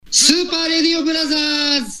スーパーレディオブラザ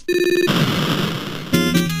ーズ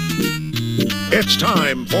It's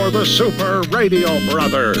time for the Super Radio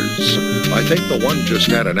Brothers. I think the one just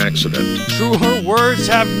had an accident. Truer words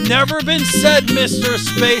have never been said, Mr.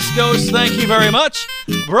 Space Ghost. Thank you very much.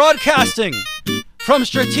 Broadcasting from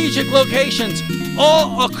strategic locations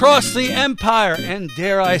all across the empire, and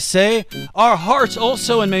dare I say, our hearts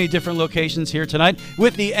also in many different locations here tonight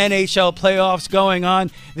with the NHL playoffs going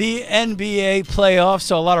on, the NBA playoffs,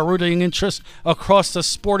 so a lot of rooting interest across the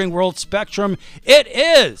sporting world spectrum. It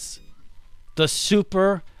is the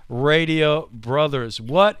Super Radio Brothers.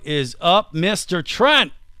 What is up, Mr.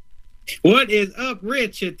 Trent? What is up,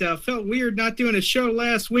 Rich? It felt weird not doing a show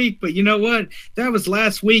last week, but you know what? That was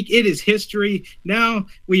last week. It is history. Now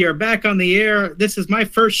we are back on the air. This is my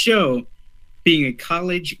first show being a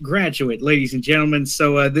college graduate, ladies and gentlemen.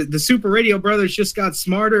 So the Super Radio Brothers just got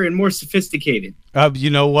smarter and more sophisticated. You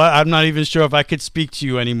know what? I'm not even sure if I could speak to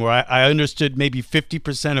you anymore. I understood maybe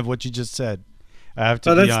 50% of what you just said. I have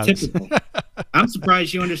to be honest. Typical. I'm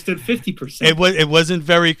surprised you understood 50%. It wasn't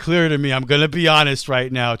very clear to me. I'm going to be honest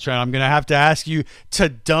right now, Trent. I'm going to have to ask you to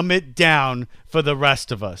dumb it down for the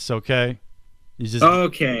rest of us, okay?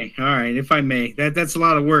 Okay, all right, if I may. That's a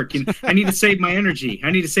lot of work. And I need to save my energy.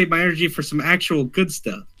 I need to save my energy for some actual good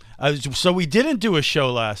stuff. So we didn't do a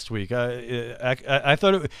show last week. I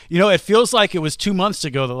thought, it feels like it was 2 months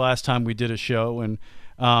ago the last time we did a show, and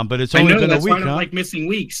but it's only been a week. Why I don't like missing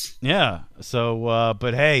weeks. Yeah. So,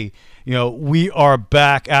 but hey, we are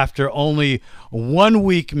back after only 1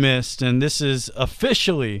 week missed, and this is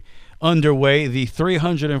officially underway, the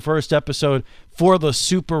 301st episode for the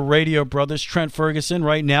Super Radio Brothers. Trent Ferguson,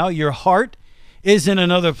 right now, your heart is in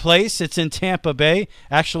another place. It's in Tampa Bay,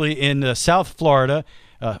 actually in South Florida.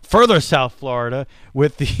 Further South Florida,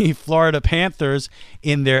 with the Florida Panthers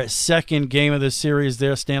in their second game of the series,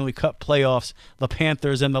 their Stanley Cup playoffs. The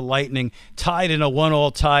Panthers and the Lightning tied in a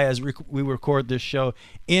 1-1 tie as we record this show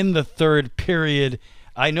in the third period.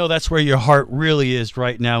 I know that's where your heart really is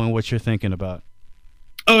right now and what you're thinking about.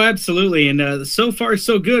 Oh, absolutely. And so far,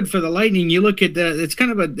 so good for the Lightning. You look at it's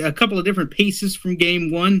kind of a couple of different paces from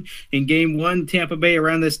game one. In game one, Tampa Bay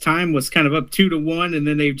around this time was kind of up 2-1, and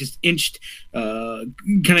then they've just inched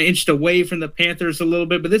away from the Panthers a little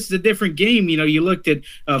bit. But this is a different game. You looked at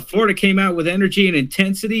Florida came out with energy and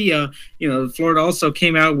intensity. Florida also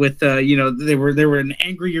came out with they were an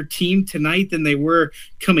angrier team tonight than they were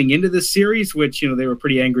coming into the series, which they were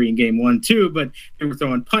pretty angry in game one too. But they were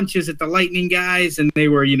throwing punches at the Lightning guys, and they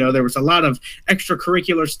were there was a lot of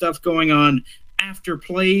extracurricular stuff going on after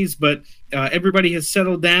plays, but everybody has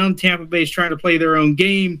settled down. Tampa Bay is trying to play their own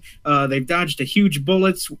game. They've dodged a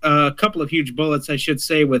couple of huge bullets, I should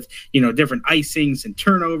say, with different icings and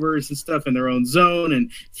turnovers and stuff in their own zone.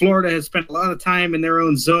 And Florida has spent a lot of time in their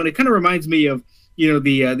own zone. It kind of reminds me of the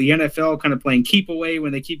NFL kind of playing keep away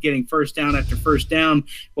when they keep getting first down after first down.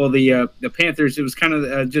 Well, the Panthers, it was kind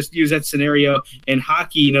of just use that scenario in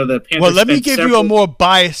hockey. The Panthers. Well, let me give you a more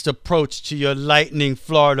biased approach to your Lightning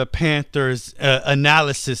Florida Panthers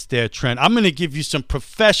analysis there, Trent. I'm going to give you some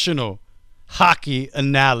professional hockey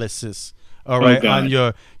analysis. All right, on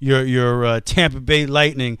your Tampa Bay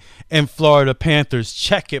Lightning and Florida Panthers.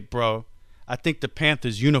 Check it, bro. I think the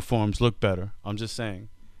Panthers uniforms look better. I'm just saying.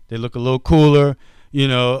 They look a little cooler,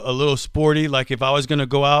 a little sporty. Like if I was going to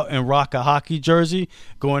go out and rock a hockey jersey,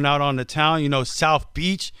 going out on the town, South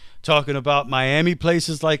Beach, talking about Miami,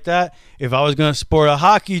 places like that. If I was going to sport a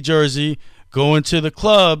hockey jersey, going to the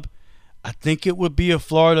club, I think it would be a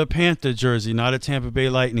Florida Panther jersey, not a Tampa Bay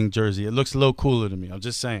Lightning jersey. It looks a little cooler to me. I'm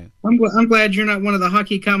just saying. I'm glad you're not one of the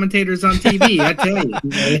hockey commentators on TV. I tell you.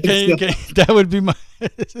 That would be my.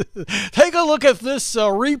 Take a look at this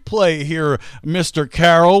replay here, Mr.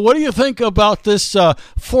 Carroll. What do you think about this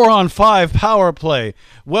 4-on-5 power play?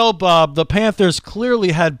 Well, Bob, the Panthers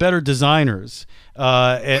clearly had better designers.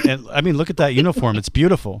 And I mean, look at that uniform. It's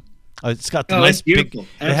beautiful. It's got the nice big. It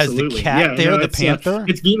has the cat there, the panther.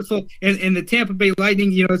 It's beautiful, and the Tampa Bay Lightning.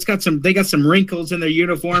 They got some wrinkles in their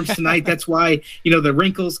uniforms tonight. That's why the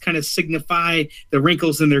wrinkles kind of signify the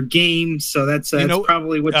wrinkles in their game. So that's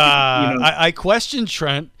probably what. I question,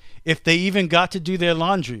 Trent, if they even got to do their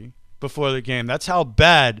laundry before the game. That's how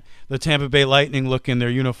bad the Tampa Bay Lightning look in their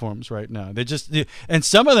uniforms right now. And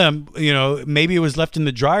some of them, maybe it was left in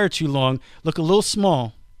the dryer too long, look a little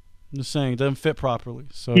small. I'm just saying, it doesn't fit properly.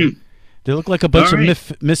 So. They look like a bunch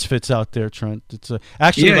of misfits out there, Trent. It's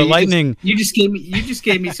actually the Lightning. You just gave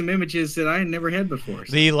me some images that I had never had before.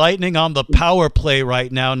 So. The Lightning on the power play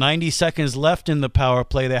right now. 90 seconds left in the power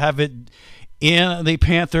play. They have it in the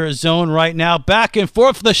Panther zone right now. Back and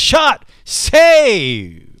forth. The shot.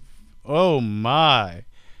 Save. Oh my.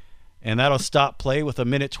 and that'll stop play with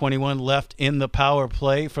 1:21 left in the power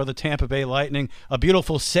play for the Tampa Bay Lightning. A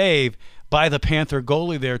beautiful save by the Panther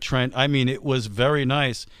goalie there, Trent. I mean, it was very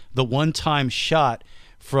nice. The one-time shot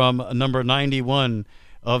from number 91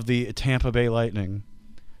 of the Tampa Bay Lightning.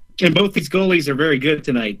 And both these goalies are very good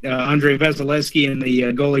tonight. Andrei Vasilevsky and the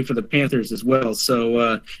goalie for the Panthers as well.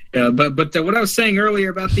 So, but what I was saying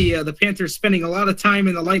earlier about the Panthers spending a lot of time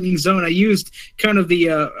in the Lightning zone, I used kind of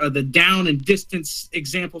the down and distance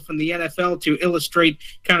example from the NFL to illustrate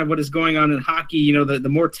kind of what is going on in hockey. You know, the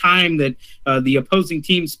more time that the opposing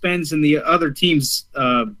team spends in the other team's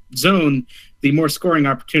zone, the more scoring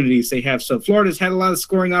opportunities they have. So Florida's had a lot of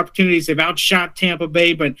scoring opportunities. They've outshot Tampa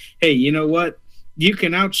Bay, but hey, you know what? You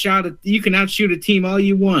can outshoot a team all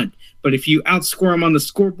you want, but if you outscore them on the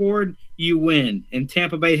scoreboard, you win. And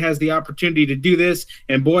Tampa Bay has the opportunity to do this.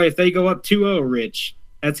 And boy, if they go up 2-0, Rich,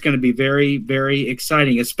 that's going to be very, very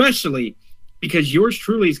exciting, especially because yours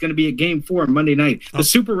truly is going to be at Game 4 Monday night. The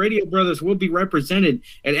Super Radio Brothers will be represented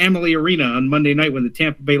at Amalie Arena on Monday night when the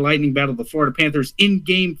Tampa Bay Lightning battle the Florida Panthers in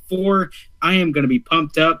Game 4. I am going to be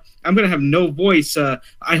pumped up. I'm going to have no voice.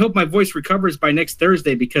 I hope my voice recovers by next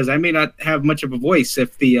Thursday because I may not have much of a voice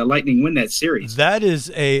if the Lightning win that series. That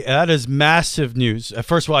is massive news.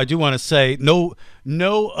 First of all, I do want to say no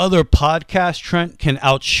other podcast, Trent, can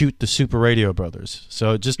outshoot the Super Radio Brothers.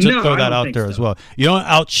 So just to throw that out there as well. You don't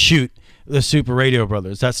outshoot the Super Radio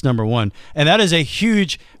Brothers. That's number one. And that is a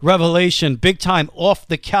huge revelation, big time off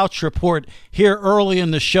the couch report here early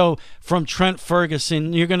in the show from Trent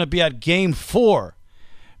Ferguson. You're going to be at Game 4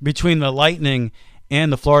 between the Lightning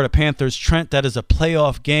and the Florida Panthers. Trent, that is a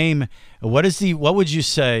playoff game. What would you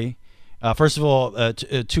say? First of all,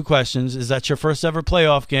 two questions. Is that your first ever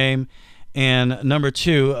playoff game? And number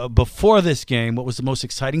two, before this game, what was the most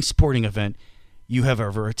exciting sporting event you have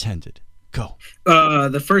ever attended? Go.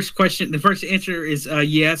 The first answer is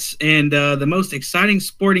yes. And the most exciting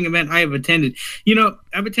sporting event I have attended. You know,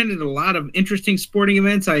 I've attended a lot of interesting sporting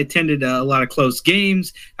events. I attended a lot of close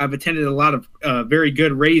games. I've attended a lot of very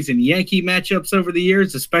good Rays and Yankee matchups over the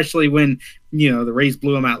years, especially when, you know, the Rays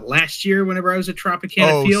blew them out last year whenever I was at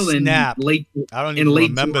Tropicana Field. Snap. I don't even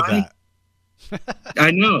remember July. That.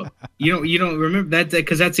 I know. You don't remember that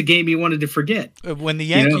because that's a game you wanted to forget. When the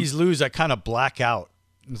Yankees lose, I kind of black out.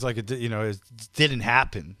 It's like, it didn't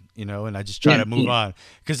happen, and I just try to move on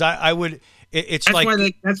because I would. It's that's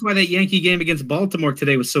like that's why that Yankee game against Baltimore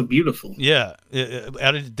today was so beautiful. Yeah,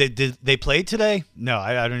 did they play today? No,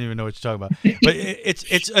 I don't even know what you're talking about. But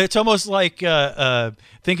it's almost like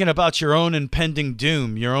thinking about your own impending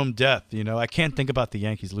doom, your own death. I can't think about the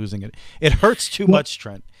Yankees losing it. It hurts too much,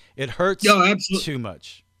 Trent. It hurts too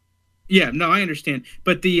much. Yeah, no, I understand.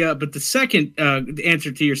 But the second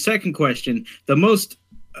answer to your second question, the most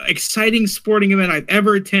exciting sporting event I've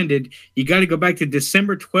ever attended, you got to go back to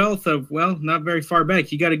December 12th of, well, not very far back.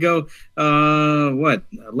 You got to go,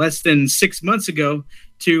 less than 6 months ago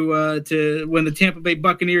to when the Tampa Bay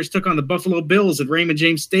Buccaneers took on the Buffalo Bills at Raymond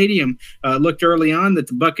James Stadium. Looked early on that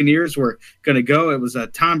the Buccaneers were going to go. It was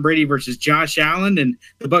Tom Brady versus Josh Allen, and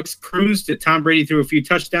the Bucs cruised it. Tom Brady threw a few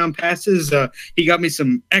touchdown passes. He got me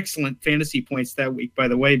some excellent fantasy points that week, by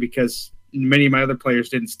the way, because many of my other players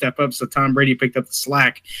didn't step up. So Tom Brady picked up the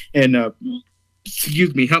slack and, helped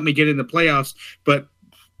me get in the playoffs. But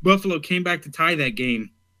Buffalo came back to tie that game,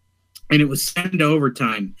 and it was sent to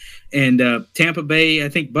overtime. And Tampa Bay, I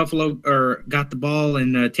think Buffalo got the ball,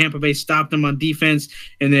 and Tampa Bay stopped them on defense.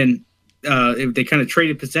 And then they kind of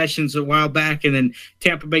traded possessions a while back, and then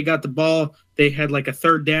Tampa Bay got the ball. They had like a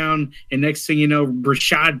third down, and next thing you know,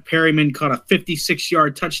 Rashad Perryman caught a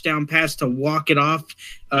 56-yard touchdown pass to walk it off,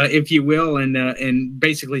 if you will, and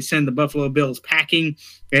basically send the Buffalo Bills packing.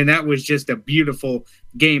 And that was just a beautiful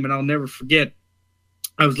game, and I'll never forget.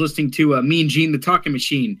 I was listening to Mean Gene, the Talking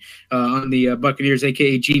Machine, on the Buccaneers,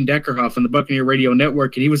 a.k.a. Gene Deckerhoff, on the Buccaneer Radio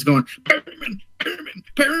Network, and he was going,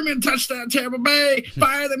 Perryman, touchdown, Tampa Bay,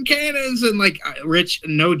 fire them cannons. And, Rich,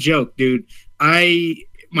 no joke, dude,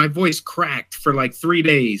 my voice cracked for 3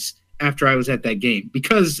 days after I was at that game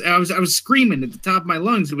because I was screaming at the top of my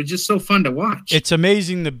lungs. It was just so fun to watch. It's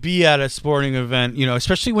amazing to be at a sporting event,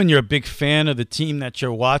 especially when you're a big fan of the team that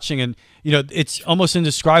you're watching. And, it's almost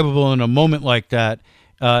indescribable in a moment like that.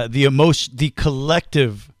 The emotion, the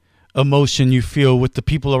collective emotion you feel with the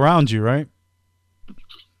people around you, right?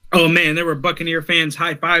 Oh man, there were Buccaneer fans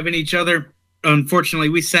high-fiving each other. Unfortunately,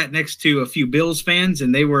 we sat next to a few Bills fans,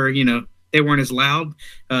 and they were, they weren't as loud,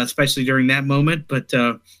 especially during that moment. But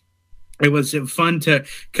it was fun to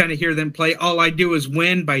kind of hear them play "All I Do Is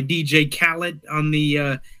Win" by DJ Khaled on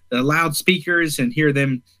the loudspeakers and hear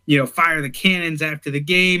them, you know, fire the cannons after the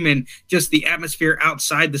game, and just the atmosphere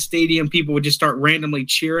outside the stadium. People would just start randomly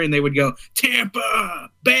cheering. They would go, Tampa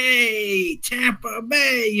Bay, Tampa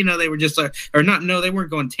Bay. You know, they were just like, or not, no, they weren't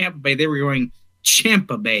going Tampa Bay. They were going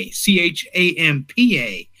Champa Bay,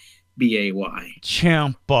 ChampaBay.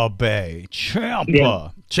 Champa Bay, Champa. Yeah.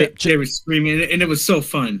 They were screaming, and it was so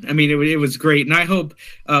fun. I mean, it was great, and I hope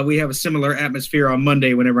we have a similar atmosphere on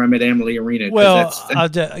Monday whenever I'm at Amalie Arena. Well,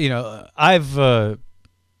 I've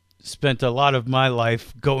spent a lot of my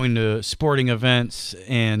life going to sporting events,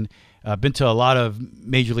 and been to a lot of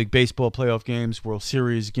Major League Baseball playoff games, World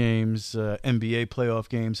Series games, NBA playoff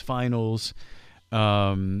games, finals.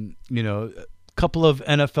 A couple of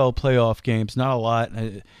NFL playoff games, not a lot.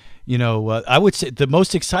 I would say the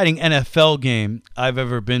most exciting NFL game I've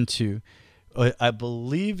ever been to, I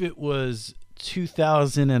believe it was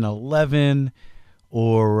 2011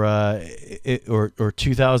 or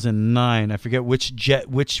 2009. I forget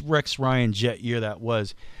which Rex Ryan Jet year that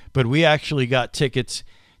was, but we actually got tickets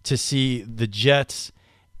to see the Jets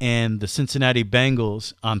and the Cincinnati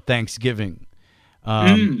Bengals on Thanksgiving.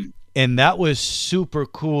 And that was super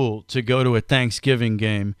cool to go to a Thanksgiving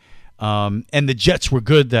game. And the Jets were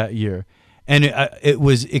good that year. And it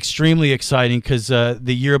was extremely exciting because the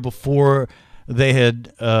year before they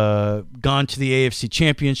had gone to the AFC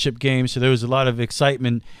Championship game. So there was a lot of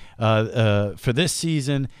excitement for this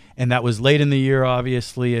season. And that was late in the year,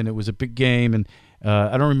 obviously. And it was a big game. And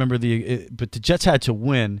I don't remember but the Jets had to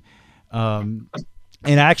win. And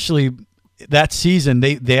actually, that season,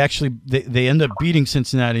 they end up beating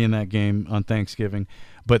Cincinnati in that game on Thanksgiving,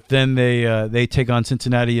 but then they take on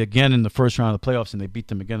Cincinnati again in the first round of the playoffs, and they beat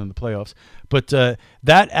them again in the playoffs. But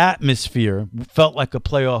that atmosphere felt like a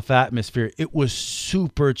playoff atmosphere. It was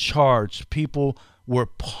supercharged. People were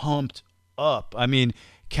pumped up. I mean,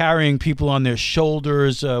 carrying people on their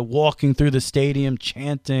shoulders, walking through the stadium,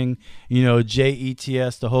 chanting,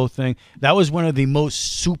 JETS, the whole thing. That was one of the most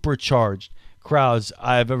supercharged crowds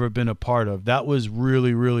I've ever been a part of. That was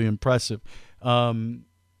really, really impressive.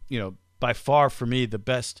 By far for me, the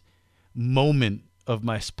best moment of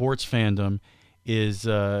my sports fandom is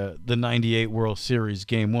the 98 World Series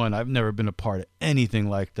Game 1. I've never been a part of anything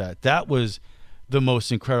like that. That was the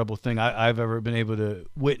most incredible thing I've ever been able to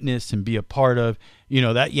witness and be a part of.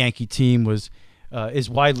 That Yankee team is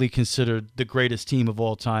widely considered the greatest team of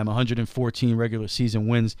all time, 114 regular season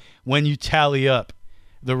wins. When you tally up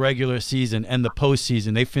the regular season and the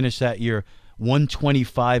postseason, they finished that year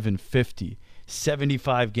 125-50,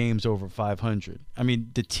 75 games over 500. I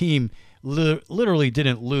mean, the team literally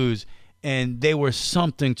didn't lose, and they were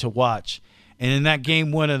something to watch. And in that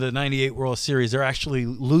game 1 of the 98 World Series, they're actually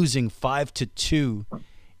losing 5-2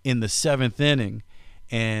 in the 7th inning,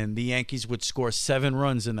 and the Yankees would score 7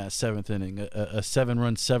 runs in that 7th inning, a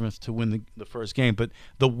 7-run 7th to win the first game. But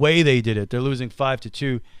the way they did it, they're losing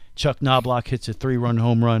 5-2. Chuck Knobloch hits a 3-run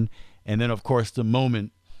home run, and then, of course, the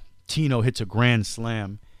moment Tino hits a grand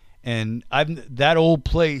slam. And that old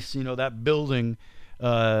place, that building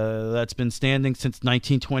that's been standing since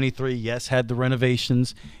 1923, yes, had the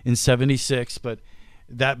renovations in 76, but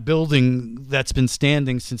that building that's been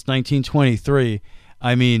standing since 1923,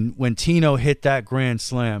 I mean, when Tino hit that grand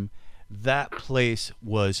slam, that place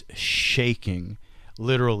was shaking,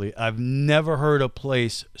 literally. I've never heard a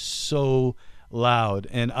place so loud,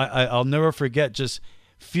 and I'll never forget just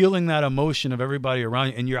feeling that emotion of everybody around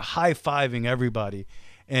you, and you're high-fiving everybody,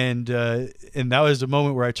 and that was the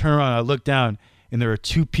moment where I turned around and I looked down, and there are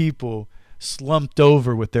 2 people slumped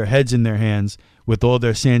over with their heads in their hands with all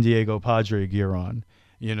their San Diego Padre gear on.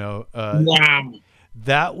 Wow,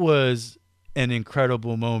 that was an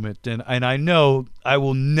incredible moment, and I know I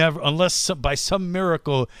will never, unless by some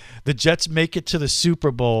miracle the Jets make it to the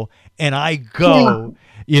Super Bowl and I go.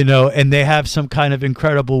 And they have some kind of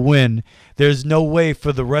incredible win, there's no way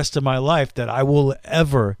for the rest of my life that I will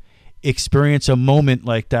ever experience a moment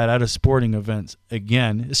like that at a sporting event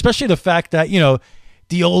again, especially the fact that,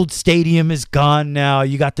 the old stadium is gone now.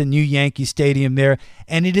 You got the new Yankee Stadium there,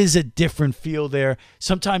 and it is a different feel there.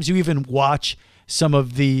 Sometimes you even watch some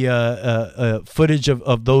of the footage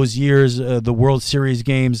of those years, the World Series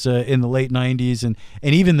games in the late 90s and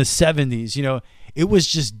even the 70s, It was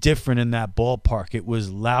just different in that ballpark. It was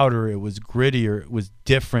louder. It was grittier. It was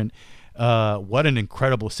different. What an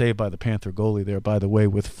incredible save by the Panther goalie there, by the way,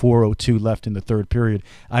 with 4:02 left in the third period.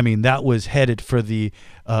 I mean, that was headed for the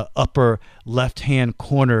upper left-hand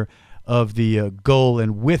corner of the goal,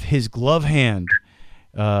 and with his glove hand,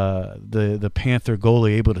 the Panther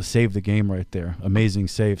goalie able to save the game right there. Amazing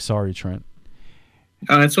save. Sorry, Trent.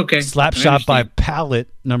 That's okay. Slap shot by Pallet,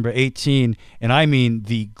 number 18, and I mean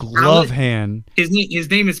the glove hand. His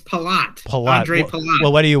name is Palat. Andre Palat.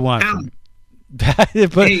 Well, what do you want from me?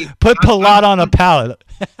 put Palat on a pallet.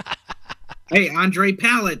 Hey, Andre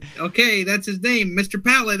Pallet. Okay, that's his name, Mr.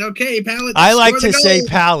 Pallet. Okay, Pallet. I like to say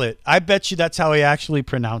Pallet. I bet you that's how he actually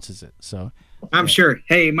pronounces it. So I'm sure.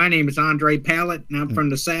 Hey, my name is Andre Pallet, and I'm from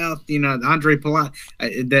the South. You know, Andre Palat.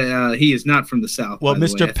 He is not from the South. Well,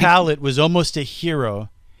 Mr. Pallet was almost a hero,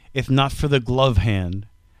 if not for the glove hand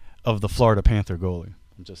of the Florida Panther goalie.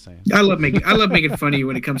 I'm just saying. I love making fun of you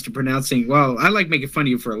when it comes to pronouncing. Well, I like making fun of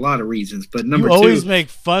you for a lot of reasons, but number two, you always make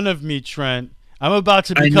fun of me, Trent. I'm about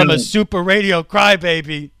to become a super radio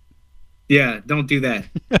crybaby. Yeah, don't do that.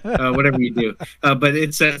 Whatever you do, but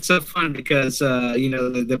it's so fun because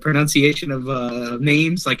the pronunciation of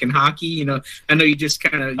names, like in hockey. You know, I know you just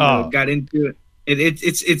kind of got into it.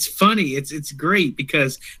 It's funny. It's great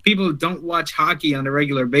because people don't watch hockey on a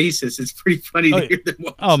regular basis. It's pretty funny to hear them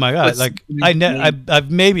watch. Oh my God! Like I've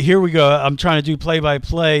maybe here we go. I'm trying to do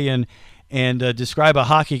play-by-play and describe a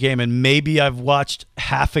hockey game, and maybe I've watched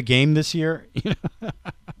half a game this year.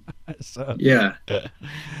 So yeah,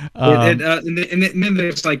 and then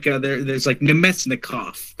there's like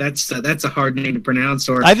Nemesnikov. That's a hard name to pronounce.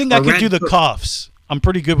 Or I think I could do the coughs. I'm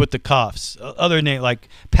pretty good with the coughs. Other name like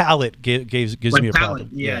Pallet gives me a problem.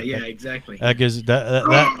 Yeah, exactly. That gives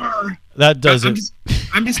that does it.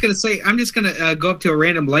 I'm just gonna go up to a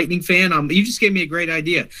random Lightning fan. You just gave me a great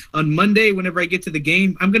idea. On Monday, whenever I get to the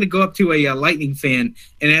game, I'm gonna go up to a Lightning fan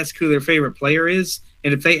and ask who their favorite player is.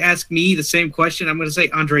 And if they ask me the same question, I'm gonna say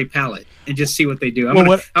Andre Pallet and just see what they do. I'm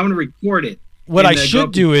gonna record it. What I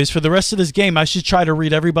should do is for the rest of this game, I should try to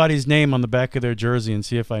read everybody's name on the back of their jersey and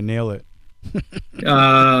see if I nail it.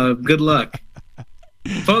 Good luck,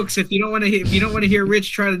 folks. If you don't want to hear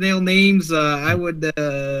Rich try to nail names, I would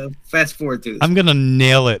fast forward to this. I'm gonna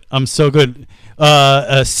nail it. I'm so good.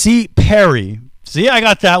 C. Perry. See, I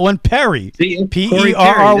got that one. Perry. Perry.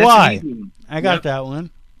 I got that one.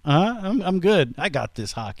 I'm good. I got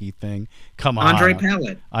this hockey thing. Come on, Andre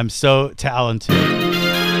Pallet. I'm so talented.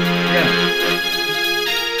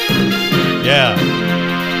 Yeah.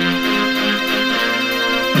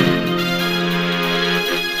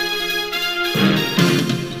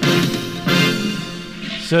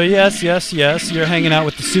 So yes, you're hanging out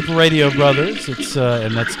with the Super Radio Brothers. It's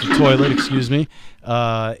and that's the toilet. Excuse me.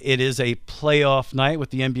 It is a playoff night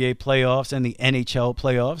with the NBA playoffs and the NHL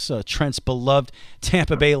playoffs. Trent's beloved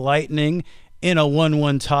Tampa Bay Lightning in a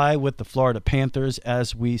 1-1 tie with the Florida Panthers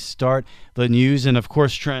as we start the news. And of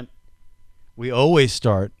course, Trent, we always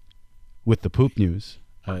start with the poop news.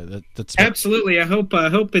 That's absolutely. I hope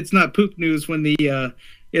it's not poop news when the.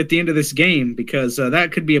 At the end of this game, because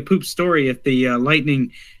that could be a poop story if the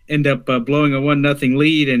Lightning end up blowing a 1-0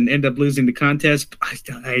 lead and end up losing the contest.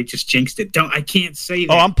 I just jinxed it. I can't say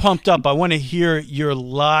that. Oh, I'm pumped up. I want to hear your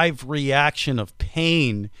live reaction of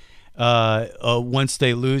pain once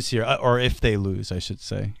they lose here, or if they lose, I should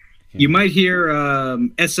say. You might hear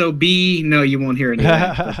SOB. No, you won't hear any of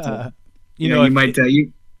that.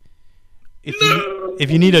 If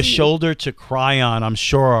you need a shoulder to cry on, I'm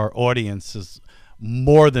sure our audience is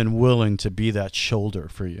more than willing to be that shoulder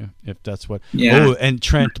for you, if that's what. Yeah. Oh, and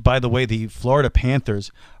Trent, by the way, the Florida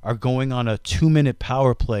Panthers are going on a 2-minute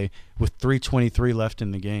power play with 3:23 left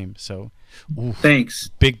in the game. So,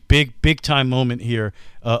 thanks. Big time moment here.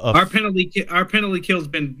 Our penalty kill's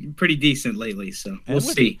been pretty decent lately, so we'll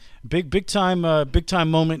see. Big time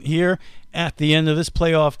moment here at the end of this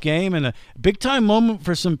playoff game, and a big time moment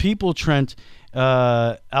for some people, Trent,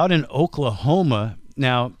 out in Oklahoma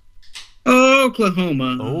now.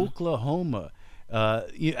 Oklahoma.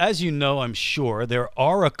 As you know, I'm sure there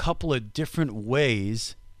are a couple of different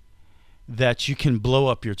ways that you can blow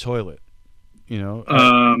up your toilet. You know,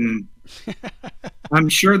 I'm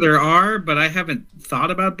sure there are, but I haven't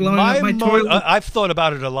thought about blowing up my toilet. I've thought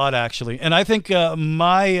about it a lot, actually, and I think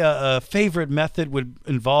my favorite method would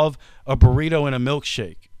involve a burrito and a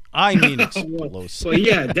milkshake. I mean, explosive. Well,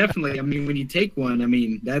 yeah, definitely. I mean, when you take one, I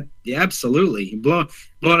mean that. Yeah, absolutely. Blowing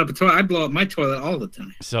up a toilet. I blow up my toilet all the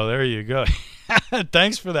time. So there you go.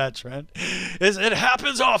 Thanks for that, Trent. It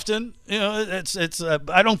happens often. You know, it's.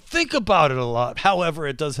 I don't think about it a lot. However,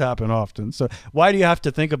 it does happen often. So why do you have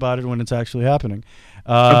to think about it when it's actually happening?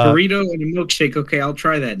 A burrito and a milkshake. Okay, I'll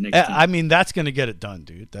try that next time. I mean, that's gonna get it done,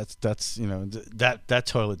 dude. That's that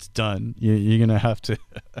toilet's done. You're gonna have to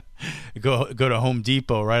go to Home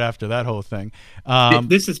Depot right after that whole thing.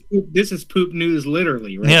 This is poop news,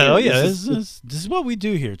 literally. Right? Yeah. Oh yeah. This is what we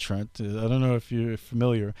do here, Trent. I don't know if you're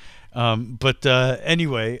familiar, but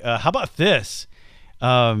anyway, how about this?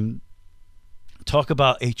 Talk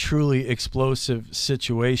about a truly explosive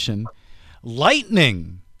situation.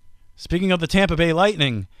 Lightning. Speaking of the Tampa Bay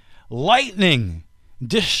Lightning, lightning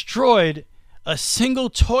destroyed a single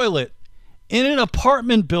toilet in an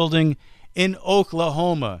apartment building in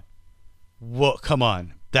Oklahoma. Whoa, come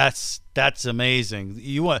on. That's amazing.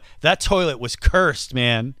 That toilet was cursed,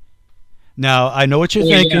 man. Now, I know what you're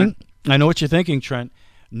thinking. Yeah. I know what you're thinking, Trent.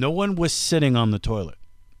 No one was sitting on the toilet.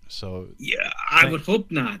 So yeah, I would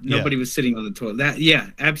hope not. Nobody was sitting on the toilet.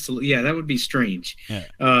 Absolutely. Yeah, that would be strange. Yeah.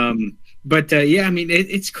 But I mean,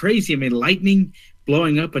 it's crazy. I mean, lightning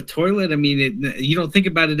blowing up a toilet. I mean, you don't think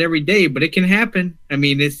about it every day, but it can happen. I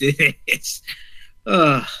mean, that's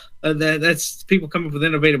people coming up with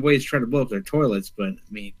innovative ways to try to blow up their toilets. But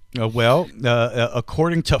I mean,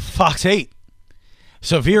 according to Fox 8.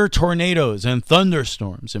 Severe tornadoes and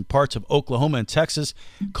thunderstorms in parts of Oklahoma and Texas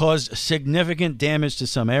caused significant damage to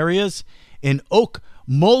some areas. In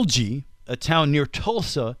Okmulgee, a town near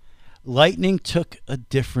Tulsa, lightning took a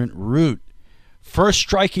different route, first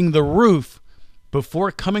striking the roof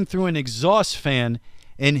before coming through an exhaust fan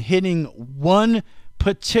and hitting one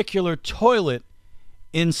particular toilet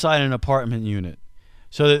inside an apartment unit.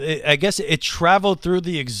 So I guess it traveled through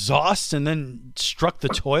the exhaust and then struck the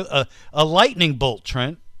toilet. A lightning bolt,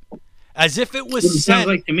 Trent, as if it was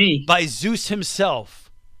sent by Zeus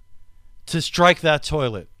himself to strike that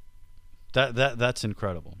toilet. That's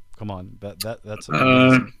incredible. Come on, that's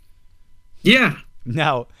amazing. Yeah.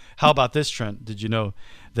 Now, how about this, Trent? Did you know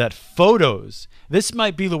that photos? This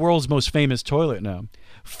might be the world's most famous toilet now.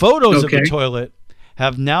 Photos of the toilet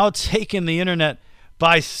have now taken the internet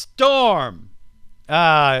by storm.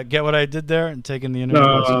 Get what I did there? And taking the internet.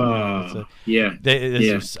 I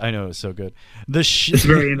know, it's so good. It's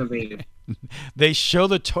very innovative. They show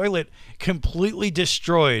the toilet completely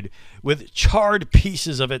destroyed with charred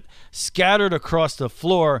pieces of it scattered across the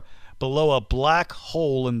floor below a black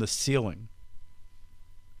hole in the ceiling.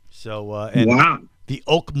 So, wow. The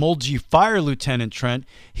Okmulgee fire lieutenant, Trent,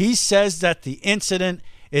 he says that the incident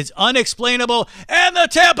is unexplainable and the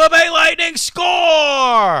Tampa Bay Lightning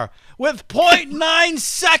score with 0.9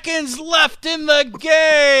 seconds left in the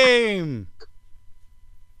game.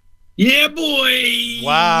 Yeah, boy.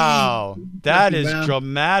 Wow. That is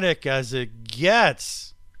dramatic as it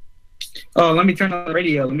gets. Oh, let me turn on the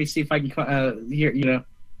radio. Let me see if I can hear,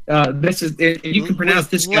 this is, you can pronounce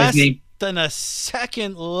this guy's name. Less than a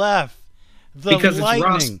second left. Because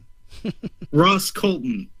Lightning. It's Ross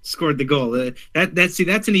Colton scored the goal. That's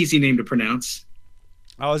an easy name to pronounce.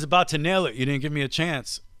 I was about to nail it. You didn't give me a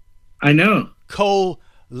chance. I know.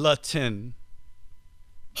 Colton.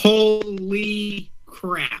 Holy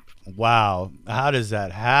crap. Wow. How does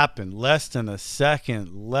that happen? Less than a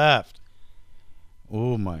second left.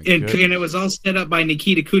 Oh, my God. And it was all set up by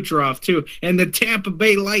Nikita Kucherov, too. And the Tampa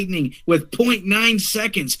Bay Lightning with 0.9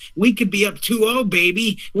 seconds. We could be up 2-0,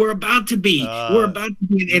 baby. We're about to be. We're about to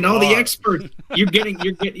be. And all the experts, you're getting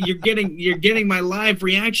my live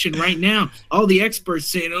reaction right now. All the experts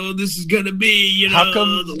saying, "Oh, this is gonna be." How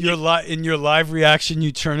come in your live reaction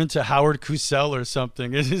you turn into Howard Cosell or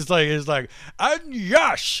something? It's like, and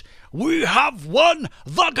yes, we have won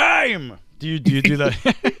the game. Do you do that?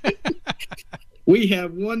 We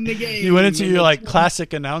have won the game. You went into your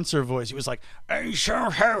classic announcer voice. He was like, I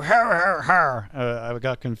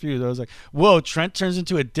got confused. I was like, whoa, Trent turns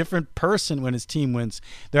into a different person when his team wins.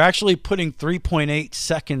 They're actually putting 3.8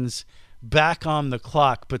 seconds back on the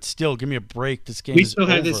clock, but still, give me a break. This game is over. We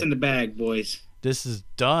still have this in the bag, boys. This is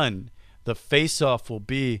done. The face-off will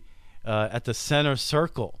be at the center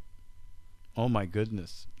circle. Oh, my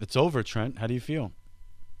goodness. It's over, Trent. How do you feel?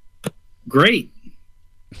 Great.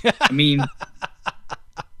 I mean...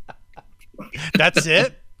 That's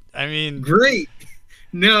it? I mean, great.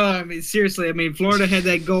 No, I mean, seriously. I mean, Florida had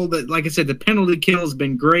that goal that, like I said, the penalty kill has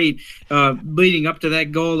been great. Leading up to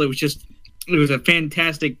that goal, it was a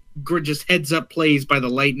fantastic, gorgeous heads-up plays by the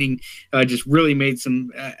Lightning. Just really made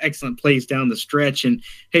some excellent plays down the stretch. And,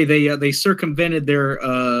 hey, they circumvented their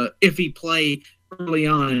iffy play early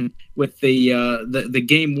on with the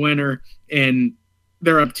game winner, and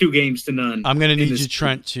they're up 2-0. I'm going to need you,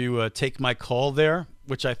 Trent, to take my call there,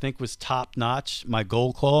 which I think was top-notch, my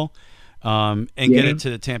goal call, and get it to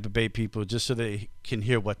the Tampa Bay people just so they can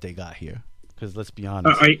hear what they got here. Because let's be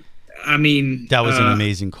honest. I mean... That was an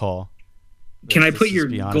amazing call. Can I put your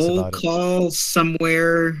goal call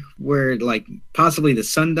somewhere where, possibly the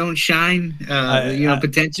sun don't shine?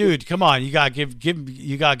 Potentially. Dude, come on! You gotta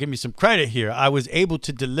give me some credit here. I was able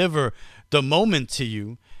to deliver the moment to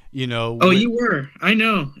you. You were. I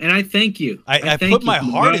know, and I thank you. I put my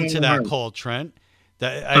heart into that call, Trent.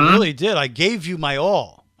 I really did. I gave you my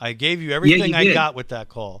all. I gave you everything I got with that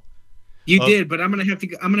call. You did, but I'm gonna have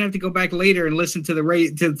to go back later and listen to the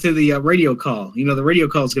radio call. You know, the radio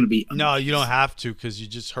call is gonna be. No, you don't have to, because you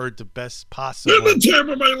just heard the best possible. The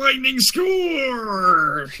Tampa Bay Lightning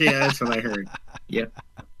score. Yeah, that's what I heard. Yeah.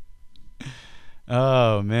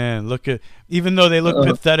 Oh man, even though they look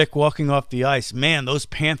pathetic walking off the ice, man, those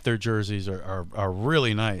Panther jerseys are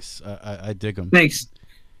really nice. I dig them. Thanks.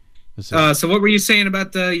 So what were you saying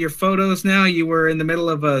about your photos now? You were in the middle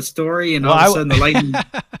of a story and all of a sudden the lightning...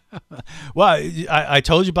 Well, I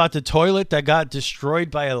told you about the toilet that got destroyed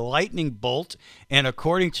by a lightning bolt. And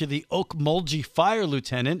according to the Okmulgee Fire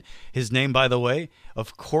Lieutenant, his name, by the way,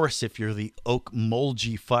 of course, if you're the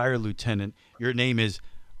Okmulgee Fire Lieutenant, your name is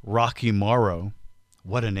Rocky Morrow.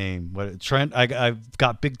 What a name. Trent, I've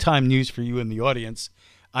got big time news for you in the audience.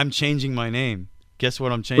 I'm changing my name. Guess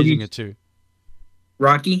what I'm changing it to?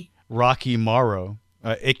 Rocky Morrow.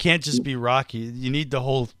 It can't just be Rocky. You need the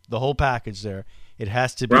whole package there. It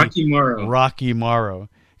has to be Rocky Morrow.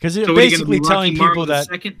 Because it's basically telling people that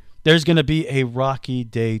there's going to be a rocky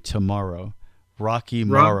day tomorrow. Rocky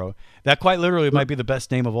Morrow. That quite literally might be the best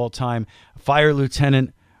name of all time. Fire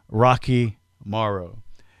Lieutenant Rocky Morrow.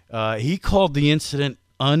 He called the incident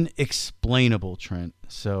unexplainable, Trent.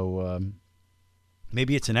 So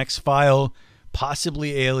maybe it's an X-File,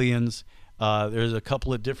 possibly aliens. There's a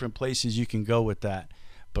couple of different places you can go with that.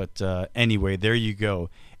 But anyway, there you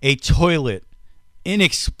go. A toilet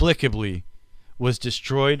inexplicably was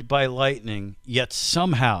destroyed by lightning, yet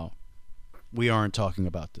somehow we aren't talking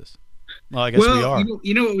about this. Well, I guess we are.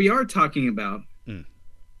 You know what we are talking about?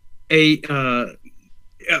 A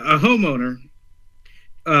homeowner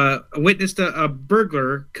witnessed a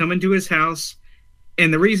burglar come into his house,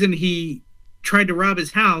 and the reason he tried to rob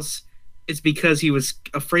his house is because he was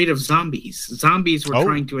afraid of zombies. Zombies were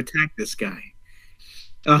trying to attack this guy.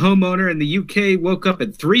 A homeowner in the UK woke up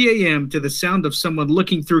at 3 a.m. to the sound of someone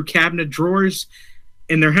looking through cabinet drawers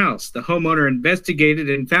in their house. The homeowner investigated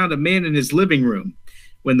and found a man in his living room.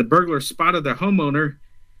 When the burglar spotted the homeowner,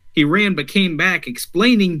 he ran but came back,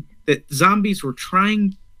 explaining that zombies were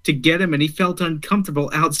trying to get him and he felt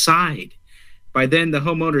uncomfortable outside. By then, the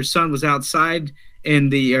homeowner's son was outside,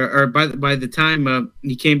 and by the time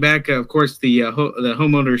he came back, of course, the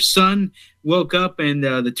homeowner's son woke up, and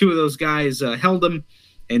the two of those guys held him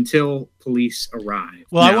until police arrived.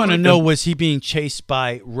 Well, now, I want to know, was he being chased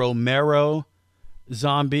by Romero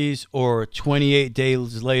zombies or 28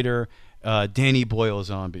 days later Danny Boyle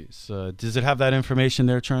zombies? Does it have that information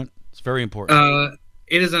there, Trent? It's very important.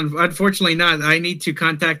 It is unfortunately not. I need to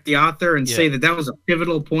contact the author and say that was a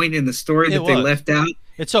pivotal point in the story that they left out.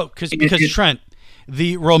 It's because Trent,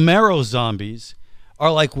 the Romero zombies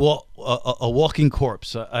are like a walking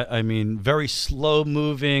corpse. I mean, very slow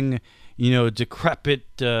moving, decrepit,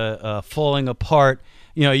 falling apart.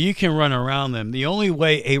 You can run around them. The only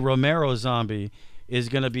way a Romero zombie is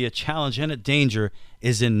going to be a challenge and a danger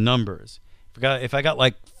is in numbers. If I got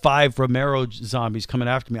like 5 Romero zombies coming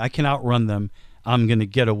after me, I can outrun them. I'm going to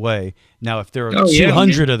get away. Now, if there are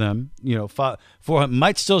 200 of them, 400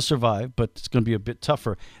 might still survive, but it's going to be a bit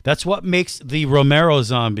tougher. That's what makes the Romero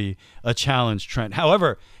zombie a challenge, Trent.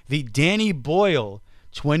 However, the Danny Boyle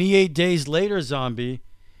 28 days later zombie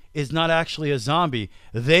is not actually a zombie.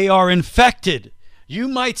 They are infected. You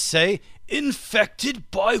might say, infected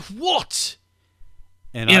by what?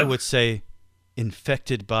 And I would say,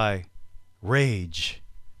 infected by rage.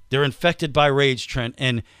 They're infected by rage, Trent.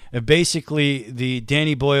 And basically, the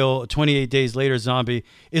Danny Boyle 28 days later zombie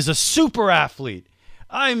is a super athlete.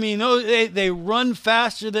 I mean, they run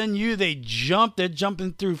faster than you. They jump. They're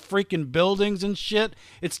jumping through freaking buildings and shit.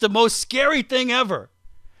 It's the most scary thing ever.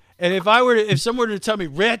 And if someone were to tell me,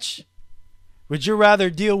 Rich, would you rather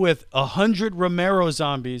deal with 100 Romero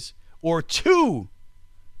zombies or 2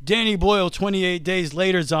 Danny Boyle 28 days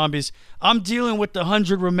later zombies? I'm dealing with the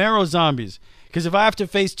 100 Romero zombies. Because if I have to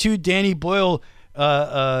face 2 Danny Boyle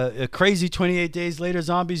crazy 28 days later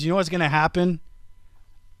zombies, you know what's going to happen?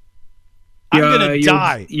 I'm going to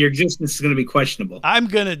die. Your existence is going to be questionable. I'm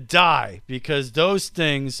going to die because those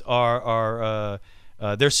things are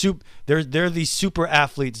they're these super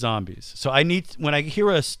athlete zombies. So when I hear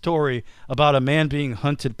a story about a man being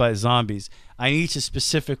hunted by zombies, I need to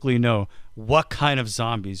specifically know what kind of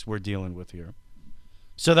zombies we're dealing with here,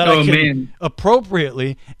 so that I can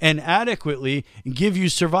appropriately and adequately give you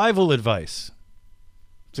survival advice.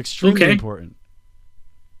 It's extremely important.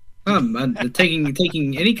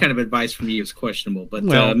 Taking any kind of advice from you is questionable, but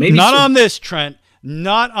maybe not on this, Trent.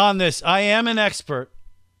 Not on this. I am an expert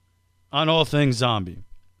on all things zombie.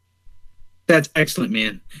 That's excellent,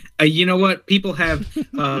 man. You know what? People have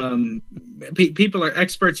people are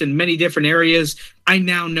experts in many different areas. I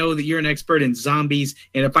now know that you're an expert in zombies,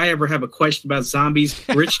 and if I ever have a question about zombies,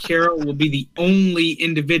 Rich Carroll will be the only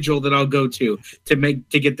individual that I'll go to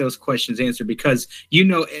get those questions answered, because you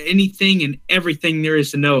know anything and everything there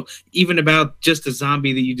is to know, even about just a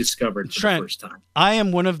zombie that you discovered for the first time. I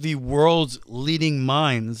am one of the world's leading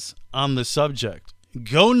minds on the subject.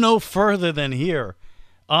 Go no further than here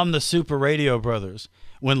on the Super Radio Brothers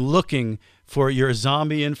when looking for your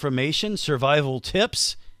zombie information, survival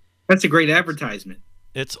tips. That's a great advertisement.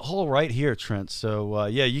 It's all right here, Trent. So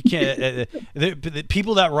yeah, you can't. The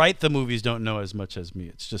people that write the movies don't know as much as me.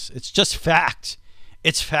 It's just fact.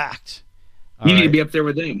 It's fact. You need to be up there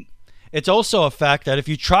with them. It's also a fact that if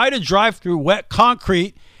you try to drive through wet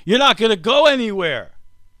concrete, you're not going to go anywhere.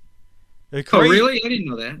 Oh, really? I didn't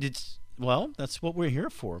know that. Well, that's what we're here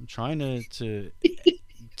for. I'm trying to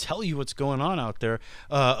tell you what's going on out there.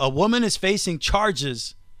 A woman is facing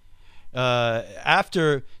charges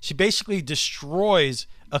after she basically destroys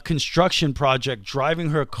a construction project driving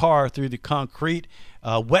her car through the concrete,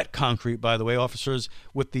 wet concrete, by the way. Officers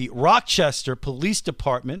with the Rochester Police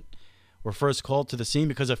Department were first called to the scene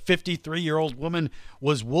because a 53-year-old woman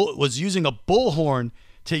was using a bullhorn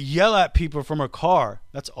to yell at people from her car.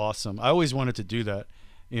 That's awesome. I always wanted to do that.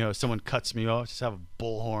 You know, if someone cuts me off, just have a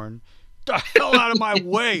bullhorn. The hell out of my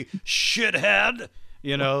way, shithead.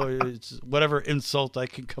 You know, it's whatever insult I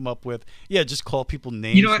can come up with. Yeah, just call people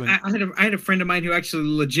names. You know, I had a friend of mine who actually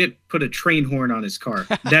legit put a train horn on his car.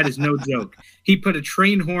 That is no joke. He put a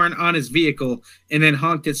train horn on his vehicle and then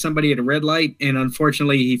honked at somebody at a red light. And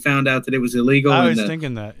unfortunately, he found out that it was illegal. I was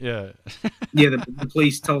thinking that, yeah. Yeah, the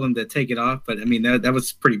police told him to take it off. But, I mean, that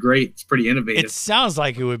was pretty great. It's pretty innovative. It sounds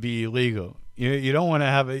like it would be illegal. You don't want to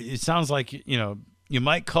have it. It sounds like, you know, you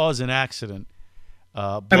might cause an accident.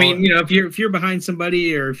 I mean, you know, if you're behind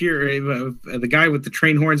somebody, or if you're the guy with the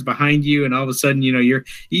train horns behind you, and all of a sudden, you know,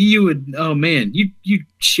 you would, oh man, you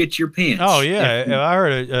shit your pants. Oh yeah, if I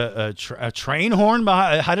heard a train horn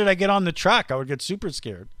behind, how did I get on the track? I would get super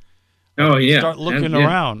scared. Oh yeah, start looking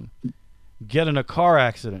around, get in a car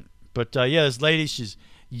accident. But yeah, this lady, she's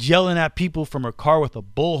yelling at people from her car with a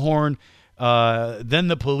bullhorn. Then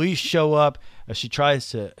the police show up. She tries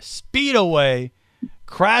to speed away,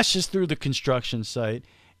 crashes through the construction site,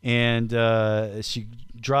 and she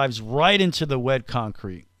drives right into the wet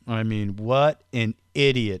concrete. I mean, what an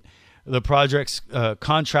idiot. The project's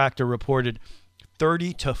contractor reported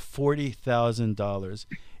 $30,000 to $40,000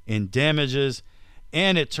 in damages,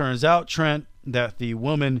 and it turns out, Trent, that the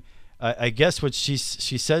woman, I guess what she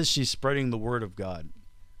says, she's spreading the word of God.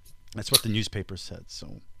 That's what the newspaper said.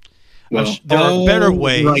 So well, there are better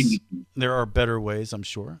ways. Right. There are better ways, I'm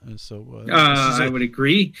sure. So I would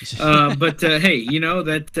agree. But hey, you know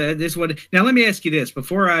that this what. Now let me ask you this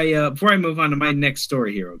before I move on to my next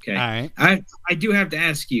story here. Okay. All right. I do have to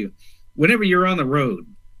ask you, whenever you're on the road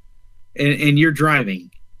and you're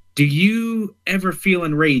driving, do you ever feel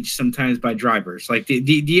enraged sometimes by drivers? Like, do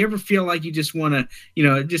you ever feel like you just want to, you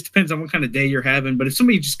know, it just depends on what kind of day you're having, but if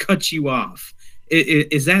somebody just cuts you off,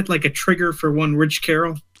 is that like a trigger for one Rich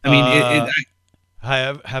Carroll? I mean,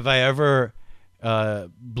 have I ever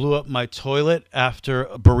blew up my toilet after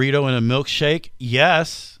a burrito and a milkshake?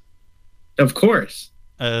 Yes. Of course.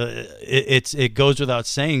 It goes without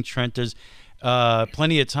saying, Trent. There's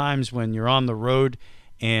plenty of times when you're on the road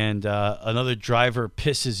and another driver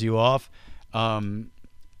pisses you off.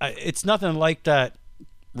 It's nothing like that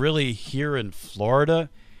really here in Florida.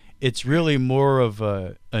 It's really more of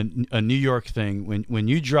a New York thing. When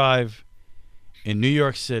you drive in New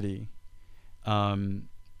York City,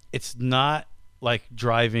 it's not like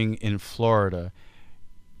driving in Florida.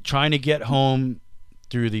 Trying to get home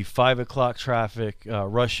through the 5 o'clock traffic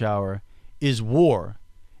rush hour is war.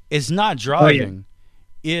 It's not driving.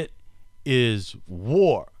 Oh, yeah. It is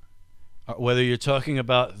war. Whether you're talking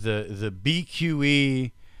about the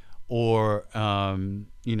BQE or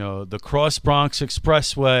you know, the Cross Bronx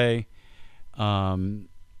Expressway,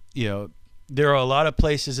 you know, there are a lot of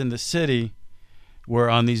places in the city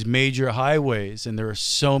where on these major highways, and there are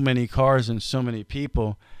so many cars and so many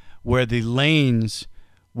people, where the lanes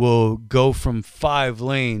will go from 5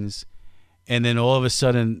 lanes, and then all of a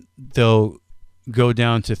sudden they'll go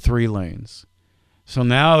down to 3 lanes. So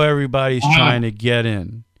now everybody's trying to get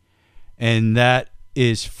in, and that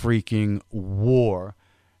is freaking war.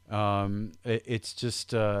 It's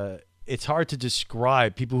just it's hard to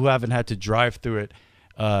describe. People who haven't had to drive through it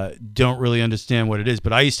don't really understand what it is.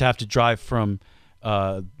 But I used to have to drive from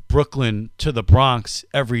Brooklyn to the Bronx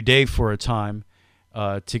every day for a time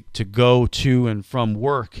to go to and from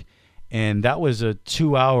work, and that was a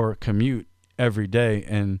 2-hour commute every day,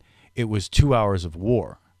 and it was 2 hours of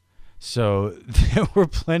war. So there were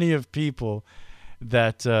plenty of people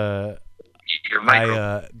that I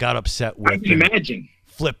got upset with. I can imagine.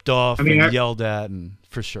 Flipped off and yelled at, and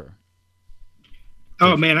for sure.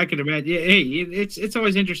 Oh man, I can imagine. Yeah, hey, it's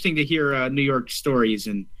always interesting to hear New York stories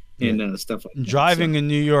and stuff like that. Driving in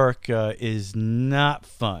New York is not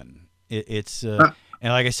fun. It's and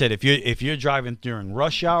like I said, if you're driving during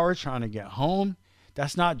rush hour trying to get home,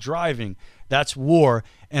 that's not driving. That's war.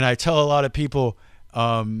 And I tell a lot of people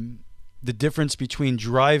the difference between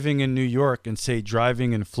driving in New York and say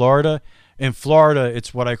driving in Florida. In Florida,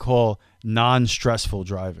 it's what I call non-stressful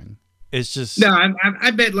driving. It's just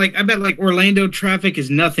I bet like Orlando traffic is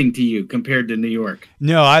nothing to you compared to New York.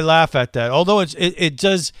 No, I laugh at that. Although it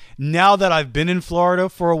does, now that I've been in Florida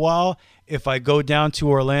for a while, if I go down to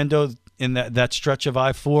Orlando in that stretch of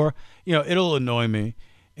I-4, it'll annoy me,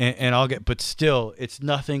 and I'll get. But still, it's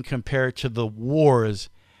nothing compared to the wars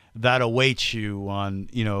that await you on,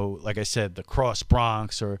 like I said, the Cross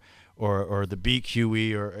Bronx or the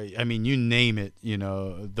BQE or you name it.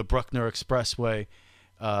 The Bruckner Expressway.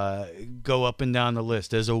 Go up and down the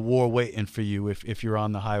list. There's a war waiting for you if you're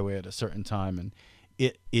on the highway at a certain time, and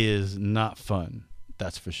it is not fun.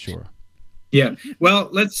 That's for sure. Yeah. Well,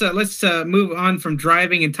 let's move on from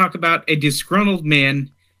driving and talk about a disgruntled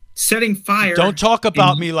man setting fire. Don't talk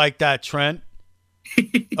about me like that, Trent.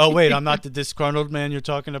 Oh wait, I'm not the disgruntled man you're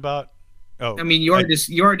talking about. Oh, you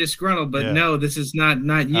are disgruntled, but no, this is not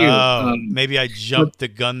you. Maybe I jumped the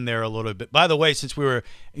gun there a little bit. By the way, since we were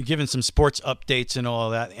giving some sports updates and all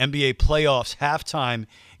of that, NBA playoffs halftime,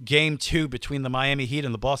 Game 2 between the Miami Heat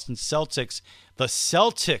and the Boston Celtics. The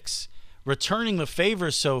Celtics returning the favor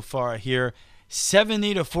so far here,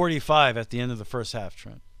 70-45 at the end of the first half,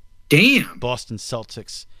 Trent. Damn. Boston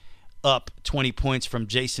Celtics up 20 points from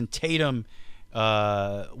Jason Tatum.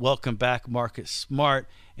 Welcome back, Marcus Smart.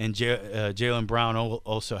 And Jaylen Brown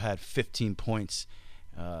also had 15 points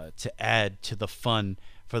to add to the fun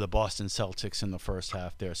for the Boston Celtics in the first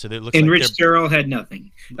half there. So it looks like Rich Terrell had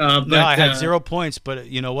nothing. No, I had 0 points, but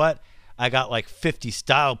you know what? I got like 50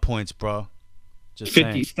 style points, bro. Just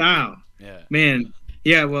 50 saying. Style. Yeah. Man.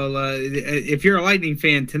 Yeah. Well, if you're a Lightning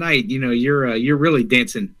fan tonight, you're really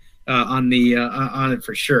dancing on it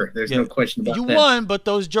for sure. There's no question about that. You won, but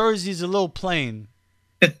those jerseys are a little plain.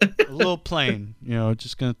 A little plain,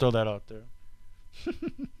 just gonna throw that out there.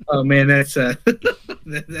 Oh man, that's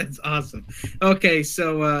that's awesome. Okay,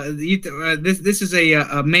 so this is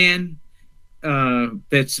a man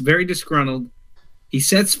that's very disgruntled. He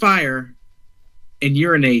sets fire and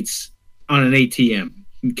urinates on an ATM.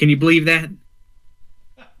 Can you believe that?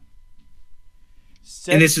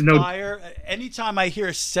 Fire. Anytime I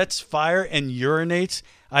hear sets fire and urinates,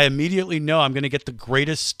 I immediately know I'm gonna get the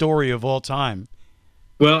greatest story of all time.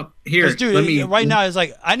 Well, here, dude, right now it's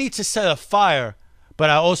like I need to set a fire,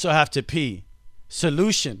 but I also have to pee.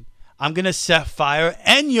 Solution: I'm gonna set fire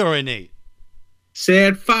and urinate.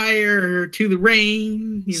 Set fire to the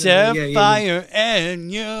rain. Fire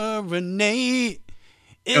and urinate.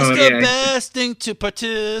 It's the best thing to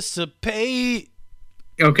participate.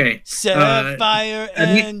 Okay. Set fire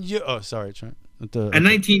and you. Oh, sorry, Trent. A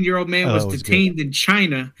 19-year-old man was detained in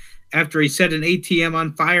China after he set an ATM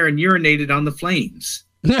on fire and urinated on the flames.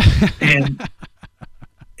 What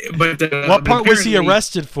part was he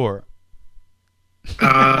arrested for?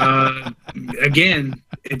 Again,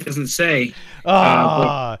 it doesn't say.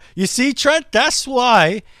 You see, Trent, that's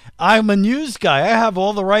why I'm a news guy. I have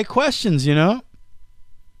all the right questions,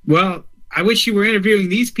 Well, I wish you were interviewing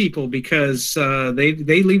these people because they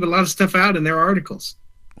leave a lot of stuff out in their articles.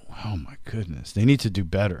 Oh my goodness, they need to do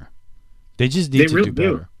better. They just need to do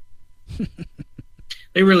better.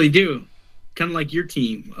 They really do. Kind of like your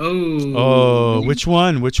team. Which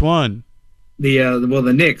one?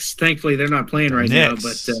 The Knicks. Thankfully, they're not playing right now.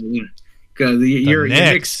 But your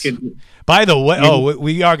Knicks could. By the way,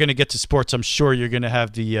 we are going to get to sports. I'm sure you're going to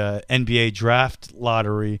have the NBA draft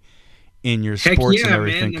lottery in your sports and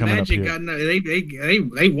everything coming up here.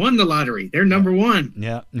 They won the lottery. They're number one.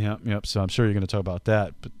 Yeah. So I'm sure you're going to talk about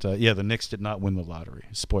that. But the Knicks did not win the lottery.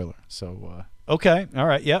 Spoiler. So okay, all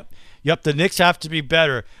right, yep. The Knicks have to be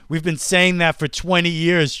better. We've been saying that for 20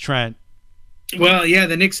 years, Trent. Well, yeah,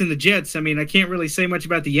 the Knicks and the Jets. I mean, I can't really say much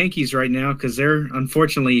about the Yankees right now because they're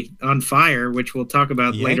unfortunately on fire, which we'll talk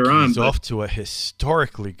about later on. Yankees off to a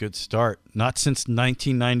historically good start. Not since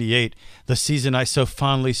 1998, the season I so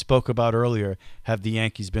fondly spoke about earlier, have the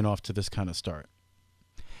Yankees been off to this kind of start.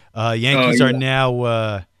 Yankees are now,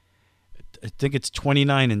 I think it's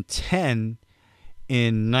 29-10.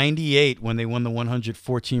 In 98, when they won the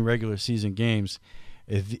 114 regular season games,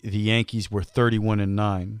 The Yankees were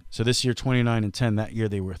 31-9. So this year 29-10. That year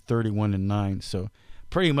they were 31-9. So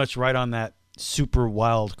pretty much right on that super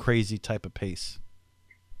wild, crazy type of pace.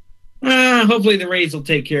 Hopefully the Rays will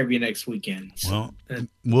take care of you next weekend. So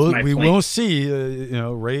we will see.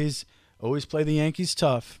 Rays always play the Yankees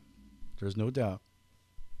tough. There's no doubt.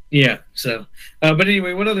 Yeah. So, but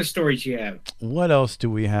anyway, what other stories you have? What else do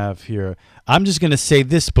we have here? I'm just gonna say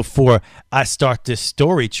this before I start this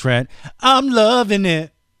story, Trent. I'm loving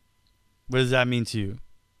it. What does that mean to you?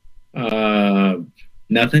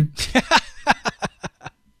 Nothing.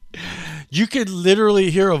 You could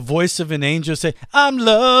literally hear a voice of an angel say, "I'm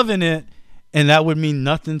loving it," and that would mean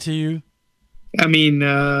nothing to you. I mean,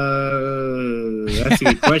 that's a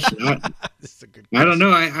good question. I don't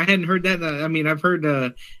know. I hadn't heard that. I mean, I've heard,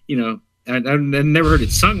 I've never heard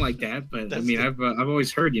it sung like that. But I've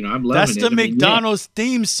always heard, I'm loving it. That's the McDonald's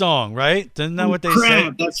theme song, right? Isn't that what they say?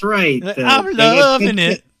 That's right. I'm loving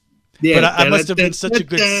it. Yeah, but I must have been such a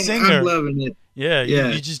good singer. I'm loving it. Yeah.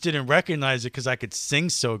 You just didn't recognize it because I could sing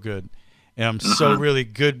so good. And I'm so really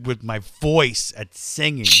good with my voice at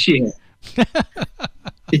singing. Shit.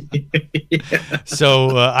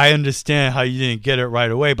 So I understand how you didn't get it right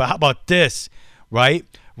away. But how about this, right?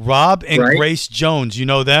 Rob and Grace Jones, you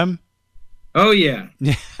know them? Oh, yeah.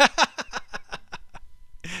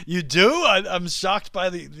 You do? I'm shocked by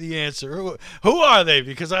the answer. Who are they?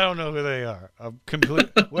 Because I don't know who they are. I'm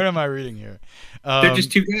what am I reading here? They're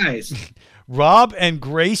just two guys. Rob and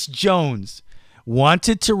Grace Jones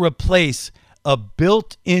wanted to replace a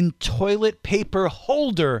built-in toilet paper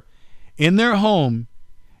holder in their home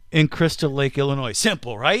in Crystal Lake, Illinois.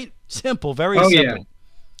 Simple, right? Simple, very simple. Yeah.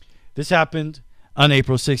 This happened on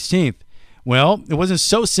April 16th. Well, it wasn't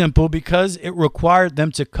so simple because it required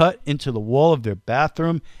them to cut into the wall of their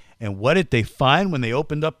bathroom. And what did they find when they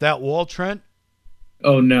opened up that wall, Trent?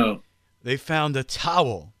 Oh, no. They found a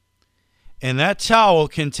towel. And that towel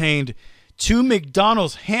contained 2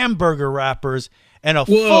 McDonald's hamburger wrappers and a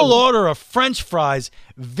full order of French fries,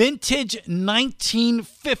 vintage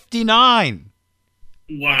 1959.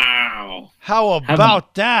 Wow. How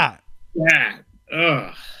about that?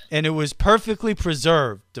 Ugh. And it was perfectly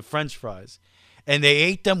preserved, the French fries. And they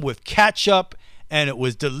ate them with ketchup, and it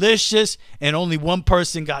was delicious, and only one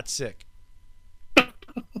person got sick.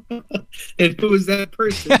 And who was that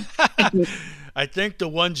person? I think the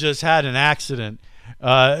one just had an accident.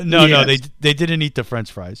 No, they didn't eat the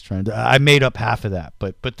French fries, Trent. I made up half of that,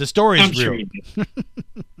 but the story's real. Sure.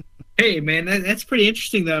 Hey, man, that's pretty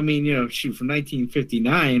interesting, though. I mean, from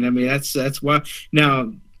 1959. I mean, that's why.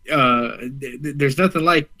 Now, there's nothing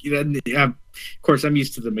like, of course, I'm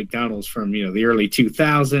used to the McDonald's from, the early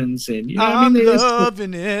 2000s. And, I'm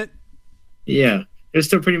loving it. Yeah, they're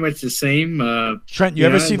still pretty much the same. Trent, you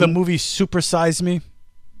ever see the movie Super Size Me?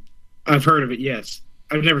 I've heard of it, yes.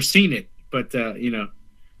 I've never seen it, but,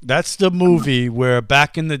 That's the movie where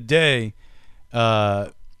back in the day,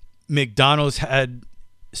 McDonald's had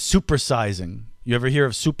supersizing. You ever hear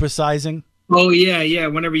of supersizing? Oh, yeah.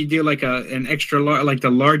 Whenever you do like an extra large, like the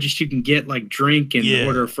largest you can get, like drink and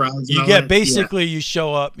order fries. And you get basically you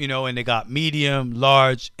show up, and they got medium,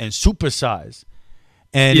 large, and supersize.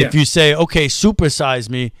 And if you say, okay, supersize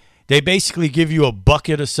me, they basically give you a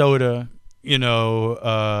bucket of soda,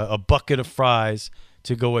 a bucket of fries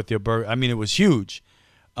to go with your burger. I mean, it was huge.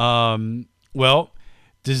 Well,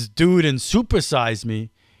 this dude in Supersize Me,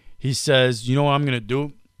 he says, you know what I'm going to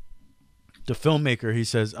do? The filmmaker, he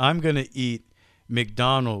says, I'm going to eat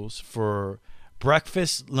McDonald's for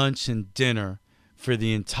breakfast, lunch, and dinner for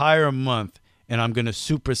the entire month, and I'm going to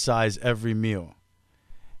supersize every meal.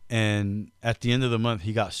 And at the end of the month,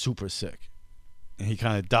 he got super sick. And he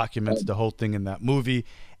kind of documents the whole thing in that movie.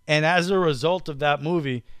 And as a result of that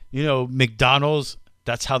movie, McDonald's,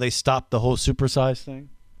 that's how they stopped the whole supersize thing.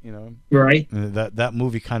 Right. That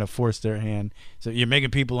movie kind of forced their hand. So you're making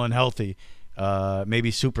people unhealthy.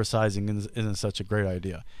 Maybe supersizing isn't such a great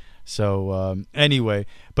idea. So anyway,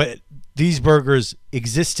 but these burgers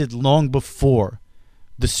existed long before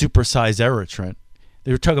the supersize era, Trent.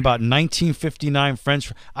 They were talking about 1959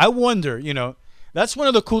 French. I wonder, that's one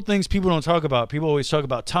of the cool things people don't talk about. People always talk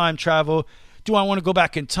about time travel. Do I want to go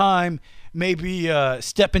back in time? Maybe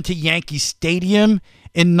step into Yankee Stadium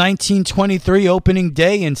in 1923 opening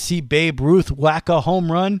day and see Babe Ruth whack a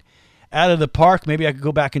home run out of the park. Maybe I could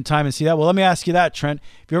go back in time and see that. Well, let me ask you that, Trent.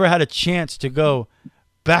 If you ever had a chance to go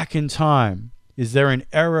back in time, is there an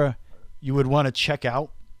era you would want to check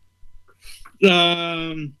out?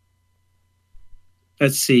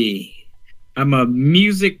 Let's see. I'm a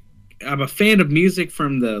fan of music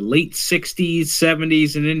from the late 60s,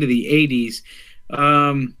 70s, and into the 80s.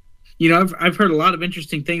 I've heard a lot of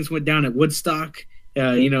interesting things went down at Woodstock.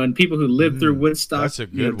 And people who live through Woodstock that's a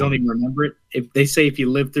good don't even remember it. If they say if you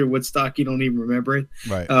live through Woodstock, you don't even remember it.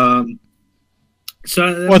 Right.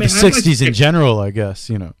 So, the 60s in general, I guess,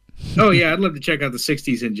 Oh yeah, I'd love to check out the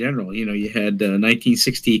 60s in general. You had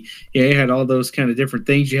 1960. Yeah, you had all those kind of different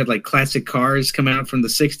things. You had like classic cars come out from the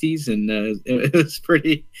 60s, and it was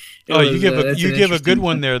pretty. You give a good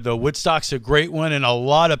one there though. Woodstock's a great one, and a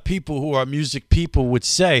lot of people who are music people would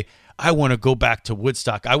say, "I want to go back to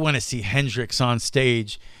Woodstock. I want to see Hendrix on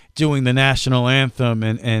stage doing the national anthem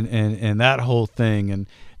and that whole thing, and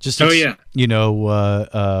just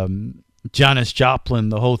Janis Joplin,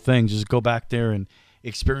 the whole thing. Just go back there and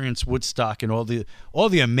experience Woodstock and all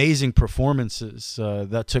the amazing performances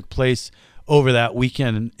that took place over that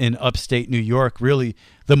weekend in upstate New York. Really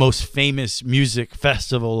the most famous music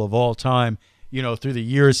festival of all time. Through the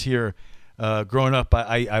years here, growing up,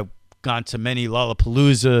 I've gone to many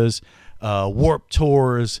Lollapaloozas, Warp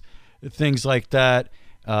Tours, things like that.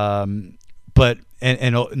 But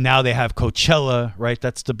now they have Coachella, right?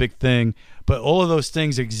 That's the big thing. But all of those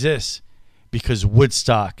things exist because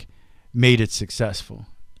Woodstock made it successful.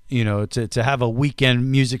 To have a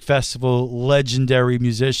weekend music festival, legendary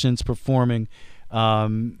musicians performing,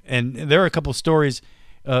 and there are a couple stories,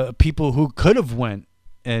 people who could have went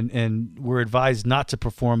and were advised not to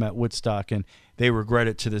perform at Woodstock, and they regret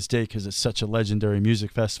it to this day because it's such a legendary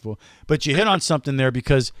music festival. But you hit on something there,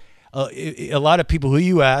 because a lot of people who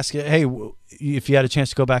you ask, hey, if you had a chance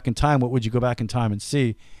to go back in time, what would you go back in time and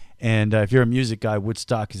see? And if you're a music guy,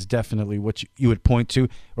 Woodstock is definitely what you would point to.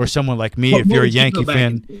 Or someone like me, if you're a Yankee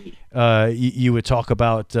fan, you would talk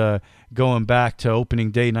about going back to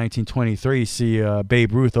opening day 1923, see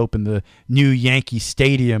Babe Ruth open the new Yankee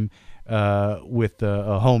Stadium with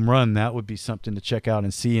a home run. That would be something to check out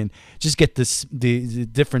and see, and just get the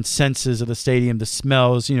different senses of the stadium, the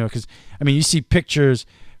smells, because, you see pictures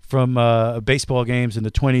from baseball games in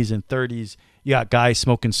the 20s and 30s. You got guys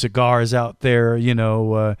smoking cigars out there,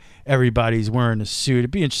 everybody's wearing a suit.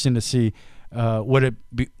 It'd be interesting to see what it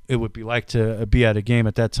would be like to be at a game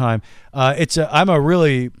at that time. I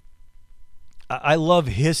love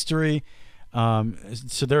history.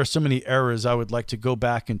 So there are so many eras I would like to go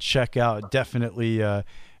back and check out. Definitely,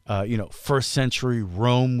 first century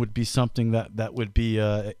Rome would be something that would be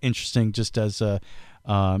interesting, just as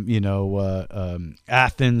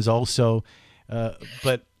Athens also.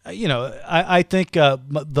 But I think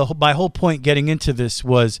my whole point getting into this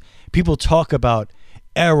was people talk about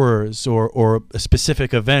errors or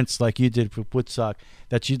specific events like you did with Woodstock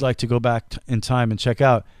that you'd like to go back in time and check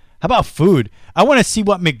out. How about food? I want to see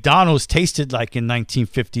what McDonald's tasted like in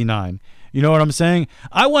 1959. You know what I'm saying?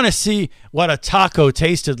 I want to see what a taco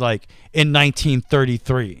tasted like in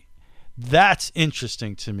 1933. That's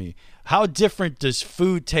interesting to me. How different does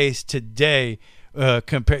food taste today?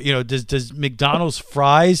 Compare, does McDonald's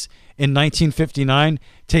fries in 1959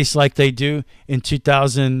 taste like they do in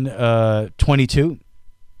 2022?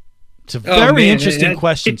 It's a very interesting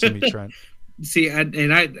question to me, Trent. See, I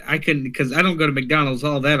couldn't, because I don't go to McDonald's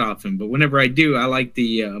all that often, but whenever I do, I like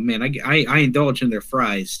the I indulge in their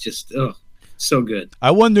fries. Just so good.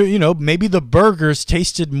 I wonder, maybe the burgers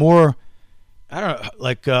tasted more, I don't know,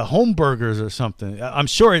 like home burgers or something. I'm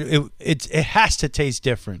sure it has to taste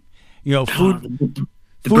different. Food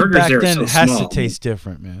back then has to taste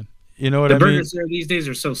different, man. You know what I mean? The burgers there these days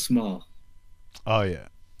are so small. Oh yeah.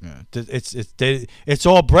 It's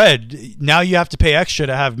all bread. Now you have to pay extra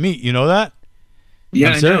to have meat. You know that?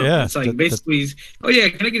 Yeah, I know. Yeah. It's like basically,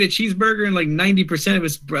 can I get a cheeseburger and like 90% of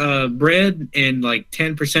it's bread and like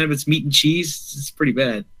 10% of it's meat and cheese? It's pretty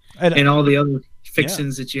bad, and all the other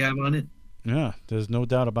fixings that you have on it. Yeah, there's no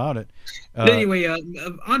doubt about it. But anyway,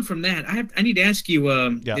 on from that, I need to ask you,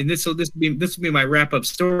 and this will be my wrap up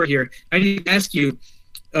story here. I need to ask you,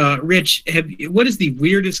 Rich, what is the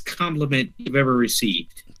weirdest compliment you've ever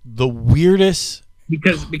received? The weirdest,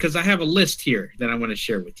 because I have a list here that I want to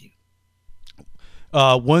share with you.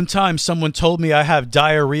 One time, someone told me I have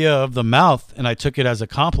diarrhea of the mouth, and I took it as a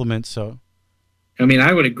compliment. So.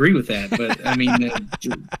 I would agree with that, but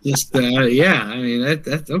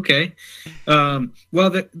that's okay.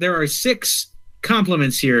 There are 6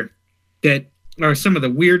 compliments here that are some of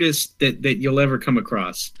the weirdest that you'll ever come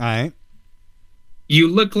across. All right. You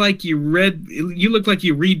look like you read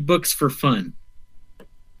books for fun.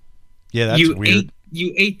 Yeah, that's weird.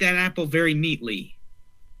 You ate that apple very neatly.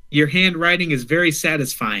 Your handwriting is very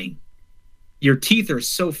satisfying. Your teeth are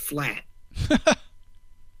so flat.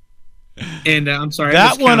 And I'm sorry.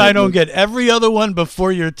 That one I don't get. Every other one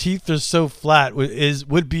before your teeth are so flat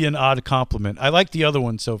would be an odd compliment. I like the other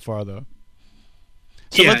one so far, though.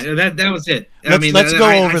 So that was it. Let's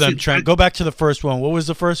go over them, Trent. Go back to the first one. What was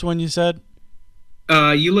the first one you said?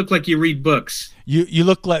 You look like you read books. You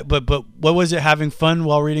look like, but what was it? Having fun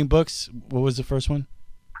while reading books? What was the first one?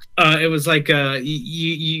 It was like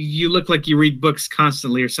you look like you read books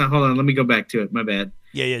constantly or something. Hold on, let me go back to it. My bad.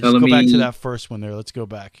 Yeah. Just go back to that first one there. Let's go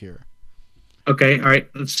back here. Okay, all right.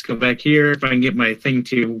 Let's go back here. If I can get my thing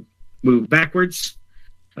to move backwards.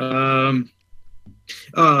 Let's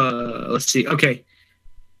see. Okay.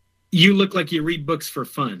 You look like you read books for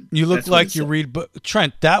fun. You look like you read books.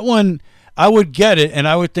 Trent, that one, I would get it, and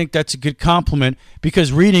I would think that's a good compliment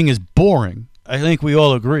because reading is boring. I think we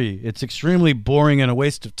all agree. It's extremely boring and a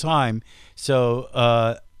waste of time. So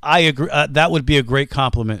I agree. That would be a great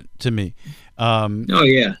compliment to me. Oh,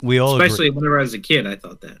 yeah. We all Especially agree. whenever I was a kid, I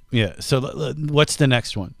thought that. Yeah. So what's the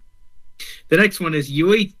next one? The next one is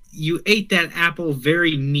you ate that apple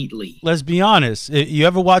very neatly. Let's be honest. You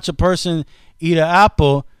ever watch a person eat an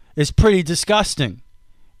apple, it's pretty disgusting.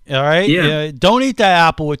 All right? Yeah. Don't eat that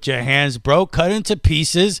apple with your hands, bro. Cut into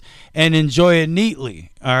pieces and enjoy it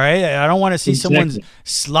neatly. All right? I don't want to see someone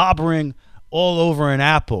slobbering all over an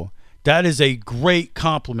apple. That is a great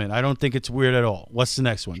compliment. I don't think it's weird at all. What's the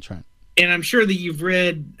next one, Trent? And I'm sure that you've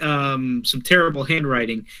read some terrible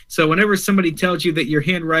handwriting. So whenever somebody tells you that your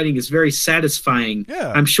handwriting is very satisfying,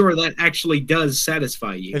 I'm sure that actually does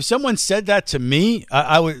satisfy you. If someone said that to me,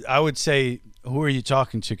 I would say, who are you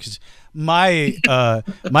talking to? Because my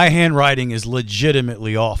handwriting is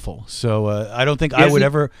legitimately awful. So I don't think I would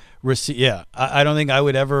ever receive. Yeah, I don't think I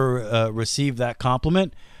would ever receive that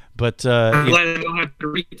compliment. But I'm glad I don't have to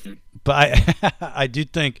read it. But I do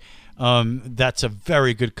think that's a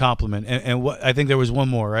very good compliment. And what I think there was one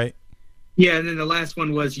more, right? Yeah, and then the last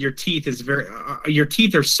one was your teeth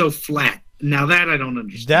are so flat. Now that I don't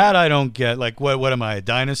understand. That I don't get. Like, what am I, a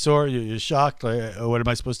dinosaur? You're shocked? Like, what am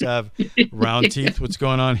I supposed to have? Round teeth? What's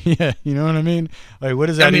going on here? You know what I mean? Like, what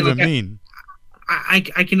does that even mean? I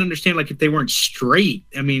can understand, like, if they weren't straight.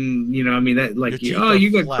 I mean, that, like, you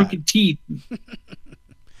got flat. crooked teeth.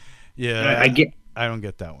 Yeah, I don't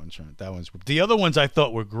get that one, Trent. That one's the other ones I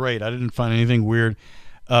thought were great. I didn't find anything weird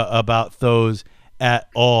about those at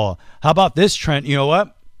all. How about this, Trent? You know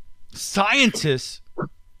what? Scientists.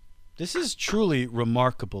 This is truly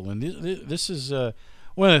remarkable, and this is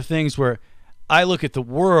one of the things where I look at the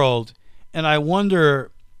world and I wonder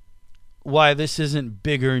why this isn't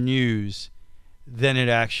bigger news than it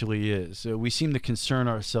actually is. We seem to concern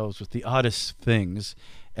ourselves with the oddest things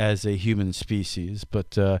as a human species,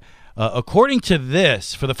 but according to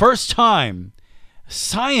this, for the first time,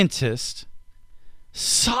 scientists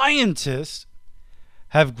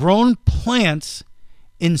have grown plants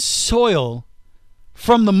in soil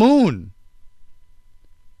from the moon,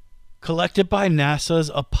 collected by NASA's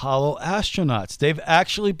Apollo astronauts. They've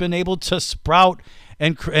actually been able to sprout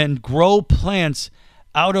and grow plants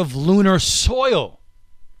out of lunar soil.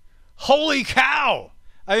 Holy cow!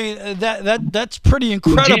 I mean, that's pretty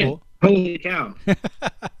incredible. Holy cow!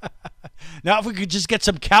 Now, if we could just get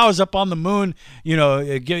some cows up on the moon,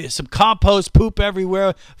 give some compost, poop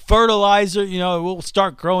everywhere, fertilizer, we'll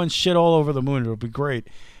start growing shit all over the moon. It'll be great.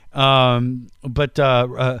 But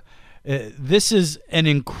this is an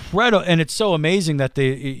incredible, and it's so amazing that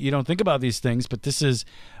you don't think about these things, but this is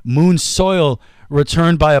moon soil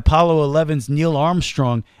returned by Apollo 11's Neil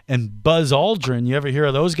Armstrong and Buzz Aldrin. You ever hear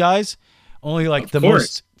of those guys? Only like the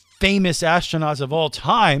most famous astronauts of all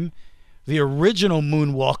time, the original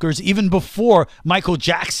moonwalkers, even before Michael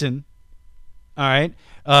Jackson. All right.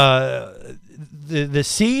 The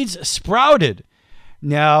seeds sprouted.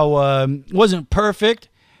 Now, wasn't perfect.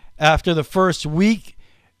 After the first week,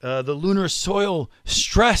 the lunar soil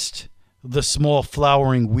stressed the small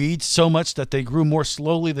flowering weeds so much that they grew more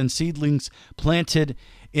slowly than seedlings planted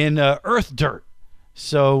in earth dirt.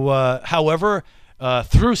 So, however,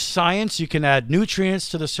 through science, you can add nutrients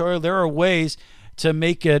to the soil. There are ways to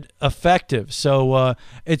make it effective. So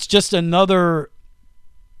it's just another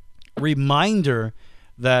reminder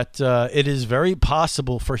that it is very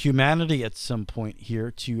possible for humanity at some point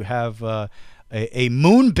here to have a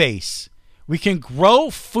moon base. We can grow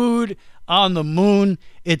food on the moon.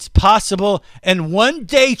 It's possible. And one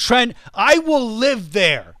day, Trent, I will live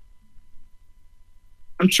there.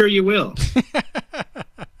 I'm sure you will.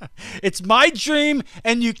 It's my dream,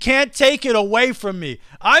 and you can't take it away from me.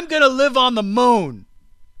 I'm going to live on the moon.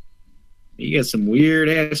 You got some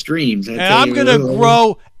weird-ass dreams. And I'm going to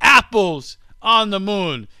grow apples on the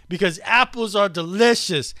moon because apples are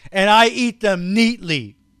delicious, and I eat them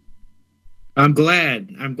neatly. I'm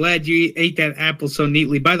glad you ate that apple so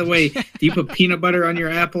neatly. By the way, do you put peanut butter on your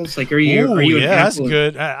apples? Like, are you an apple? That's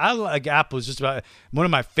good. I like apples. Just about one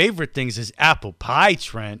of my favorite things is apple pie,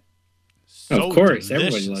 Trent. So of course,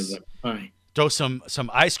 delicious. everybody loves apple pie. Throw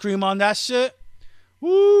some ice cream on that shit.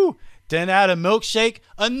 Woo! Then add a milkshake,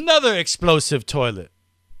 another explosive toilet.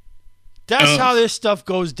 That's how this stuff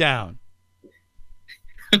goes down.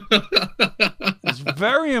 It's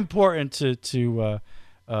very important to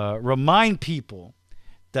remind people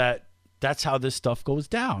that that's how this stuff goes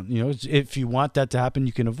down. You know, if you want that to happen,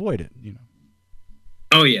 you can avoid it. You know.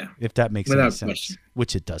 Oh yeah. If that makes any sense,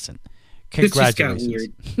 which it doesn't.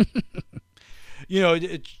 Congratulations. You know,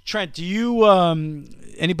 Trent, do you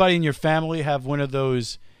anybody in your family have one of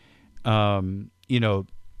those you know,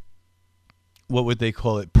 what would they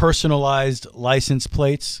call it? Personalized license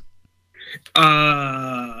plates?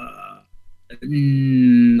 I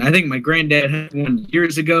think my granddad had one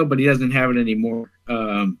years ago, but he doesn't have it anymore.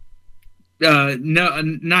 No,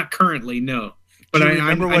 not currently, no. But do you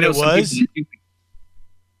remember what it was?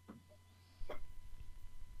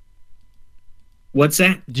 What's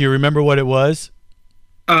that? Do you remember what it was?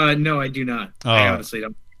 No, I do not. I honestly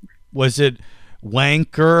don't. Was it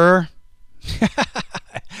Wanker?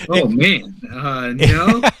 Oh, man.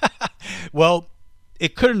 No. Well,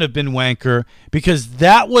 it couldn't have been Wanker because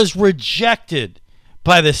that was rejected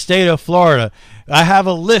by the state of Florida. I have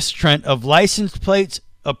a list, Trent, of license plates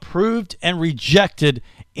approved and rejected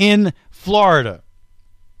in Florida.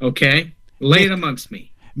 Okay. Lay it amongst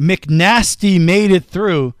me. McNasty made it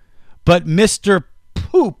through, but Mr.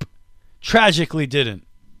 Poop tragically didn't.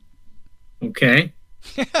 Okay.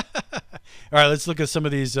 All right, let's look at some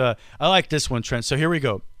of these. I like this one, Trent. So here we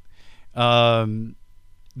go.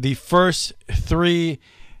 The first three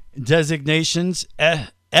designations,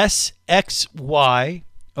 SXY,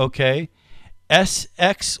 okay?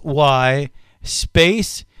 SXY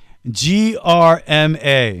space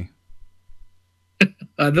GRMA.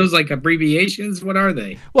 Those like abbreviations? What are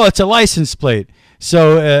they? Well, it's a license plate.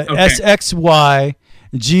 So okay. SXY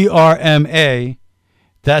GRMA,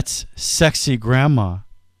 that's sexy grandma.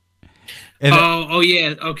 And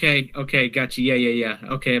yeah. Okay. Gotcha. Yeah.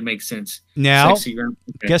 Okay, it makes sense. Now, sexy grandma.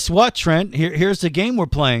 Okay. Guess what, Trent? Here's the game we're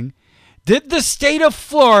playing. Did the state of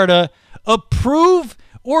Florida approve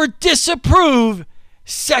or disapprove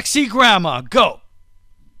sexy grandma? Go.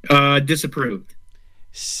 Disapproved.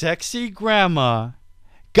 Sexy grandma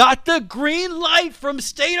got the green light from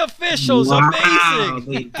state officials. Wow,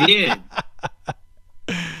 amazing. They did.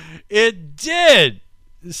 It did.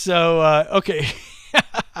 So, okay.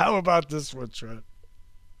 How about this one, Trent?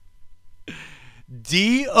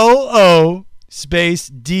 DOO space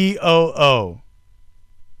DOO.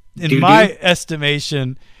 In my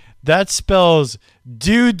estimation, that spells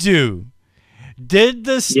doo-doo. Did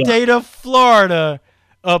the state of Florida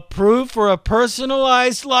approve for a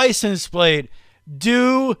personalized license plate?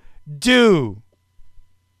 Do.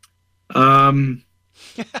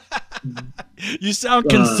 You sound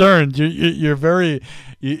concerned. You're very.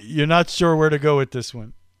 You're not sure where to go with this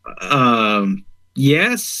one.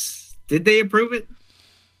 Yes. Did they approve it?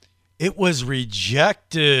 It was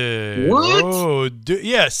rejected. What? Oh,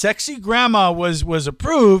 yeah. Sexy grandma was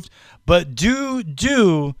approved, but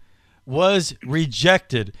do was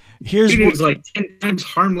rejected. Here's Dude, it was like 10 times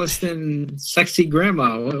harmless than sexy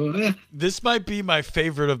grandma. This might be my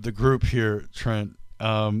favorite of the group here, Trent.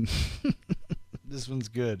 This one's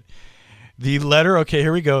good. The letter, okay,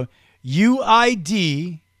 here we go.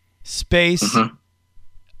 UID space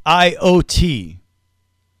IOT.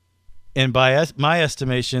 And by my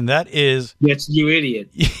estimation, that is... Yes, you idiot.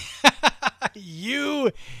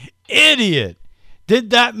 You idiot. Did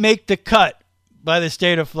that make the cut by the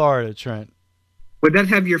state of Florida, Trent? Would that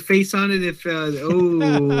have your face on it if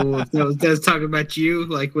that's talking about you?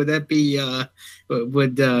 Like, would that be,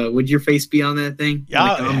 would your face be on that thing? Yeah.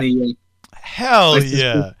 Like on the, hell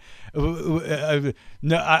yeah.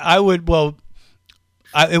 No, I would,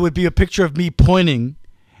 it would be a picture of me pointing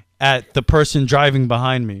at the person driving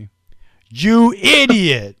behind me. You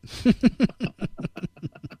idiot.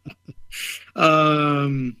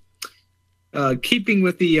 Keeping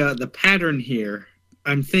with the pattern here,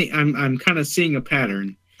 I'm kind of seeing a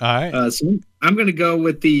pattern. All right. So I'm going to go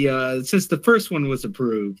with the since the first one was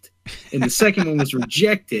approved and the second one was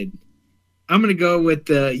rejected, I'm going to go with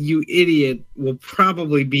the you idiot will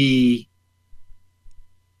probably be.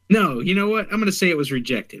 No, you know what? I'm going to say it was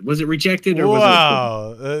rejected. Was it rejected or was it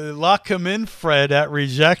approved? Lock him in, Fred, at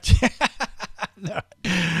rejected. No.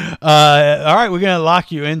 All right, we're going to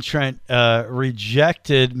lock you in, Trent.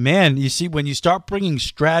 Rejected. Man, you see, when you start bringing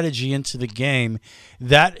strategy into the game,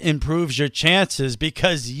 that improves your chances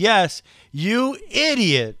because, yes, you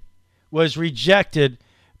idiot was rejected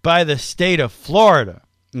by the state of Florida.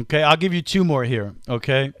 Okay, I'll give you two more here,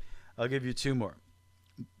 okay? I'll give you two more.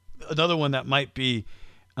 Another one that might be,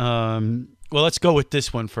 well, let's go with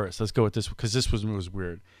this one first. Let's go with this one because this one was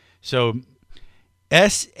weird. So,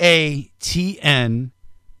 SATN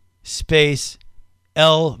space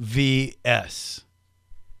LVS.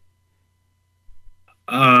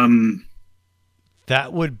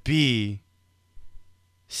 That would be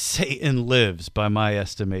Satan Lives by my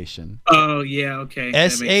estimation. Oh, yeah, okay.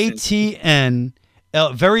 SATN,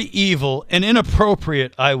 very evil and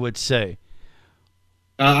inappropriate, I would say.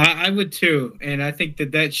 I would too, and I think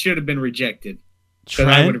that should have been rejected. Trent,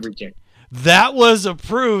 I would have rejected. That was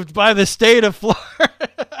approved by the state of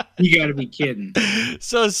Florida. You got to be kidding.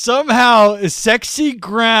 So somehow, Sexy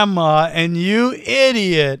Grandma and You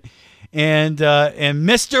Idiot and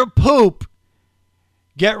Mr. Poop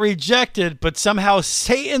get rejected, but somehow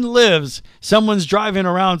Satan Lives. Someone's driving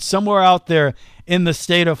around somewhere out there in the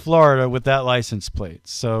state of Florida with that license plate.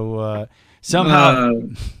 So somehow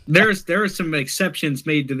there are some exceptions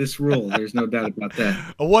made to this rule. There's no doubt about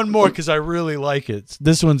that. One more because I really like it.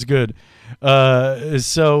 This one's good.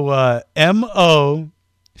 MO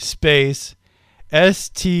space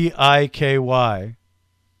STIKY.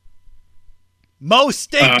 Mo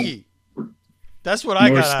Stinky. That's what I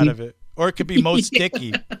got out of it. Or it could be Mo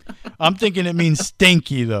Sticky. I'm thinking it means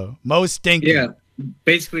stinky, though. Mo Stinky. Yeah.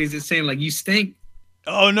 Basically, is it saying, like, you stink?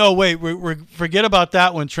 Oh, no, wait. We're forget about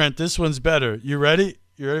that one, Trent. This one's better. You ready?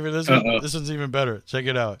 You ready for this one? This one's even better. Check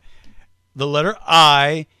it out. The letter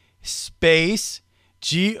I space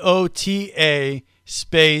GOTA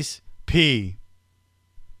space P.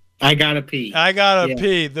 I gotta pee. I gotta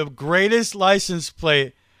pee. The greatest license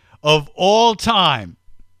plate of all time.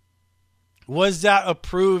 Was that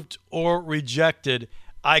approved or rejected?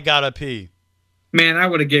 I gotta pee. Man, I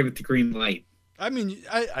would have gave it the green light. I mean,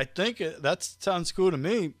 I think that sounds cool to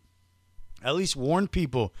me. At least warn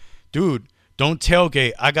people, dude, don't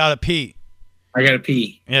tailgate. I gotta pee. I gotta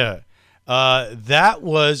pee. Yeah. That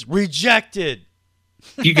was rejected.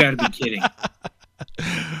 You gotta be kidding.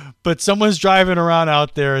 But someone's driving around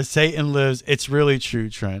out there. Satan Lives. It's really true,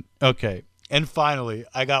 Trent. Okay. And finally,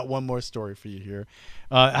 I got one more story for you here.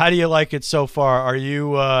 How do you like it so far? Are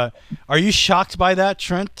you shocked by that,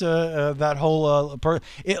 Trent? That whole well,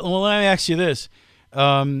 let me ask you this: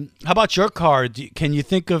 how about your car? Can you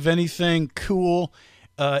think of anything cool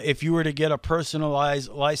if you were to get a personalized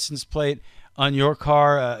license plate on your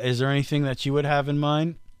car? Is there anything that you would have in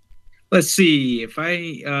mind? Let's see. If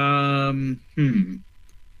I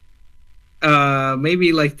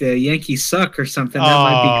maybe like the Yankees suck or something. That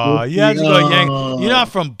might be cool. You have to go Yankees. You're not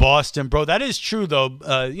from Boston, bro. That is true,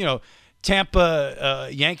 though. Tampa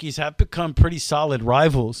Yankees have become pretty solid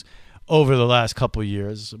rivals over the last couple of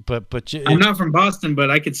years. But I'm not from Boston,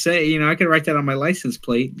 but I could say, I could write that on my license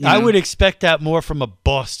plate. I would expect that more from a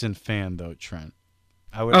Boston fan, though, Trent.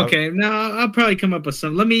 No, I'll probably come up with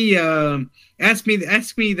some. Let me ask me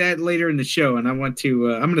that later in the show, and I want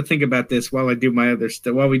to. I'm going to think about this while I do my other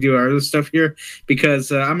stuff. While we do our other stuff here,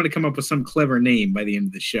 because I'm going to come up with some clever name by the end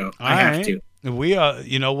of the show. I have to. We are.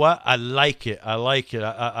 You know what? I like it.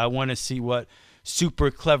 I want to see what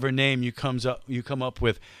super clever name you come up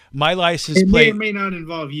with. My license plate. It may or may not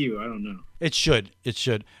involve you. I don't know. It should.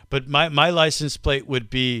 But my license plate would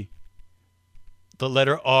be the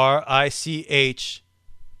letter RICH.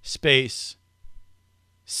 Space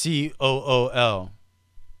COOL.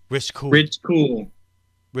 Rich Cool.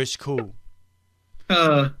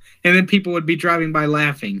 And then people would be driving by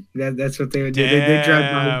laughing. That's what they would do. They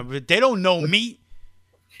drive by. But they don't know me.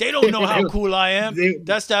 They don't know how cool I am.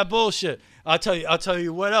 That's that bullshit. I'll tell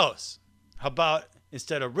you what else. How about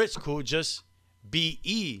instead of Rich Cool, just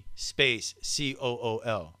BE space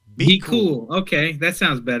COOL. Be cool. Okay, that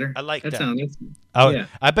sounds better. I like that. Yeah.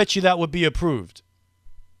 I bet you that would be approved.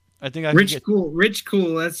 I think I Rich cool.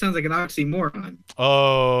 That sounds like an oxymoron.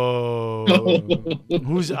 Oh,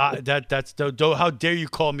 who's that's how dare you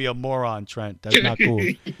call me a moron, Trent? That's not cool.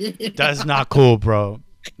 That's not cool, bro.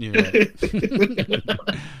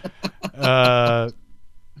 All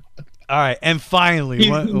right, and finally,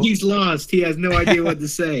 he's lost. He has no idea what to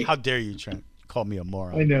say. How dare you, Trent? Call me a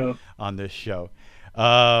moron. I know. On this show.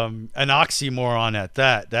 An oxymoron at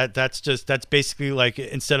that. That's basically like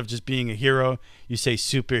instead of just being a hero, you say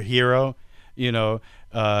superhero.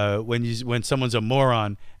 When someone's a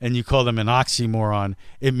moron and you call them an oxymoron,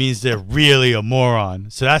 it means they're really a moron.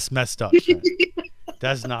 So that's messed up.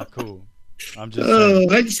 That's not cool. I'm just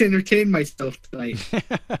saying. I just entertained myself tonight.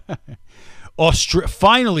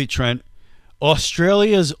 Finally, Trent,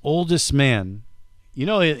 Australia's oldest man.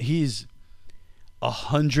 He's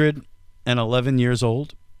 111 years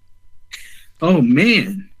old. Oh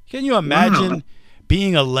man! Can you imagine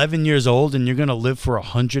being 11 years old and you're going to live for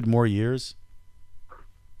 100 more years?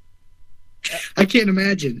 I can't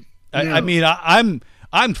imagine. No. I mean, I'm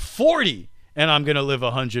 40 and I'm going to live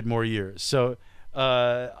 100 more years. So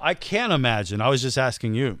I can't imagine. I was just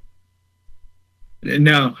asking you.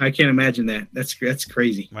 No, I can't imagine that. That's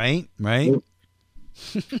crazy. Right.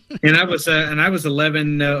 And I was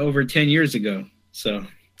 11 over 10 years ago. So.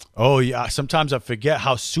 Oh yeah. Sometimes I forget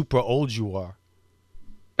how super old you are.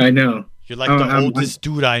 I know. You're like the oldest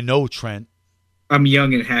dude I know, Trent. I'm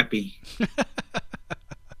young and happy.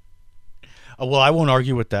 Well, I won't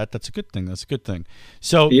argue with that. That's a good thing.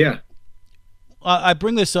 So yeah. I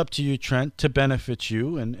bring this up to you, Trent, to benefit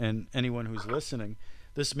you and anyone who's listening.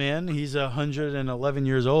 This man, he's 111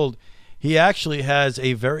 years old. He actually has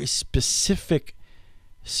a very specific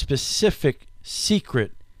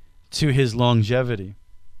secret to his longevity.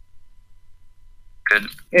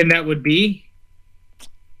 And that would be?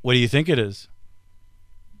 What do you think it is?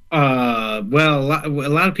 Well, a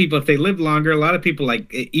lot of people, if they live longer, a lot of people like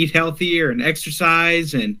eat healthier and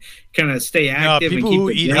exercise and kind of stay active. No, people and who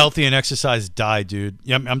eat healthy and exercise die, dude.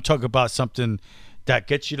 I'm talking about something that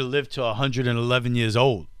gets you to live to 111 years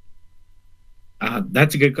old.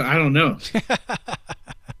 That's a good. I don't know.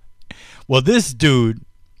 Well, this dude,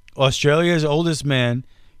 Australia's oldest man,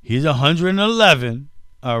 he's 111.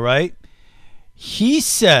 All right. He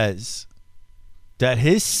says that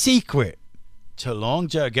his secret to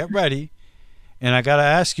longevity, get ready, and I gotta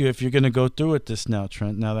ask you if you're gonna go through with this now,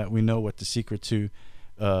 Trent. Now that we know what the secret to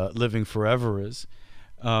living forever is,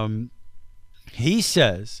 he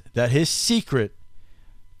says that his secret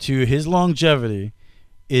to his longevity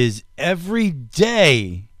is every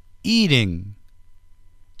day eating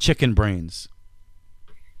chicken brains.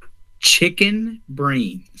 Chicken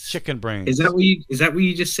brains. Chicken brains. Is that what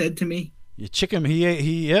you just said to me? Chicken. He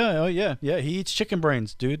eats chicken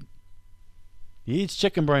brains, dude. He eats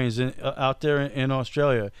chicken brains out there in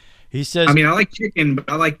Australia. He says. I mean, I like chicken, but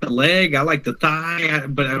I like the leg. I like the thigh,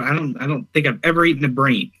 but I don't think I've ever eaten a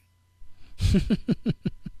brain.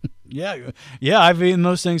 Yeah, I've eaten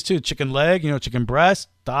those things too. Chicken leg, chicken breast,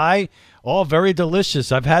 thigh, all very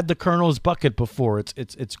delicious. I've had the Colonel's bucket before.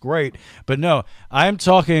 It's great. But no, I'm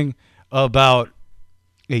talking about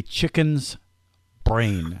a chicken's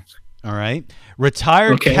brain. All right,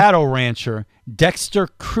 retired cattle rancher Dexter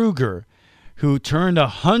Kruger, who turned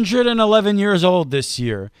 111 years old this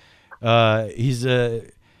year. He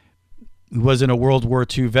wasn't a World War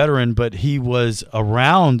II veteran, but he was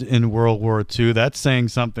around in World War II. That's saying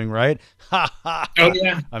something, right? Oh,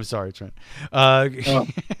 yeah. I'm sorry, Trent.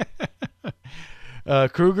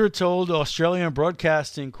 Kruger told Australian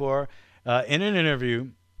Broadcasting Corps in an interview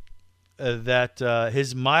that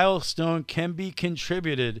his milestone can be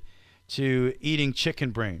contributed to eating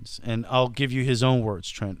chicken brains. And I'll give you his own words,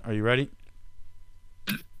 Trent. Are you ready?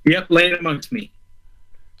 Yep, lay it amongst me.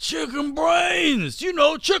 Chicken brains,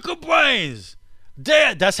 chicken brains.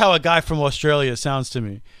 Dad, that's how a guy from Australia sounds to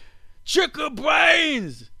me. Chicken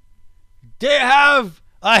brains. They have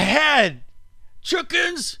a head.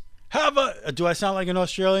 Chickens have a. Do I sound like an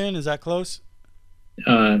Australian? Is that close?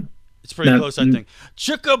 It's pretty close, I think.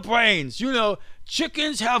 Chicken brains.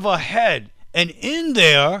 Chickens have a head, and in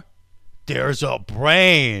there's a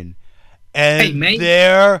brain, and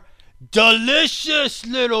they're delicious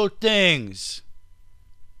little things.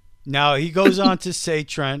 Now, he goes on to say,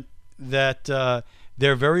 Trent, that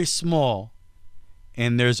they're very small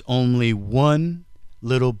and there's only one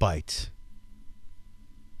little bite.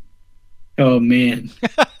 Oh, man.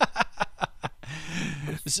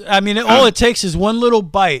 I mean, all it takes is one little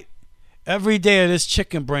bite every day of this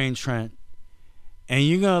chicken brain, Trent, and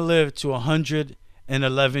you're going to live to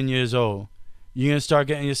 111 years old. You're going to start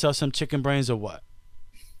getting yourself some chicken brains or what?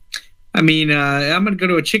 I mean, I'm going to go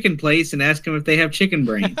to a chicken place and ask them if they have chicken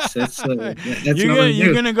brains. That's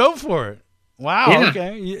you're going to go for it. Wow. Yeah.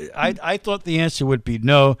 Okay. I thought the answer would be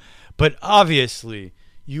no, but obviously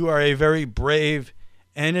you are a very brave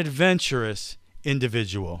and adventurous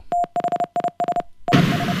individual.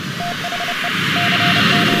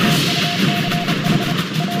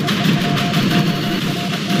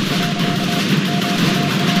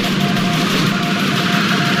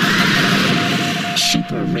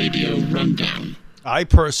 Super Radio Rundown. I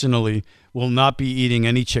personally will not be eating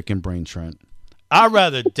any chicken brain, Trent. I'd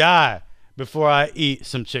rather die before I eat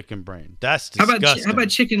some chicken brain. That's disgusting. How about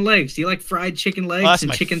chicken legs? Do you like fried chicken legs? That's and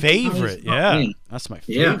my chicken favorite. thighs? Yeah, that's my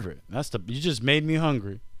favorite. You just made me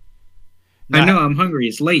hungry. Now, I know I'm hungry.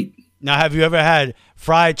 It's late. Now, have you ever had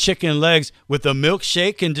fried chicken legs with a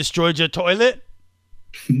milkshake and destroyed your toilet?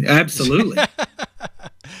 Absolutely.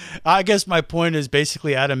 I guess my point is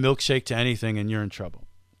basically add a milkshake to anything and you're in trouble.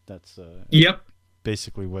 That's yep.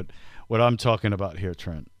 Basically what I'm talking about here,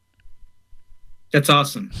 Trent. That's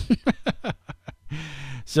awesome.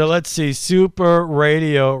 So let's see. Super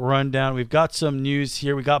Radio Rundown. We've got some news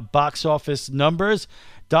here. We got box office numbers.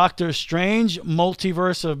 Doctor Strange,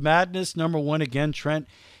 Multiverse of Madness, #1 again, Trent.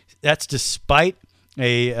 That's despite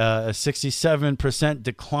a 67%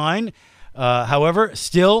 decline. However,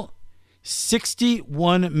 still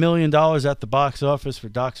 $61 million at the box office for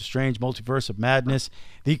Doctor Strange, Multiverse of Madness.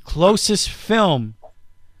 The closest film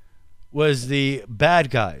was The Bad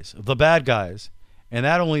Guys, and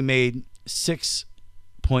that only made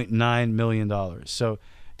 $6.9 million. So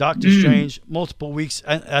Doctor Strange, multiple weeks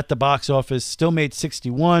at the box office, still made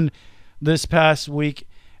 61 this past week.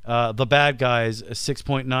 The Bad Guys,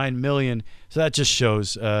 6.9 million. So that just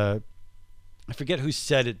shows, I forget who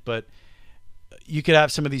said it, but you could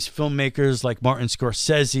have some of these filmmakers like Martin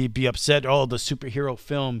Scorsese be upset, oh, the superhero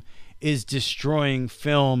film is destroying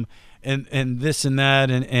film and this and that,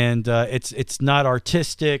 and it's not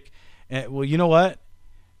artistic. Well, you know what?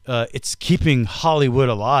 It's keeping Hollywood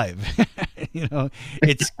alive.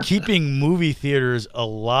 It's keeping movie theaters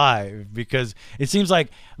alive, because it seems like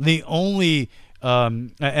the only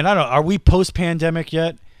and I don't know, are we post-pandemic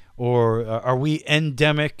yet, or are we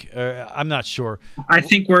endemic? I'm not sure. I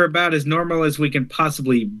think we're about as normal as we can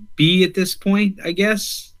possibly be at this point, I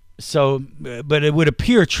guess. So, but it would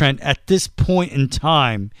appear, Trent, at this point in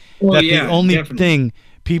time, that the only thing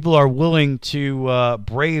people are willing to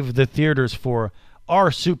brave the theaters for are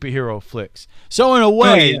superhero flicks. So in a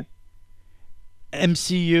way,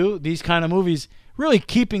 MCU, these kind of movies, really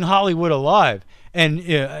keeping Hollywood alive. And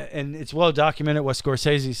it's well documented what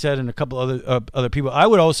Scorsese said and a couple other people. I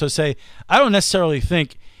would also say I don't necessarily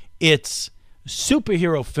think it's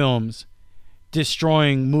superhero films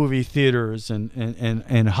destroying movie theaters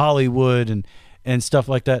and Hollywood and stuff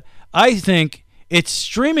like that. I think it's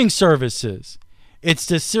streaming services. It's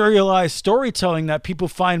the serialized storytelling that people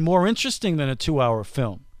find more interesting than a 2-hour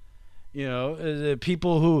film. The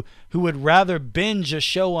people who would rather binge a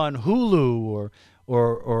show on Hulu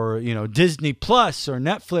or Disney Plus or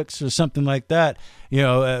Netflix or something like that,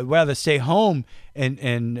 rather stay home and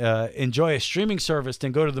enjoy a streaming service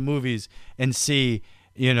than go to the movies and see,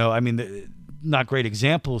 not great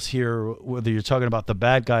examples here, whether you're talking about The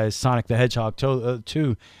Bad Guys, Sonic the Hedgehog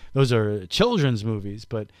 2, those are children's movies.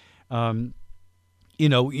 But,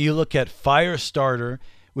 you look at Firestarter,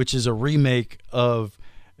 which is a remake of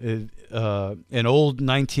an old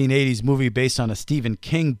 1980s movie based on a Stephen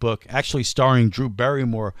King book, actually starring Drew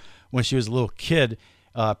Barrymore when she was a little kid.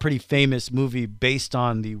 Pretty famous movie based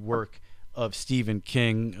on the work of Stephen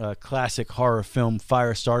King, classic horror film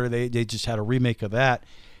Firestarter. They just had a remake of that.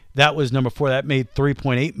 That was #4. That made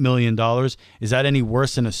 $3.8 million. Is that any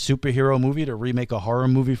worse than a superhero movie to remake a horror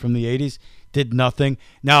movie from the 80s? Did nothing.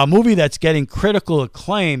 Now, a movie that's getting critical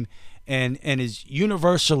acclaim and is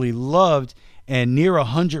universally loved and near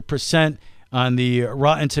 100% on the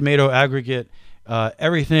Rotten Tomato aggregate,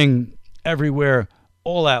 Everything, Everywhere,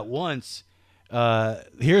 All at Once.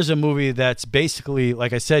 Here's a movie that's basically,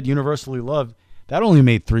 like I said, universally loved. That only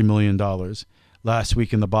made $3 million last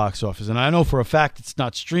week in the box office. And I know for a fact it's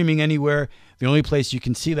not streaming anywhere. The only place you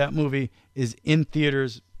can see that movie is in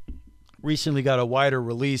theaters. Recently got a wider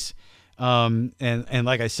release. And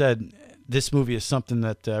like I said, this movie is something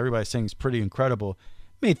that everybody's saying is pretty incredible.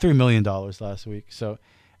 Made $3 million last week. So,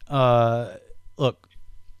 look,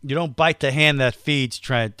 you don't bite the hand that feeds,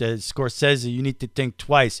 Trent. Scorsese, you need to think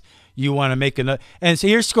twice. You want to make another. And so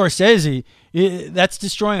here's Scorsese. That's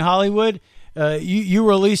destroying Hollywood. You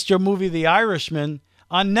released your movie The Irishman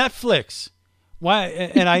on Netflix. Why?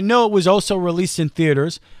 And I know it was also released in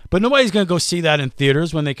theaters, but nobody's going to go see that in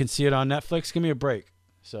theaters when they can see it on Netflix. Give me a break.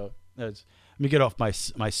 So let me get off my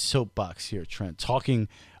soapbox here, Trent. Talking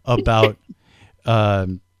about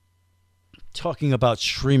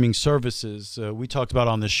streaming services. We talked about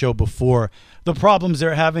on the show before the problems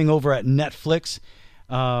they're having over at Netflix.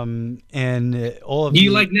 And all of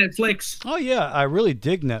you like Netflix? Oh yeah, I really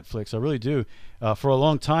dig Netflix. I really do. For a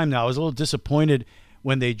long time now, I was a little disappointed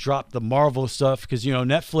when they dropped the Marvel stuff because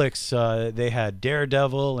Netflix they had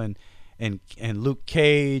Daredevil and Luke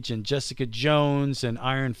Cage and Jessica Jones and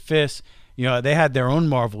Iron Fist. They had their own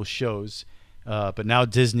Marvel shows, but now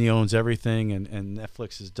Disney owns everything, and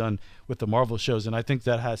Netflix is done with the Marvel shows, and I think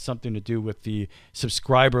that has something to do with the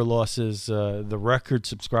subscriber losses, the record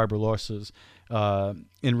subscriber losses.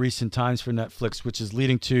 In recent times for Netflix, which is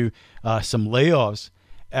leading to some layoffs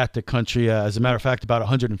at the country. As a matter of fact, about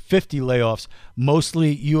 150 layoffs,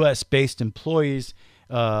 mostly U.S.-based employees.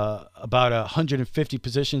 About 150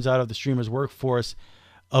 positions out of the streamer's workforce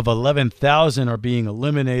of 11,000 are being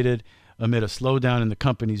eliminated amid a slowdown in the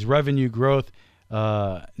company's revenue growth.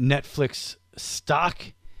 Netflix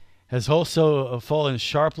stock has also fallen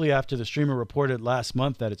sharply after the streamer reported last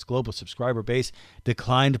month that its global subscriber base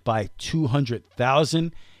declined by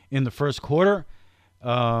 200,000 in the first quarter.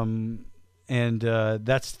 And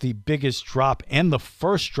that's the biggest drop and the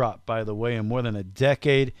first drop, by the way, in more than a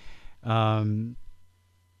decade.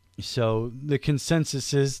 So the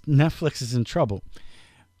consensus is Netflix is in trouble.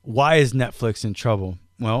 Why is Netflix in trouble?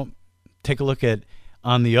 Well, take a look at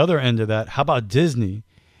on the other end of that. How about Disney?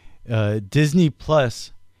 Disney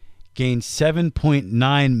Plus gained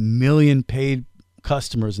 7.9 million paid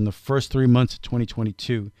customers in the first 3 months of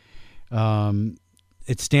 2022.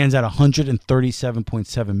 It stands at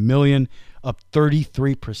 137.7 million, up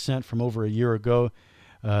 33% from over a year ago.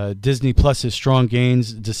 Disney Plus's strong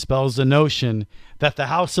gains dispels the notion that the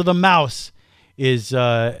House of the Mouse is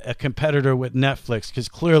a competitor with Netflix, because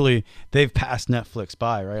clearly they've passed Netflix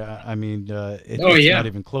by, right? I mean, it's not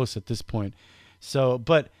even close at this point. So,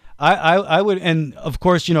 but I would, and of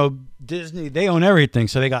course, you know, Disney, they own everything.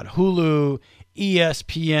 So they got Hulu,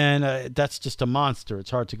 ESPN. That's just a monster.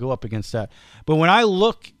 It's hard to go up against that. But when I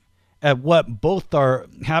look at what both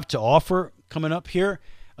have to offer coming up here,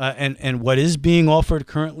 and what is being offered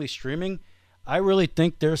currently streaming, I really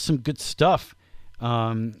think there's some good stuff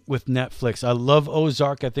with Netflix. I love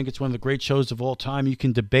Ozark. I think it's one of the great shows of all time. You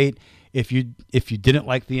can debate if you didn't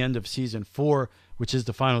like the end of season 4, which is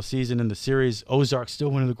the final season in the series. Ozark's still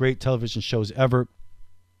one of the great television shows ever.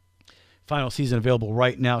 Final season available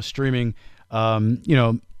right now, streaming. You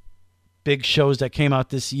know, big shows that came out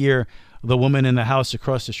this year. The Woman in the House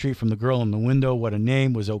Across the Street from the Girl in the Window, What a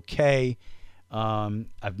Name, was okay.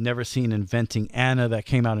 I've never seen Inventing Anna, that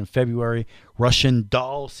came out in February. Russian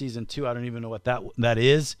Doll season 2, I don't even know what that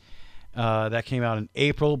is. That came out in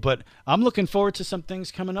April, but I'm looking forward to some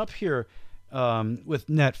things coming up here with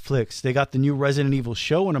Netflix. They got the new Resident Evil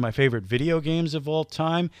show, one of my favorite video games of all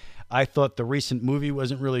time. I thought the recent movie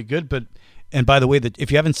wasn't really good, and by the way,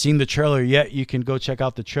 if you haven't seen the trailer yet, you can go check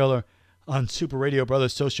out the trailer on Super Radio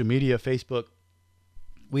Brothers social media, Facebook.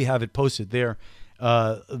 We have it posted there.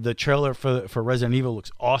 The trailer for Resident Evil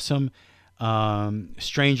looks awesome.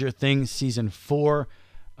 Stranger Things season 4,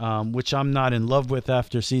 which I'm not in love with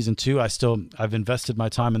after season 2. I've invested my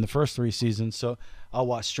time in the first 3 seasons, so I'll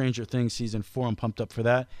watch Stranger Things season 4. I'm pumped up for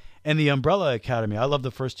that. And the Umbrella Academy. I love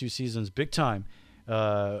the first 2 seasons big time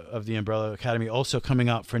of the Umbrella Academy. Also coming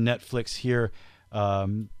out for Netflix here,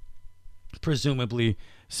 presumably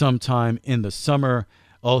sometime in the summer.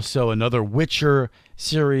 Also, another Witcher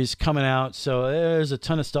series coming out. So there's a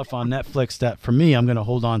ton of stuff on Netflix that, for me, I'm going to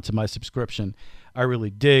hold on to my subscription. I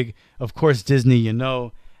really dig. Of course, Disney, you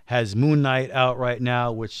know, has Moon Knight out right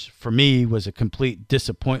now, which for me was a complete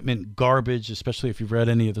disappointment, garbage, especially if you've read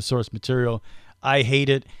any of the source material. I hate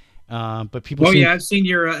it. But people. Oh, yeah, I've seen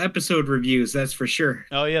your episode reviews. That's for sure.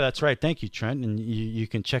 Oh, yeah, that's right. Thank you, Trent. And you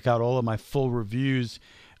can check out all of my full reviews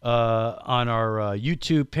on our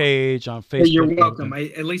YouTube page, on Facebook. You're welcome.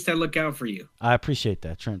 At least I look out for you. I appreciate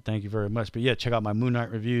that, Trent. Thank you very much. But yeah, check out my Moon Knight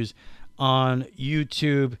reviews on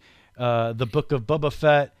YouTube. The Book of Boba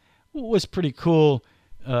Fett was pretty cool.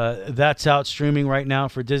 That's out streaming right now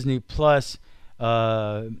for Disney Plus.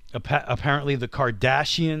 Apparently the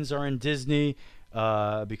Kardashians are in Disney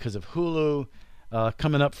because of Hulu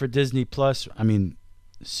coming up for Disney Plus. I mean,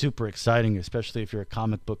 super exciting, especially if you're a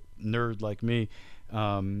comic book nerd like me. You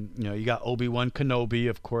know, you got Obi-Wan Kenobi,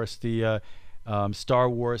 of course, the Star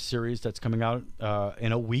Wars series that's coming out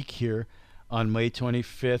in a week here on May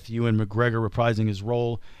 25th. Ewan McGregor reprising his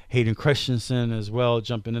role. Hayden Christensen as well,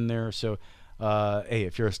 jumping in there. So, hey,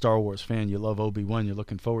 if you're a Star Wars fan, you love Obi-Wan, you're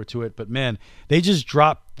looking forward to it. But, man, they just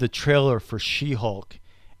dropped the trailer for She-Hulk,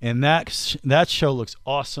 and that show looks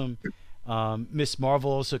awesome. Miss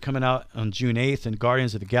Marvel also coming out on June 8th, and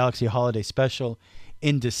Guardians of the Galaxy Holiday Special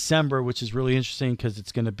in December, which is really interesting because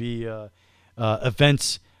it's going to be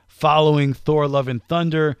events following Thor Love and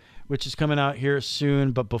Thunder, which is coming out here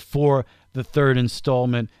soon, but before the 3rd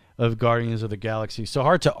installment of Guardians of the Galaxy. So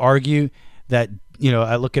hard to argue that, you know,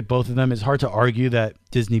 I look at both of them. It's hard to argue that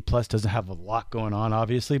Disney Plus doesn't have a lot going on,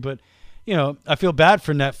 obviously, but, you know, I feel bad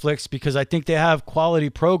for Netflix because I think they have quality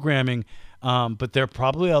programming, but there are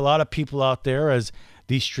probably a lot of people out there, as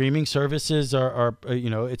these streaming services are, you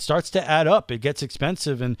know, it starts to add up. It gets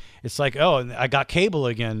expensive, and it's like, oh, I got cable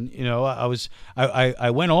again. You know, I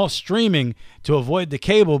went all streaming to avoid the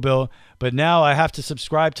cable bill, but now I have to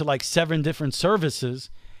subscribe to like 7 different services.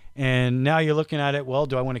 And now you're looking at it, well,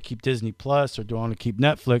 do I want to keep Disney Plus or do I want to keep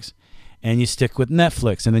Netflix? And you stick with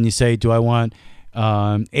Netflix. And then you say, do I want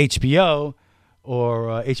HBO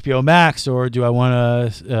or HBO Max, or do I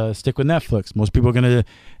want to stick with Netflix? Most people are going to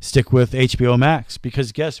stick with HBO Max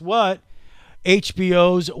because guess what?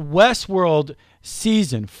 HBO's Westworld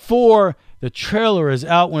Season 4. The trailer is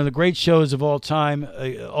out. One of the great shows of all time.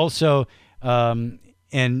 Also, and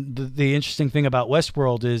the interesting thing about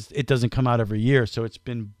Westworld is it doesn't come out every year. So it's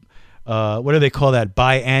been, what do they call that?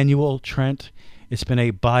 Biannual, Trent. It's been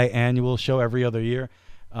a biannual show every other year.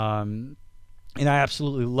 And I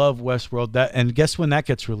absolutely love Westworld. And guess when that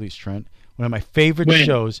gets released, Trent? One of my favorite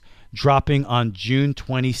shows, dropping on June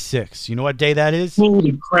 26th. You know what day that is?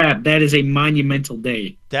 Holy crap, that is a monumental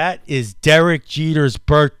day. That is Derek Jeter's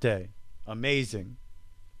birthday. Amazing.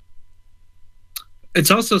 It's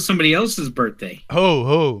also somebody else's birthday.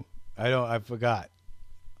 Who? I forgot.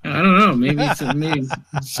 I don't know. Maybe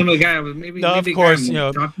some of the guy was maybe. No, maybe of course,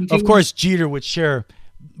 of course, Jeter would share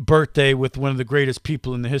birthday with one of the greatest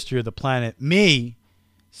people in the history of the planet, me.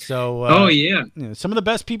 So, some of the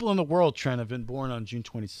best people in the world, Trent, have been born on June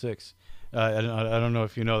 26th. I don't know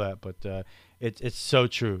if you know that, but it's so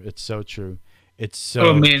true. It's so true. It's so.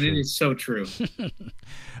 Oh man, true. it is so true.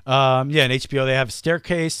 And HBO, they have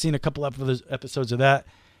Staircase. Seen a couple episodes of that.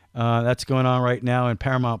 That's going on right now. And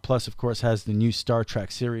Paramount Plus, of course, has the new Star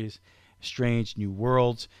Trek series, Strange New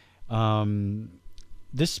Worlds.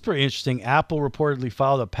 This is pretty interesting. Apple reportedly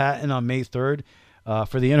filed a patent on May 3rd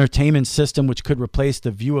for the entertainment system, which could replace the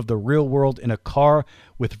view of the real world in a car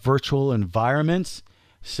with virtual environments.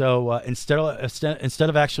 So instead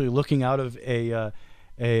of actually looking out of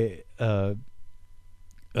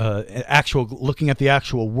looking at the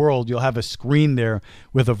actual world, you'll have a screen there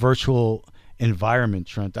with a virtual environment,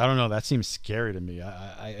 Trent. I don't know. That seems scary to me.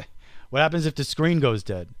 What happens if the screen goes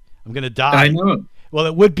dead? I'm going to die. I know. Well,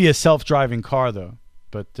 it would be a self-driving car, though.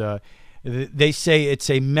 But they say it's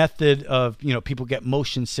a method of, people get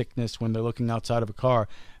motion sickness when they're looking outside of a car.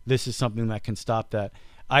 This is something that can stop that.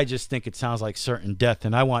 I just think it sounds like certain death,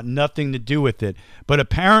 and I want nothing to do with it. But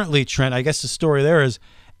apparently, Trent, I guess the story there is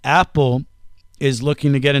Apple is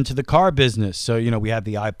looking to get into the car business. So, we have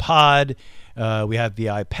the iPod, we have the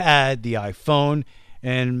iPad, the iPhone,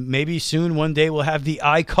 and maybe soon one day we'll have the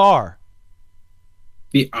iCar.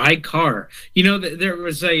 The iCar. There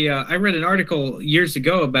was I read an article years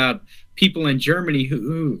ago about people in Germany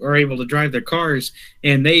who are able to drive their cars,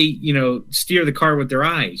 and they, steer the car with their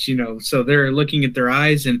eyes, so they're looking at their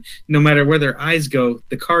eyes, and no matter where their eyes go,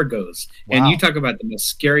 the car goes. Wow. And you talk about the most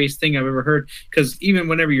scariest thing I've ever heard, because even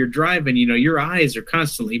whenever you're driving, your eyes are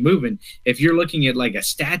constantly moving. If you're looking at like a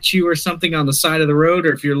statue or something on the side of the road,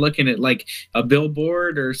 or if you're looking at like a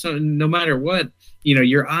billboard or something, no matter what,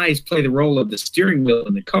 your eyes play the role of the steering wheel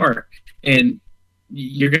in the car, and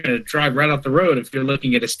you're going to drive right off the road if you're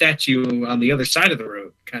looking at a statue on the other side of the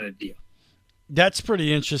road, kind of deal. That's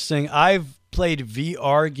pretty interesting. I've played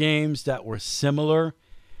VR games that were similar.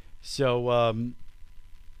 So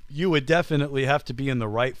you would definitely have to be in the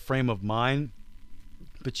right frame of mind.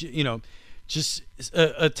 But, just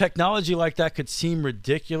a technology like that could seem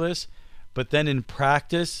ridiculous. But then in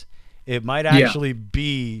practice, it might actually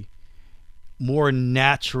be more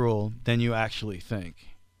natural than you actually think.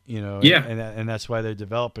 And that's why they're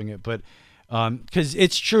developing it. But because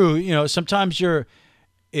it's true, sometimes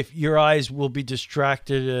if your eyes will be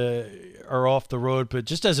distracted or off the road. But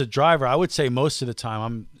just as a driver, I would say most of the time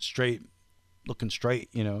I'm looking straight.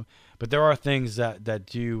 But there are things that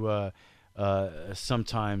do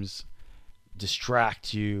sometimes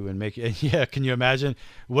distract you and make it. Yeah, can you imagine?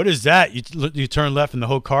 What is that? You turn left and the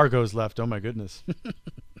whole car goes left. Oh my goodness.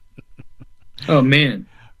 Oh man.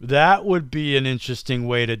 That would be an interesting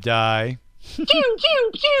way to die. Pew,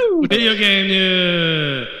 pew, pew. Video game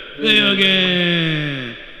news. Video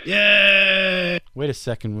game. Yeah. Wait a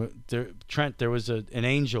second. Trent, there was an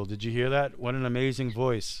angel. Did you hear that? What an amazing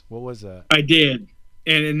voice. What was that? I did.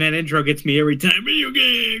 And that intro gets me every time. Video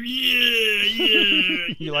game.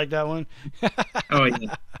 Yeah. You like that one? Oh,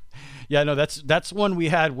 yeah. Yeah, no, that's one we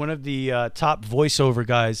had one of the top voiceover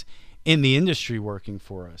guys in the industry working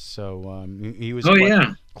for us. So he was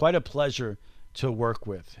quite a pleasure to work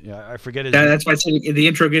with. Yeah, I forget his name. That's why I said the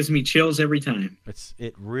intro gives me chills every time.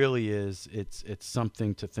 It really is. It's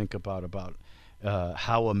something to think about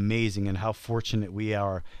how amazing and how fortunate we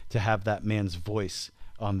are to have that man's voice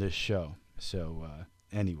on this show. So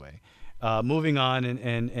anyway, moving on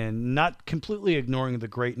and not completely ignoring the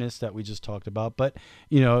greatness that we just talked about, but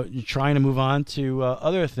trying to move on to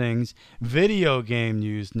other things, video game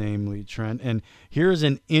news, namely, Trent. And here's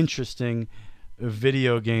an interesting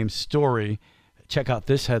video game story. Check out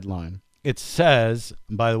this headline. It says,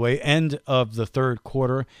 by the way, end of the third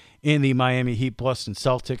quarter in the Miami Heat Boston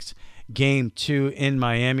Celtics game 2 in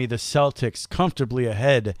Miami. The Celtics comfortably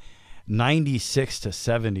ahead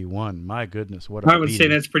 96-71. My goodness, what a beating. I would say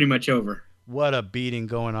that's pretty much over. What a beating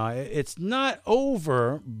going on. It's not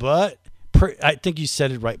over, but I think you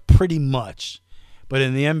said it right. Pretty much. But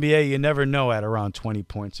in the NBA, you never know at around 20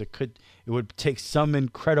 points. It would take some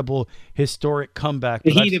incredible historic comeback.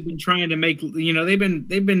 The Heat have been trying to make,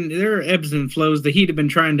 there are ebbs and flows. The Heat have been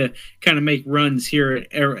trying to kind of make runs here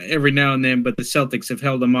every now and then, but the Celtics have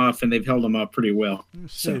held them off, and they've held them off pretty well.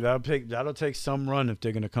 So that'll take some run if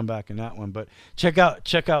they're going to come back in that one. But check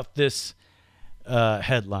out this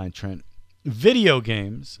headline, Trent. Video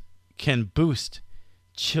games can boost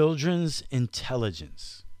children's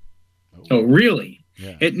intelligence. Oh, really?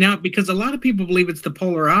 Yeah. Now, because a lot of people believe it's the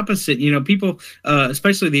polar opposite. People,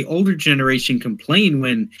 especially the older generation, complain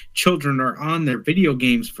when children are on their video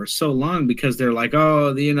games for so long because they're like,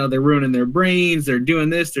 oh, they're ruining their brains. They're doing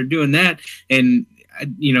this, they're doing that. And,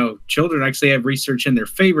 children actually have research in their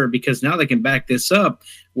favor because now they can back this up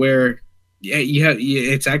where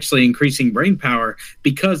it's actually increasing brain power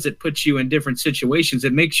because it puts you in different situations.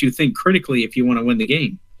 It makes you think critically if you want to win the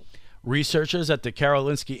game. Researchers at the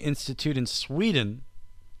Karolinska Institute in Sweden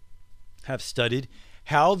have studied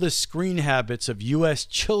how the screen habits of U.S.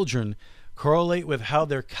 children correlate with how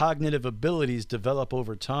their cognitive abilities develop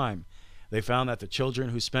over time. They found that the children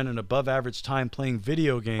who spend an above-average time playing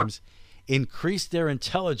video games increased their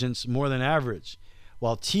intelligence more than average,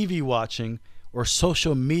 while TV watching or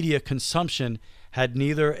social media consumption had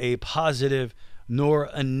neither a positive nor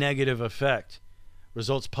a negative effect.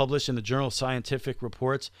 Results published in the journal Scientific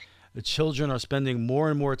reports the children are spending more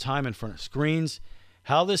and more time in front of screens.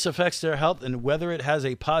 How this affects their health and whether it has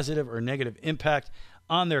a positive or negative impact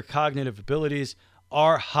on their cognitive abilities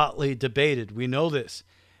are hotly debated. We know this.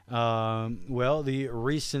 The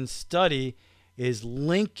recent study is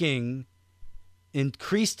linking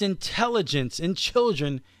increased intelligence in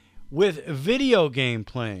children with video game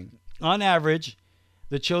playing. On average,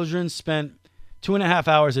 the children spent 2.5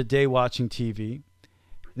 hours a day watching TV.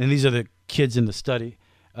 And these are the kids in the study.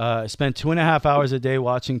 Spent 2.5 hours a day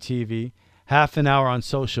watching TV, half an hour on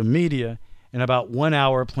social media, and about 1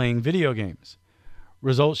 hour playing video games.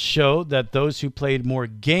 Results showed that those who played more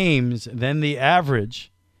games than the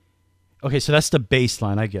average. Okay, so that's the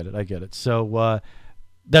baseline. I get it. So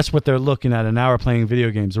that's what they're looking at, an hour playing video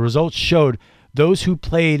games. The results showed those who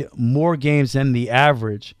played more games than the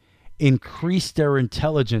average increased their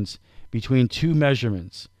intelligence between two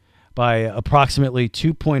measurements by approximately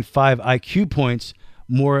 2.5 IQ points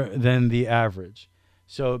more than the average.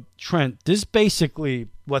 So, Trent, this basically,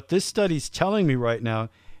 what this study's telling me right now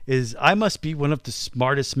is I must be one of the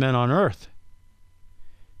smartest men on earth.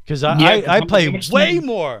 Because I play way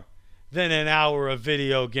more than an hour of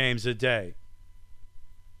video games a day.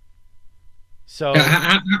 So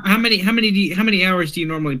how many hours do you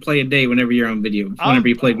normally play a day whenever you're on video? Whenever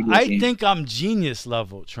you play video games? I think I'm genius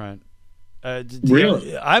level, Trent.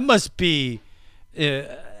 Really? I must be.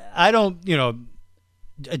 I don't.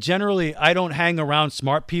 Generally, I don't hang around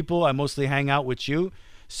smart people. I mostly hang out with you.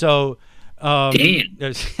 So.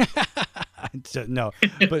 Damn. No,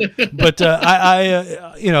 but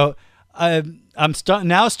I'm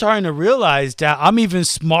starting to realize that I'm even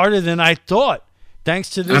smarter than I thought, thanks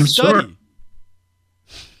to this study. Sure.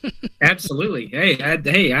 Absolutely. Hey,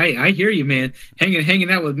 I hear you, man. Hanging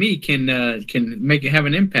out with me can have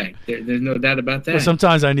an impact. There's no doubt about that. Well,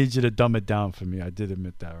 sometimes I need you to dumb it down for me. I did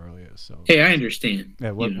admit that earlier. So hey, I understand. Yeah.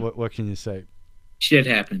 What can you say? Shit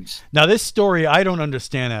happens. Now this story I don't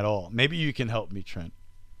understand at all. Maybe you can help me, Trent.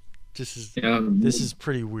 This is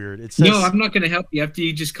pretty weird. It says, no, I'm not going to help you after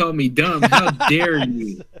you just called me dumb. How dare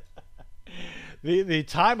you? The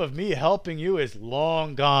time of me helping you is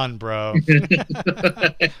long gone, bro.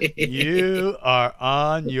 You are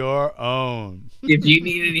on your own. If you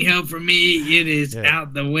need any help from me, it is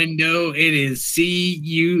out the window. It is see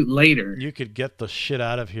you later. You could get the shit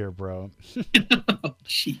out of here, bro. Oh,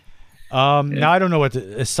 gee. Now I don't know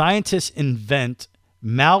what scientists invent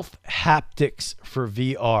mouth haptics for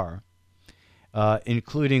VR,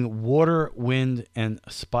 including water, wind, and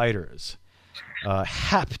spiders.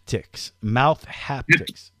 Haptics, mouth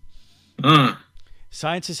haptics.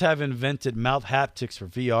 Scientists have invented mouth haptics for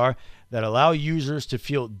VR that allow users to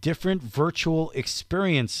feel different virtual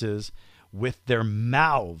experiences with their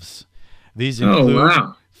mouths. These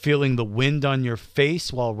include feeling the wind on your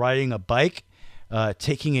face while riding a bike,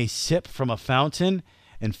 taking a sip from a fountain,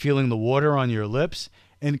 and feeling the water on your lips,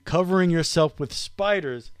 and covering yourself with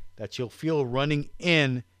spiders that you'll feel running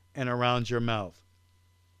in and around your mouth.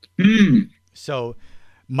 So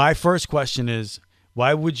my first question is,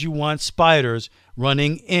 why would you want spiders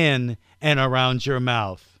running in and around your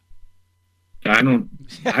mouth? I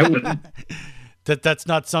wouldn't. That's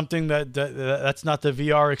not something that's not the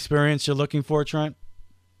VR experience you're looking for, Trent?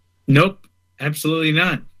 Nope, absolutely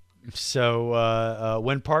not. So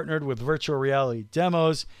when partnered with virtual reality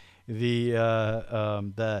demos,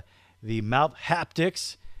 The mouth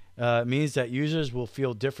haptics means that users will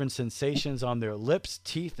feel different sensations on their lips,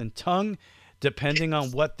 teeth, and tongue depending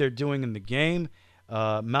on what they're doing in the game.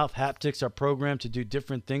 Mouth haptics are programmed to do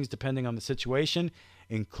different things depending on the situation,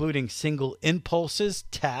 including single impulses,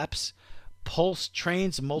 taps, pulse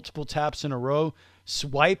trains, multiple taps in a row,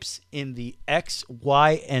 swipes in the X,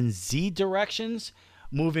 Y, and Z directions,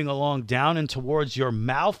 moving along down and towards your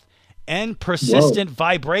mouth, and persistent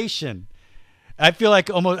vibration. I feel like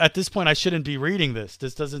almost at this point I shouldn't be reading this.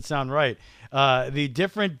 This doesn't sound right. The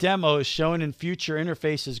different demos shown in future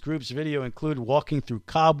interfaces groups video include walking through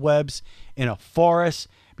cobwebs in a forest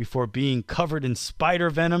before being covered in spider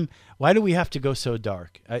venom. Why do we have to go so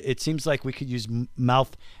dark? It seems like we could use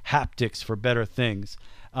mouth haptics for better things.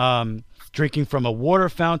 Drinking from a water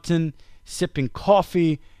fountain, sipping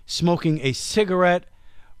coffee, smoking a cigarette.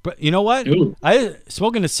 But you know what?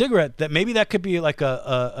 Smoking a cigarette, that maybe that could be like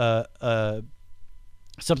a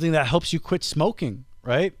something that helps you quit smoking,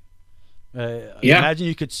 right? Imagine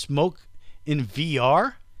you could smoke in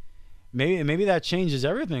VR. Maybe that changes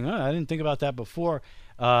everything. I didn't think about that before.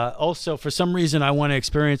 Also, for some reason, I want to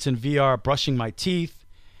experience in VR brushing my teeth,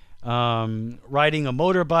 riding a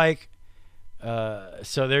motorbike.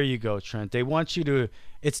 So there you go, Trent. They want you to.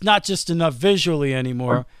 It's not just enough visually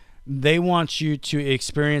anymore. They want you to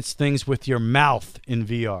experience things with your mouth in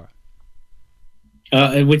VR.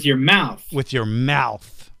 With your mouth. With your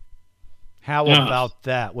mouth. How about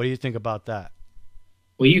that? What do you think about that?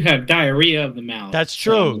 Well, you have diarrhea of the mouth. That's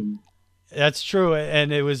true. That's true.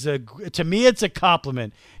 And it was to me, it's a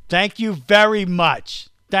compliment. Thank you very much.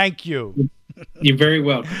 Thank you. You're very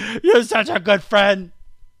welcome. You're such a good friend.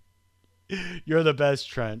 You're the best,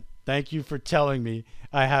 Trent. Thank you for telling me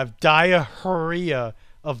I have diarrhea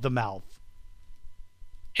of the mouth.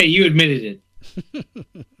 Hey, you admitted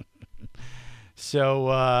it. So,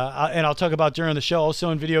 and I'll talk about during the show. Also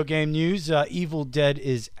in video game news, Evil Dead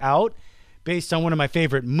is out, based on one of my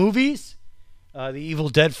favorite movies, the Evil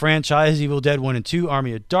Dead franchise, Evil Dead 1 and 2,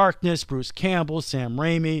 Army of Darkness, Bruce Campbell, Sam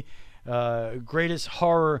Raimi, greatest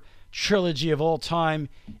horror trilogy of all time.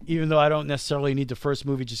 Even though I don't necessarily need the first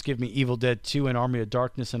movie, just give me Evil Dead 2 and Army of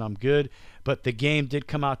Darkness and I'm good. But the game did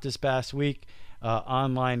come out this past week,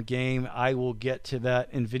 online game. I will get to that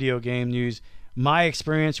in video game news. My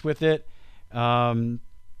experience with it. And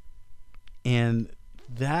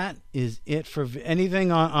that is it for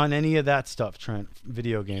anything on any of that stuff, Trent,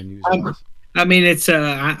 video game news. I mean, it's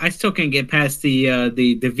I still can't get past the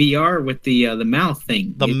VR with the mouth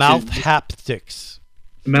thing. The mouth haptics.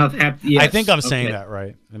 Mouth yes. I think I'm saying that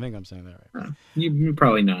right. You're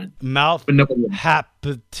probably not. Mouth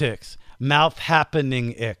haptics. Mouth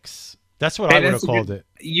happening ix. That's what I would have called it.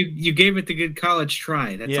 You gave it the good college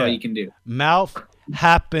try. That's all you can do. Mouth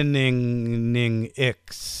happening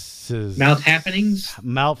ixes. Mouth happenings?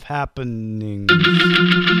 Mouth happening.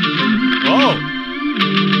 Oh,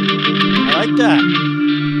 I like that.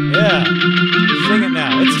 Yeah. Sing it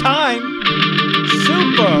now. It's time.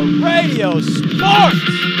 Super Radio Sports.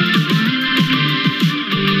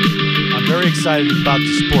 I'm very excited about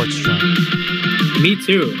the sports trend. Me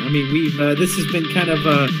too. I mean, we've this has been kind of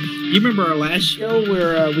you remember our last show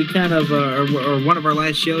where we kind of or one of our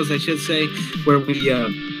last shows, I should say, where we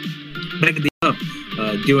back at the up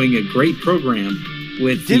doing a great program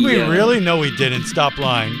with. Did we really? No, we didn't. Stop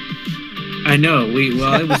lying. I know.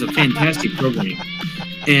 It was a fantastic program.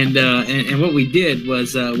 And what we did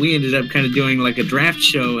was we ended up kind of doing like a draft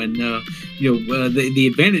show, and the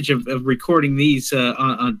advantage of recording these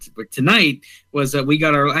on tonight was that we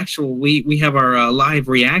got our actual we have our live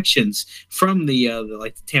reactions from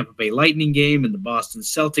the Tampa Bay Lightning game and the Boston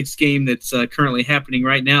Celtics game that's currently happening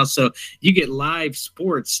right now. So you get live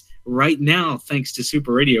sports right now thanks to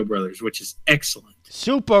Super Radio Brothers, which is excellent.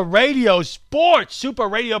 Super Radio Sports, Super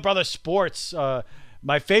Radio Brothers Sports,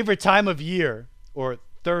 my favorite time of year or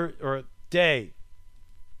day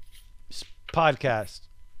podcast.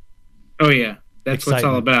 Oh yeah, that's Excitement. What it's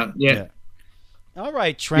all about. Yeah. All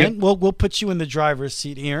right, Trent. Yep. We'll put you in the driver's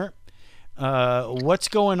seat here. What's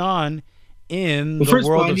going on in the first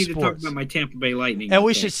world of all, I of need sports? to talk about my Tampa Bay Lightning. And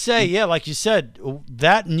we should say, like you said,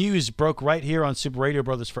 that news broke right here on Super Radio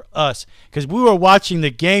Brothers for us because we were watching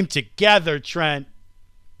the game together, Trent.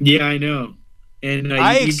 Yeah, I know. And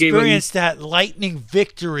I experienced that Lightning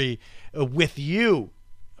victory with you.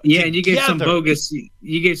 Yeah, and you gave some bogus.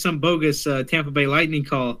 You gave some bogus Tampa Bay Lightning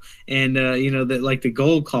call, and the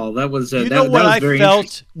goal call. That was what I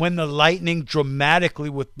felt when the Lightning dramatically,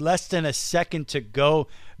 with less than a second to go,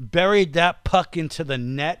 buried that puck into the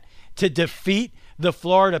net to defeat the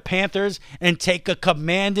Florida Panthers and take a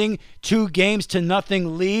commanding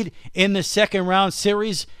 2-0 lead in the second round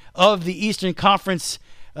series of the Eastern Conference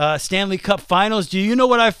Stanley Cup Finals. Do you know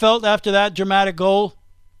what I felt after that dramatic goal?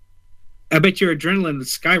 I bet your adrenaline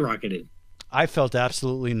skyrocketed. I felt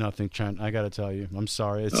absolutely nothing, Trent. I got to tell you. I'm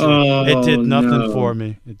sorry. It did nothing for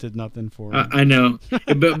me. It did nothing for me. I know.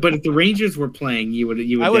 but if the Rangers were playing, you would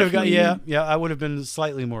I would have got I would have been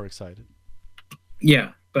slightly more excited.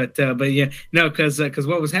 Yeah. But yeah, no, because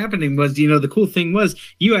what was happening was, the cool thing was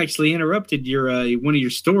you actually interrupted your one of your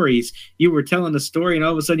stories. You were telling a story, and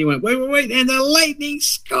all of a sudden you went, wait, and the Lightning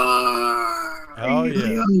score. Oh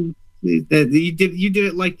yeah. You did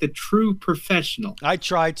it like the true professional. I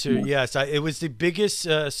tried to, yes. It was the biggest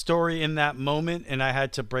story in that moment, and I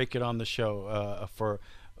had to break it on the show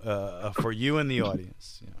for you and the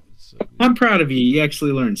audience. So, I'm proud of you. You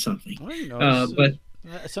actually learned something.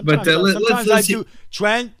 Sometimes I do,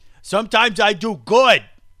 Trent. Sometimes I do good.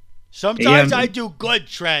 Sometimes I do good,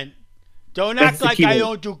 Trent. Don't act like I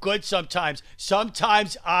don't do good sometimes.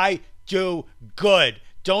 Sometimes I do good.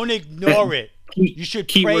 Don't ignore it. You should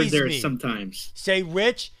praise me. Sometimes. Say,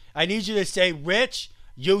 Rich. I need you to say, Rich,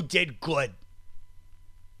 you did good.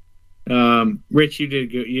 Rich, you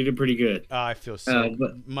did good. You did pretty good. I feel so.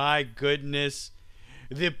 My goodness,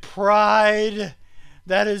 the pride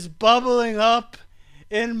that is bubbling up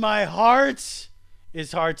in my heart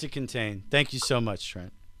is hard to contain. Thank you so much,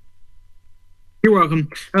 Trent. You're welcome.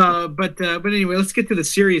 But anyway, let's get to the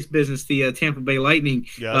serious business. The Tampa Bay Lightning.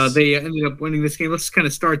 Yes. They ended up winning this game. Let's kind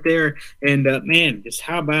of start there. And man, just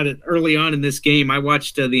how about it? Early on in this game, I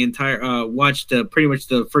watched pretty much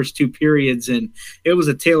the first two periods, and it was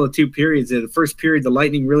a tale of two periods. The first period, the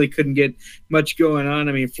Lightning really couldn't get much going on.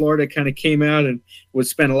 I mean, Florida kind of came out and would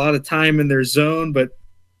spend a lot of time in their zone, but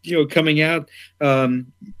coming out, the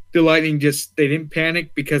Lightning they didn't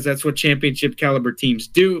panic because that's what championship caliber teams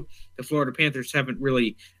do. The Florida Panthers haven't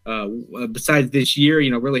really, besides this year,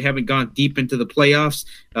 really haven't gone deep into the playoffs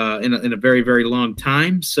in a very, very long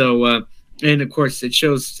time. So, and of course, it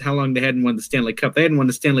shows how long they hadn't won the Stanley Cup. They hadn't won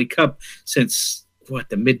the Stanley Cup since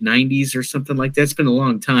the mid '90s or something like that. It's been a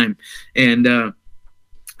long time, and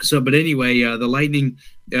but anyway, the Lightning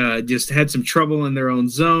just had some trouble in their own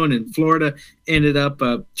zone, and Florida ended up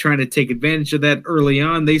trying to take advantage of that early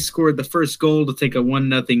on. They scored the first goal to take a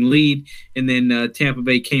 1-0 lead, and then Tampa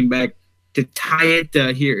Bay came back to tie it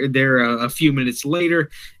a few minutes later.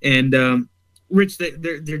 And Rich,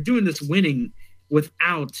 they're doing this winning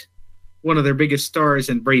without one of their biggest stars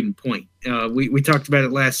in Braden Point. We talked about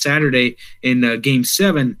it last Saturday in Game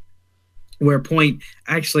 7. Where Point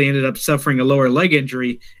actually ended up suffering a lower leg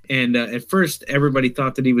injury. And at first, everybody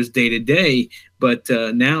thought that he was day-to-day, but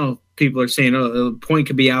now people are saying, Point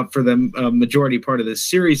could be out for the majority part of this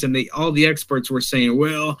series. And all the experts were saying,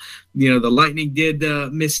 well, the Lightning did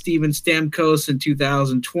miss Steven Stamkos in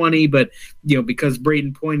 2020, but, because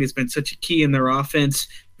Braden Point has been such a key in their offense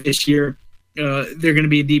this year, they're going to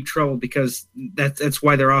be in deep trouble because that's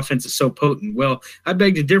why their offense is so potent. Well, I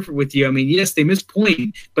beg to differ with you. I mean, yes, they missed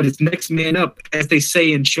Point, but it's next man up. As they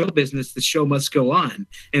say in show business, the show must go on.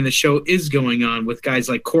 And the show is going on with guys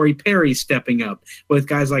like Corey Perry stepping up, with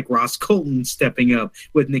guys like Ross Colton stepping up,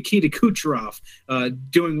 with Nikita Kucherov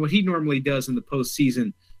doing what he normally does in the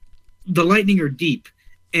postseason. The Lightning are deep,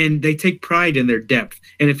 and they take pride in their depth.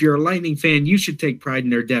 And if you're a Lightning fan, you should take pride in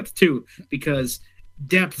their depth too, because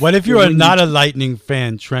depth. What if you're not a Lightning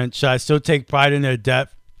fan, Trent? Should I still take pride in their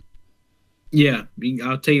depth? Yeah,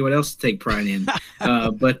 I'll tell you what else to take pride in.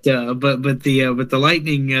 But the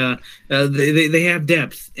Lightning, they have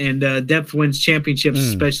depth, and depth wins championships,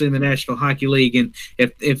 especially in the National Hockey League. And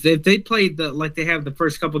if they played like they have the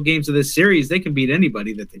first couple games of this series, they can beat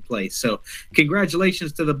anybody that they play. So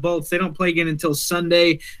congratulations to the Bolts. They don't play again until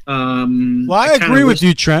Sunday. Well, I agree with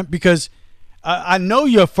you, Trent, because I know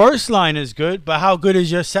your first line is good, but how good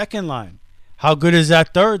is your second line? How good is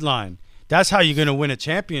that third line? That's how you're going to win a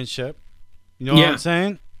championship. You know what I'm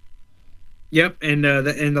saying? Yep, and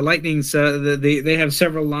the Lightning's they have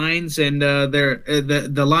several lines, and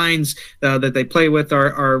the lines that they play with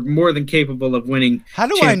are more than capable of winning. How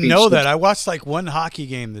do I know that? I watched like one hockey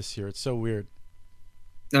game this year. It's so weird.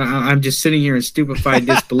 I'm just sitting here in stupefied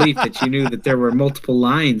disbelief that you knew that there were multiple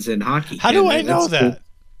lines in hockey. How do I know that? Cool.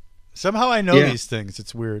 Somehow I know these things.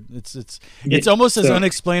 It's weird. It's almost as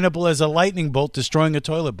unexplainable as a lightning bolt destroying a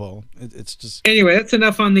toilet bowl. It's just. Anyway, that's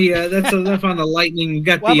enough on the Lightning. We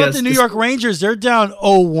got what about the New York Rangers? They're down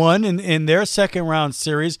 0-1 in their second round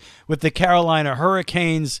series with the Carolina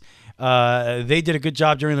Hurricanes. They did a good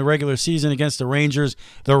job during the regular season against the Rangers.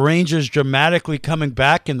 The Rangers dramatically coming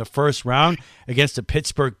back in the first round against the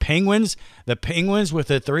Pittsburgh Penguins. The Penguins with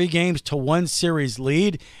a 3-1 series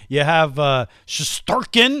lead. You have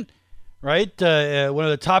Shesterkin, right? One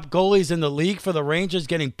of the top goalies in the league for the Rangers,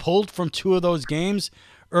 getting pulled from 2 of those games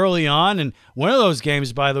early on. And one of those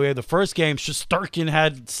games, by the way, the first game, Shesterkin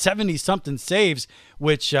had 70-something saves,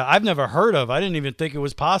 which I've never heard of. I didn't even think it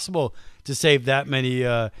was possible to save that many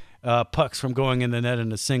pucks from going in the net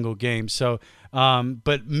in a single game. So,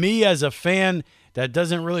 but me as a fan that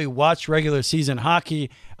doesn't really watch regular season hockey,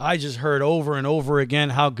 I just heard over and over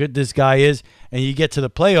again how good this guy is. And you get to the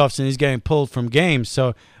playoffs and he's getting pulled from games. So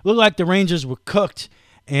it looked like the Rangers were cooked.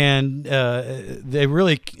 And they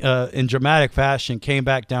really, in dramatic fashion, came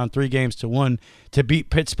back down 3-1 to beat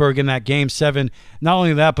Pittsburgh in that Game 7. Not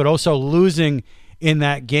only that, but also losing in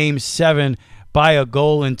that Game 7 by a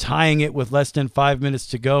goal and tying it with less than 5 minutes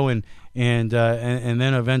to go, and then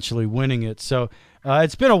eventually winning it. So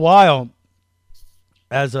it's been a while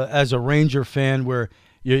as a Ranger fan where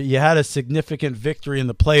you had a significant victory in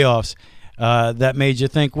the playoffs that made you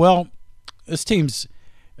think, well, this team's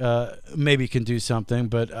maybe can do something,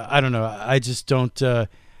 but I don't know. I just don't.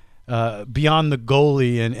 Beyond the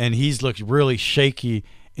goalie, and he's looked really shaky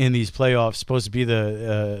in these playoffs. Supposed to be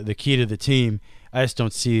the key to the team. I just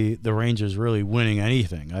don't see the Rangers really winning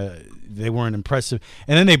anything. They weren't impressive,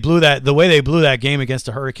 and then they blew that. The way they blew that game against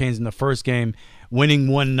the Hurricanes in the first game, winning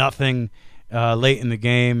 1-0 late in the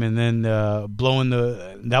game, and then blowing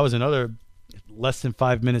that was another less than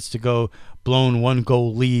 5 minutes to go, blown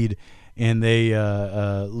 1-goal lead. And they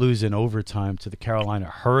lose in overtime to the Carolina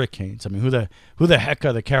Hurricanes. I mean, who the heck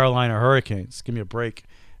are the Carolina Hurricanes? Give me a break.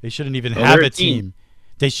 They shouldn't even have a team.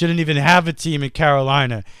 They shouldn't even have a team in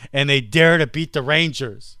Carolina, and they dare to beat the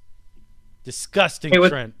Rangers. Disgusting,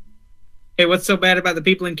 Trent. Hey, what's so bad about the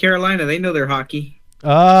people in Carolina? They know their hockey.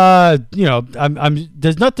 There's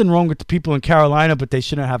nothing wrong with the people in Carolina, but they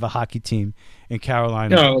shouldn't have a hockey team in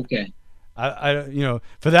Carolina. Oh, okay.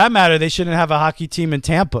 For that matter, they shouldn't have a hockey team in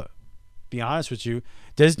Tampa. Be honest with you,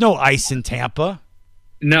 there's no ice in Tampa.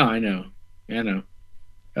 No, I know.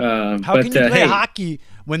 How can you play hockey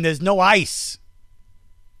when there's no ice?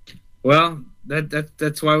 Well,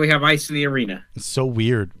 that's why we have ice in the arena. It's so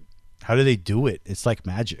weird. How do they do it? It's like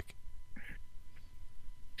magic.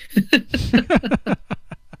 It's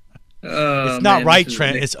not right,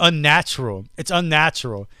 Trent. It's unnatural. It's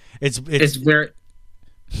unnatural. It's very.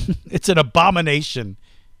 It's an abomination.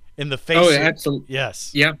 In the face. Oh, absolutely.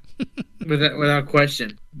 Yes. Yep. Without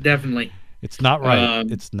question. Definitely. It's not right.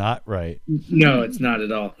 It's not right. No, it's not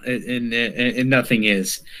at all. And nothing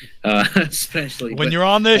is. Especially when you're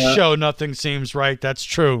on this show, nothing seems right. That's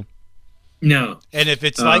true. No. And if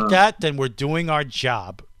it's like that, then we're doing our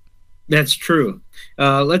job. That's true.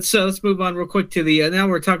 Let's move on real quick to the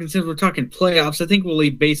since we're talking playoffs. I think we'll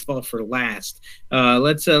leave baseball for last.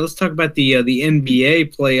 Let's talk about the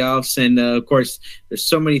NBA playoffs, and of course, there's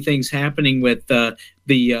so many things happening with the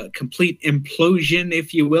complete implosion,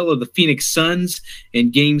 if you will, of the Phoenix Suns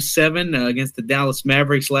in Game 7 against the Dallas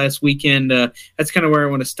Mavericks last weekend. That's kind of where I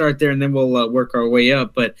want to start there, and then we'll work our way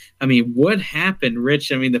up. But, I mean, what happened,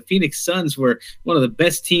 Rich? I mean, the Phoenix Suns were one of the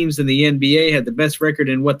best teams in the NBA, had the best record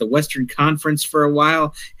in, the Western Conference for a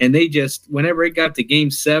while, and they just, whenever it got to Game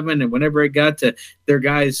 7 and whenever it got to their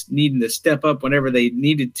guys needing to step up whenever they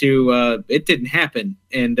needed to, it didn't happen.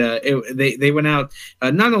 And they went out.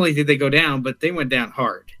 Not only did they go down, but they went down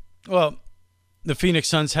hard. Well, the Phoenix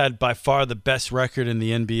Suns had by far the best record in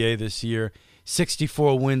the NBA this year.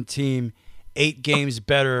 64-win team, 8 games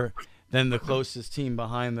better than the closest team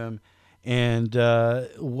behind them. And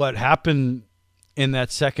what happened in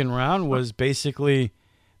that second round was basically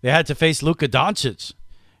they had to face Luka Doncic,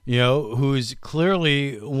 who's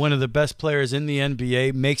clearly one of the best players in the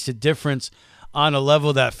NBA, makes a difference on a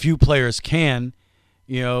level that few players can.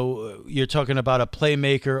 You're talking about a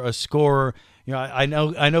playmaker, a scorer. I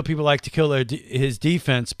know people like to kill his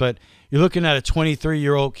defense, but you're looking at a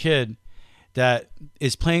 23-year-old kid that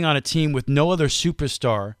is playing on a team with no other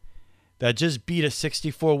superstar that just beat a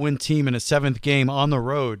 64-win team in a 7th game on the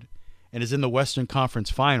road and is in the Western Conference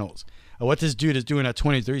Finals. What this dude is doing at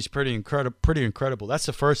 23 is pretty incredible. That's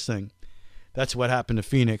the first thing. That's what happened to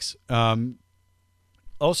Phoenix.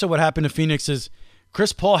 Also, what happened to Phoenix is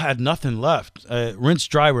Chris Paul had nothing left. Rinse,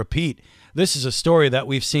 dry, repeat. This is a story that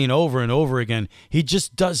we've seen over and over again. He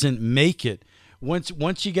just doesn't make it. Once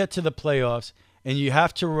you get to the playoffs and you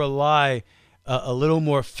have to rely a little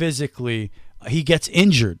more physically, he gets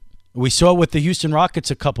injured. We saw it with the Houston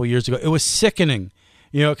Rockets a couple years ago. It was sickening,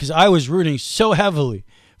 because I was rooting so heavily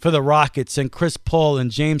for the Rockets and Chris Paul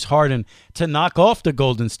and James Harden to knock off the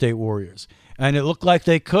Golden State Warriors. And it looked like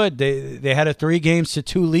they could. They had a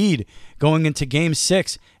 3-2 lead going into Game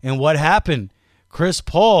 6. And what happened? Chris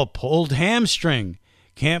Paul pulled hamstring.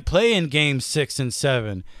 Can't play in Game 6 and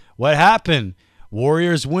 7. What happened?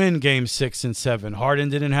 Warriors win Game 6 and 7. Harden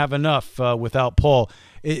didn't have enough without Paul.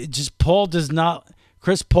 Paul does not.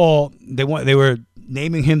 Chris Paul. They were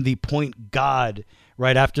naming him the point god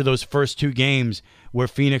right after those first 2 games where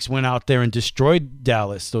Phoenix went out there and destroyed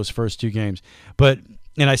Dallas. Those first 2 games,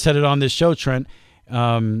 and I said it on this show, Trent.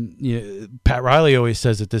 Pat Riley always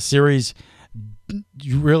says that the series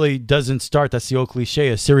really doesn't start. That's the old cliche.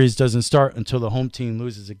 A series doesn't start until the home team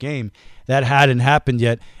loses a game. That hadn't happened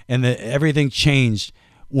yet, and everything changed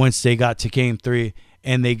once they got to Game 3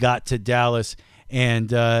 and they got to Dallas. And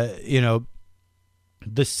the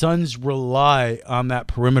Suns rely on that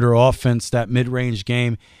perimeter offense, that mid-range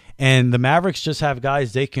game, and the Mavericks just have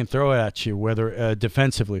guys they can throw at you, whether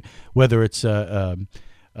defensively, whether it's a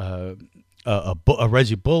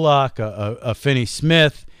Reggie Bullock, a Finney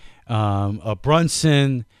Smith, a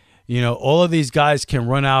Brunson. All of these guys can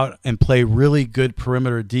run out and play really good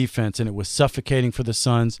perimeter defense, and it was suffocating for the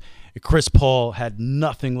Suns. Chris Paul had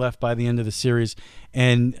nothing left by the end of the series,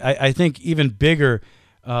 and I think even bigger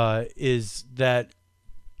is that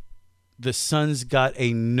the Suns got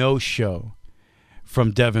a no-show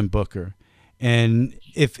from Devin Booker. And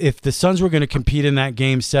if the Suns were going to compete in that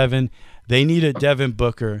Game 7, they needed Devin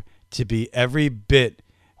Booker to be every bit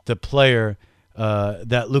the player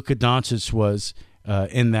that Luka Doncic was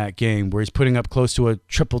in that game, where he's putting up close to a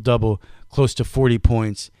triple-double, close to 40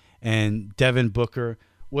 points. And Devin Booker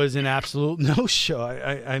was an absolute no-show.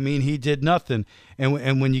 I mean, he did nothing.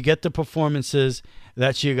 And when you get the performances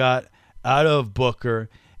that you got out of Booker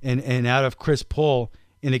and out of Chris Paul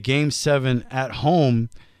in a Game 7 at home,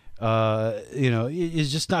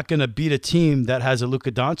 he's just not going to beat a team that has a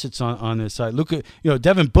Luka Doncic on his side.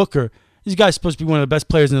 Devin Booker, this guy's supposed to be one of the best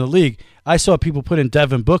players in the league. I saw people putting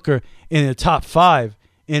Devin Booker in the top 5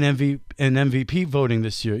 in MVP voting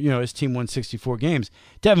this year. His team won 64 games.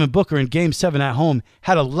 Devin Booker in Game 7 at home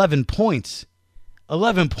had 11 points.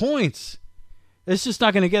 11 points. It's just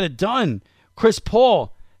not going to get it done. Chris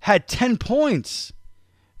Paul had 10 points.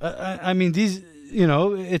 I mean, these...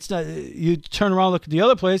 it's not. You turn around, look at the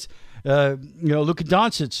other place. Luka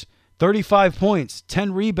Doncic, 35 points,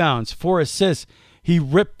 10 rebounds, 4 assists. He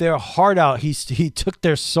ripped their heart out. He took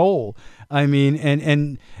their soul. I mean,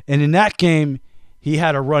 and in that game, he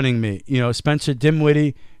had a running mate. Spencer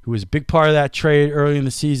Dinwiddie, who was a big part of that trade early in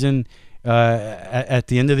the season, at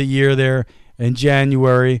the end of the year there in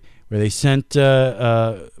January, where they sent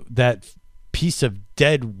that piece of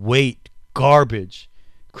dead weight garbage,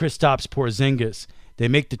 Kristaps Porzingis. They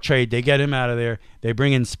make the trade. They get him out of there. They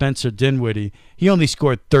bring in Spencer Dinwiddie. He only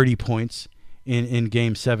scored 30 points in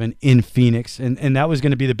Game 7 in Phoenix, and that was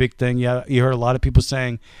going to be the big thing. Yeah, you heard a lot of people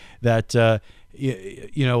saying that,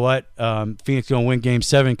 you know what, Phoenix going to win Game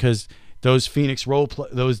 7 because those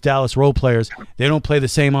those Dallas role players, they don't play the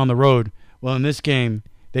same on the road. Well, in this game,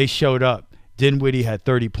 they showed up. Dinwiddie had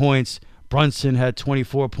 30 points. Brunson had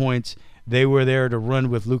 24 points. They were there to run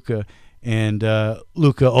with Luka. And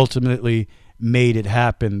Luka ultimately made it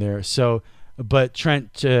happen there. So, but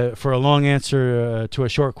Trent, for a long answer to a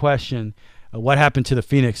short question, what happened to the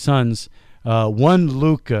Phoenix Suns? 1,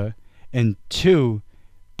 Luka, and 2,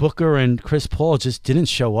 Booker and Chris Paul just didn't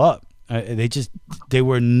show up. They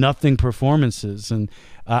were nothing performances. And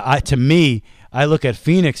to me, I look at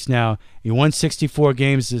Phoenix now. You won 64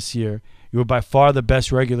 games this year. You were by far the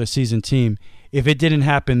best regular season team. If it didn't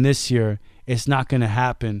happen this year, it's not going to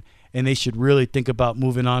happen. And they should really think about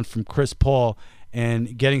moving on from Chris Paul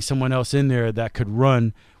and getting someone else in there that could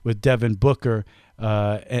run with Devin Booker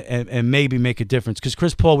and maybe make a difference. Because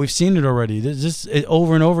Chris Paul, we've seen it already. This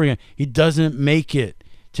over and over again. He doesn't make it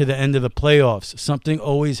to the end of the playoffs. Something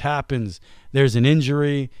always happens. There's an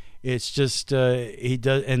injury. It's just he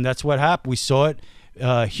does, and that's what happened. We saw it,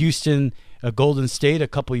 Houston, Golden State a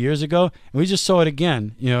couple years ago, and we just saw it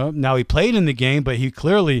again. Now he played in the game, but he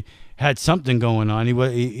clearly had something going on.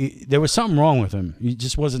 There was something wrong with him. He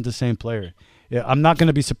just wasn't the same player. I'm not going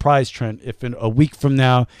to be surprised, Trent, if in a week from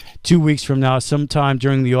now, 2 weeks from now, sometime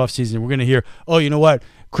during the offseason, we're going to hear, oh, you know what?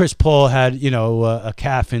 Chris Paul had, a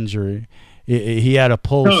calf injury. He had a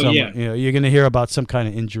pull. Yeah. You're going to hear about some kind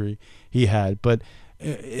of injury he had. But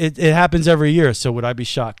it happens every year, so would I be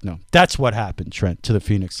shocked? No. That's what happened, Trent, to the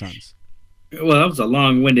Phoenix Suns. Well, that was a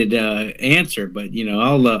long-winded answer, but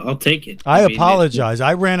I'll take it. I apologize.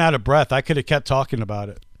 I ran out of breath. I could have kept talking about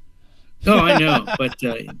it. No, I know, but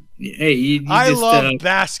hey, I love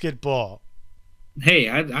basketball. Hey,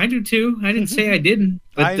 I do too. I didn't say I didn't,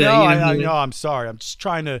 but I know, I know. I'm sorry. I'm just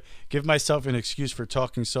trying to give myself an excuse for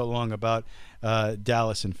talking so long about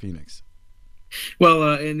Dallas and Phoenix.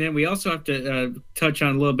 Well, and then we also have to touch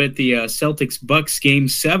on a little bit the Celtics Bucks game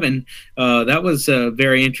 7. That was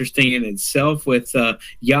very interesting in itself with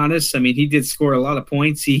Giannis. I mean, he did score a lot of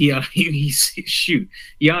points. He shoot,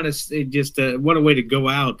 Giannis just what a way to go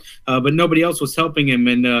out. But nobody else was helping him.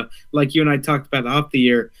 And like you and I talked about off the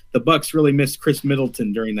air, the Bucks really missed Chris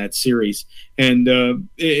Middleton during that series, and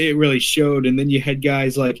it really showed. And then you had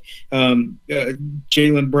guys like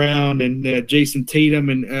Jaylen Brown and Jason Tatum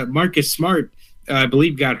and Marcus Smart. I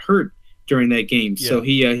believe got hurt during that game, so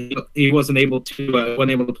he wasn't able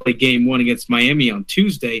to play game 1 against Miami on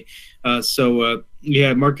Tuesday. So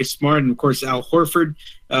Marcus Smart, and of course Al Horford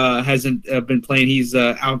hasn't been playing. He's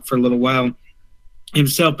out for a little while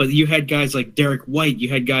himself, but you had guys like Derek White, you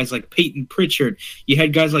had guys like Peyton Pritchard, you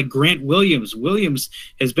had guys like Grant Williams. Williams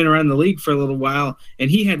has been around the league for a little while, and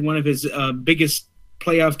he had one of his biggest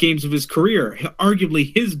playoff games of his career,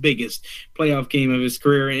 arguably his biggest playoff game of his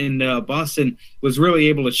career in Boston, was really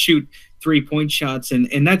able to shoot 3-point shots,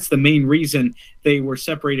 and that's the main reason they were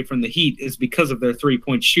separated from the Heat, is because of their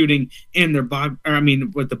 3-point shooting and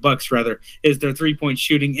with the Bucks rather, is their 3-point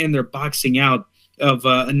shooting and their boxing out of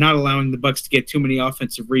not allowing the Bucks to get too many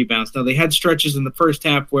offensive rebounds. Now, they had stretches in the first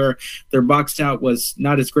half where their box out was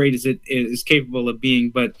not as great as it is capable of being,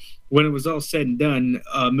 but when it was all said and done,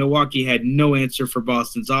 Milwaukee had no answer for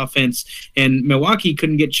Boston's offense, and Milwaukee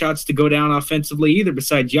couldn't get shots to go down offensively either.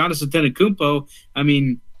 Besides Giannis Antetokounmpo, I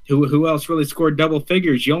mean, who else really scored double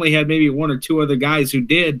figures? You only had maybe 1 or 2 other guys who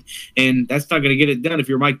did, and that's not going to get it done if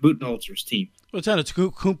you're Mike Budenholzer's team. Well,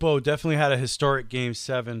 Antetokounmpo definitely had a historic Game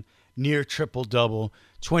 7, near triple-double,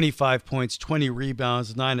 25 points, 20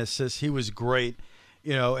 rebounds, 9 assists. He was great.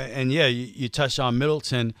 You touched on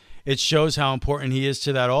Middleton. It shows how important he is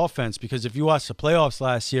to that offense, because if you watch the playoffs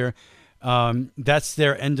last year, that's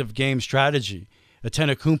their end-of-game strategy.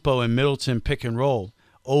 Antetokounmpo and Middleton pick and roll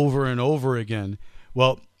over and over again.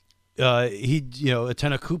 Well,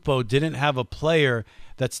 Antetokounmpo didn't have a player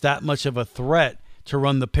that's that much of a threat to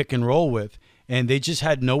run the pick and roll with, and they just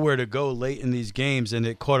had nowhere to go late in these games, and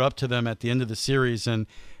it caught up to them at the end of the series. And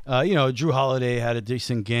Drew Holiday had a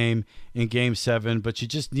decent game in Game 7, but you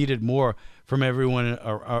just needed more from everyone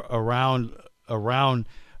around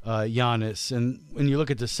Giannis. And when you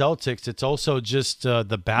look at the Celtics, it's also just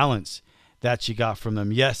the balance that you got from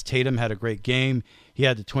them. Yes, Tatum had a great game. He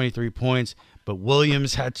had the 23 points, but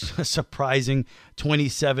Williams had a surprising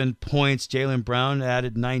 27 points. Jaylen Brown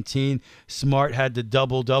added 19. Smart had the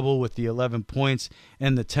double-double with the 11 points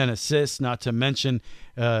and the 10 assists, not to mention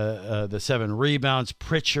the 7 rebounds.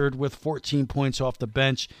 Pritchard with 14 points off the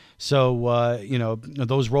bench. So,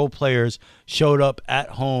 those role players showed up at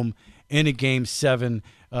home in a Game 7,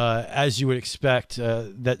 as you would expect,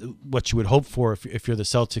 that what you would hope for if you're the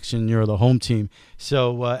Celtics and you're the home team.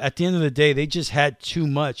 So at the end of the day, they just had too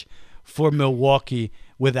much for Milwaukee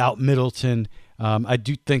without Middleton. I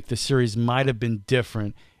do think the series might have been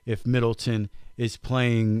different if Middleton is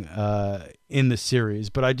playing in the series.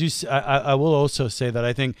 But I will also say that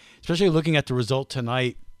I think, especially looking at the result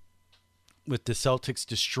tonight with the Celtics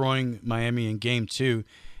destroying Miami in Game 2,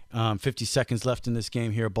 50 seconds left in this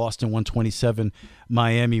game here, Boston 127,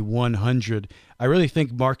 Miami 100. I really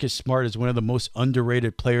think Marcus Smart is one of the most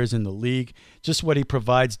underrated players in the league. Just what he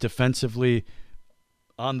provides defensively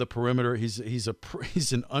on the perimeter. He's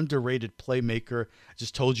an underrated playmaker. I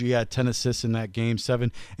just told you he had 10 assists in that Game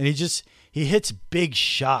 7, and he hits big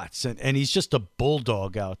shots, and he's just a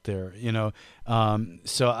bulldog out there,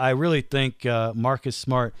 So I really think Marcus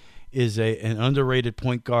Smart is an underrated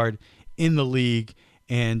point guard in the league,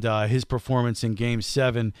 and his performance in Game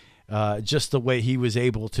 7, just the way he was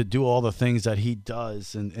able to do all the things that he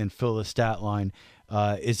does and fill the stat line,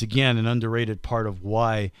 is again an underrated part of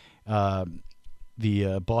why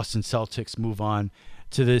the Boston Celtics move on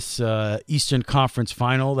to this Eastern Conference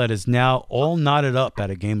final that is now all knotted up at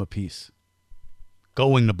a game apiece,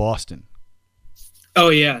 going to Boston. Oh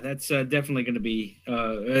yeah, that's definitely going to be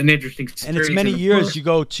an interesting series. And it's many years you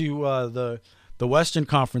go to the Western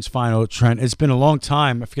Conference final, Trent. It's been a long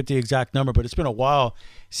time. I forget the exact number, but it's been a while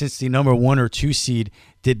since the number 1 or 2 seed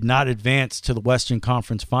did not advance to the Western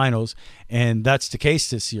Conference finals, and that's the case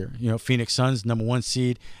this year. Phoenix Suns, number 1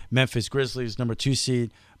 seed, Memphis Grizzlies, number 2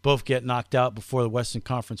 seed, both get knocked out before the Western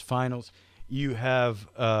Conference finals. You have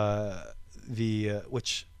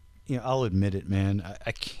which I'll admit it, man,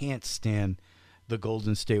 I can't stand the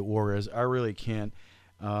Golden State Warriors. I really can't.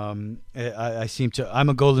 I'm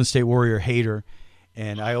a Golden State Warrior hater,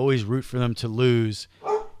 and I always root for them to lose.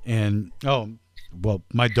 And well,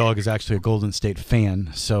 my dog is actually a Golden State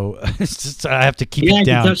fan, so it's just, I have to keep it down.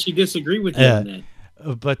 Yeah, I can tell she disagree with you on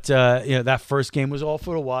that. But that first game was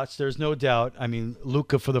awful to watch. There's no doubt. I mean,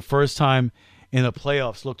 Luka for the first time in the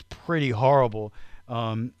playoffs looked pretty horrible.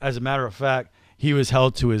 As a matter of fact, he was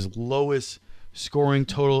held to his lowest scoring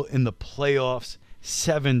total in the playoffs,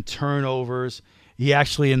 7 turnovers. He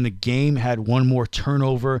actually in the game had one more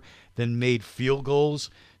turnover than made field goals.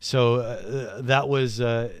 So that was,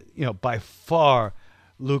 by far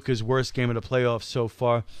Luka's worst game of the playoffs so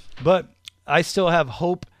far. But I still have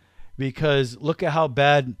hope because look at how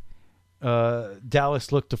bad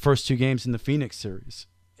Dallas looked the first 2 games in the Phoenix series,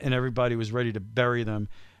 and everybody was ready to bury them,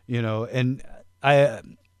 And I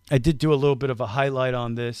did do a little bit of a highlight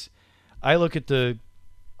on this. I look at the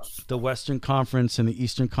Western Conference and the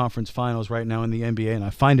Eastern Conference Finals right now in the NBA, and I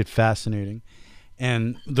find it fascinating.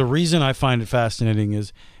 And the reason I find it fascinating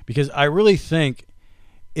is because I really think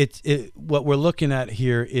what we're looking at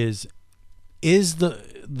here is the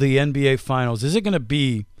NBA Finals, is it going to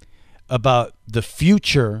be about the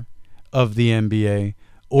future of the NBA,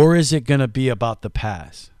 or is it going to be about the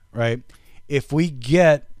past, right? If we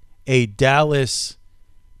get a Dallas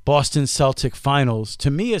Boston Celtic Finals,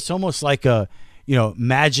 to me it's almost like a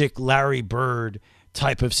Magic Larry Bird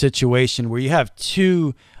type of situation where you have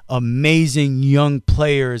 2 amazing young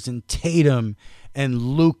players in Tatum and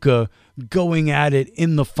Luka going at it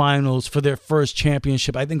in the finals for their first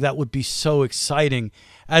championship. I think that would be so exciting,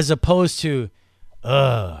 as opposed to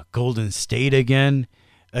Golden State again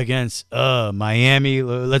against Miami.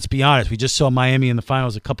 Let's be honest, we just saw Miami in the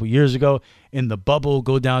finals a couple years ago in the bubble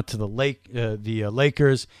go down to the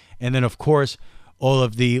Lakers, and then of course all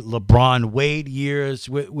of the LeBron Wade years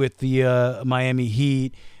with the Miami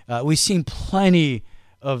Heat. We've seen plenty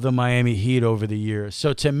of the Miami Heat over the years.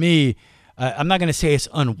 So to me, I'm not going to say it's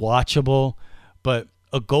unwatchable, but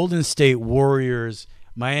a Golden State Warriors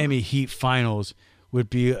Miami Heat finals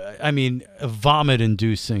would be,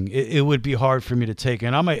 vomit-inducing. It would be hard for me to take.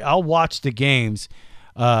 And I'll watch the games,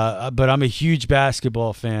 but I'm a huge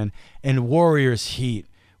basketball fan. And Warriors Heat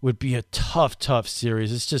would be a tough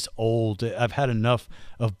series. It's just old. I've had enough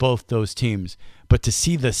of both those teams. But to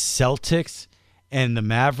see the Celtics and the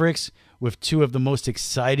Mavericks with 2 of the most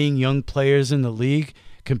exciting young players in the league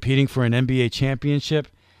competing for an NBA championship,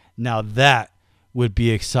 now that would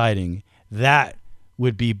be exciting. That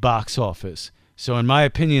would be box office. So in my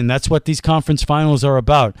opinion, that's what these conference finals are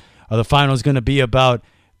about. Are the finals going to be about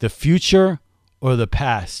the future or the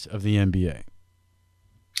past of the NBA?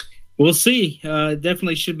 We'll see.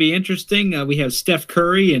 Definitely should be interesting. We have Steph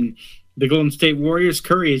Curry and the Golden State Warriors.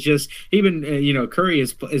 Curry is just Curry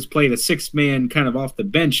has played a 6-man kind of off the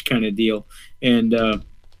bench kind of deal, and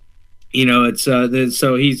it's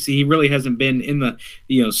so he really hasn't been in the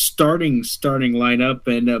starting lineup,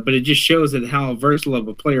 and but it just shows that how versatile of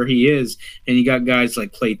a player he is. And you got guys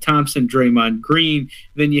like Klay Thompson, Draymond Green.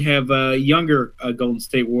 Then you have younger Golden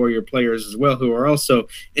State Warrior players as well who are also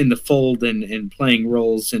in the fold and playing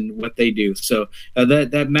roles in what they do. So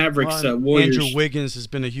that Mavericks Warriors. Andrew Wiggins has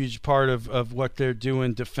been a huge part of what they're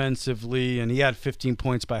doing defensively, and he had 15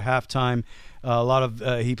 points by halftime.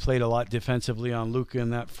 He played a lot defensively on Luka in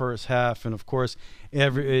that first half, and of course,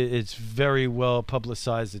 it's very well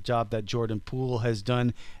publicized the job that Jordan Poole has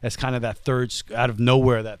done as kind of that third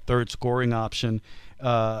scoring option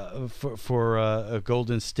for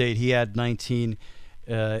Golden State. He had 19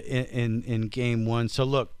 in game 1. So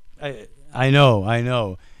look, I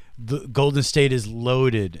know. The Golden State is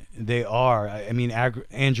loaded. They are. I mean,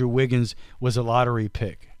 Andrew Wiggins was a lottery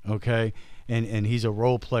pick, okay, and he's a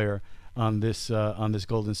role player on this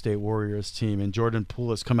Golden State Warriors team, and Jordan Poole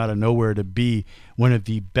has come out of nowhere to be one of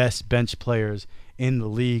the best bench players in the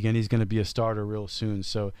league, and he's going to be a starter real soon.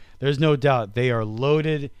 So there's no doubt they are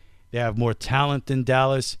loaded. They have more talent than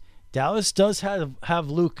Dallas. Dallas does have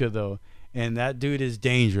Luka though, and that dude is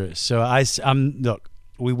dangerous. So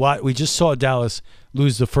we just saw Dallas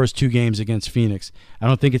lose the first 2 games against Phoenix. I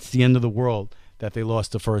don't think it's the end of the world that they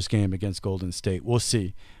lost the first game against Golden State. We'll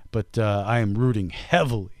see, but I am rooting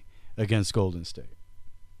heavily against Golden State.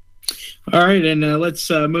 All right, and let's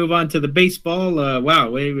move on to the baseball.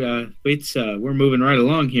 We're moving right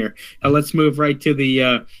along here. Let's move right to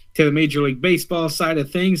the Major League Baseball side of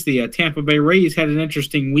things. The Tampa Bay Rays had an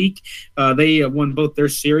interesting week. They won both their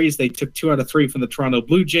series. They took 2 out of 3 from the Toronto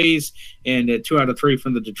Blue Jays and 2 out of 3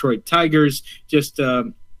 from the Detroit Tigers. Just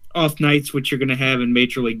off nights, which you're going to have in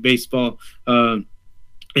Major League Baseball.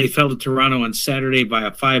 They fell to Toronto on Saturday by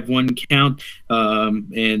a 5-1 count,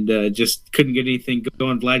 and just couldn't get anything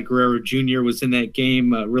going. Vlad Guerrero Jr. was in that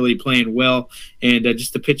game, really playing well, and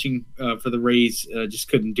just the pitching for the Rays just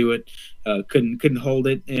couldn't do it, couldn't hold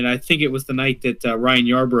it. And I think it was the night that Ryan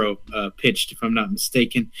Yarbrough pitched, if I'm not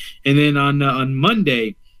mistaken. And then on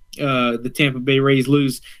Monday, the Tampa Bay Rays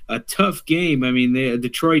lose a tough game. I mean,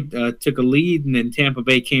 Detroit took a lead, and then Tampa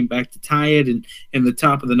Bay came back to tie it. And in the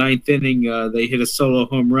top of the ninth inning, they hit a solo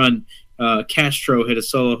home run. Castro hit a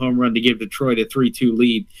solo home run to give Detroit a 3-2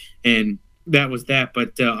 lead, and that was that.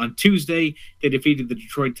 But on Tuesday, they defeated the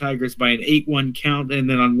Detroit Tigers by an 8-1 count, and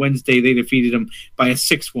then on Wednesday, they defeated them by a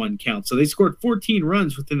 6-1 count. So they scored 14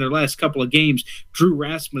 runs within their last couple of games. Drew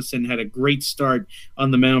Rasmussen had a great start on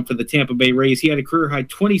the mound for the Tampa Bay Rays. He had a career-high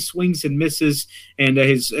 20 swings and misses, and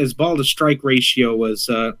his ball-to-strike ratio was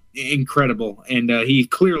incredible, and he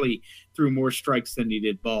clearly threw more strikes than he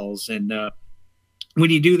did balls. And when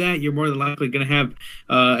you do that, you're more than likely going to have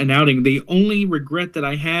an outing. The only regret that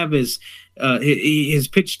I have is his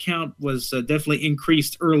pitch count was definitely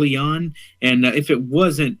increased early on, and if it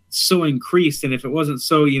wasn't so increased, and if it wasn't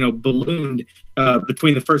so ballooned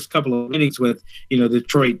between the first couple of innings with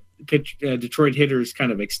Detroit hitters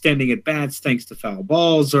kind of extending at bats thanks to foul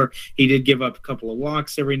balls, or he did give up a couple of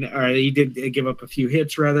walks or he did give up a few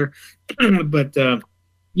hits rather, but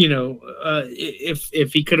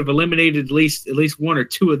if he could have eliminated at least one or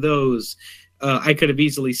two of those, I could have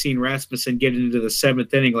easily seen Rasmussen get into the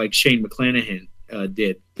seventh inning like Shane McClanahan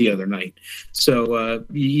did the other night. So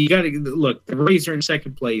you got to look. The Rays are in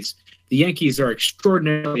second place. The Yankees are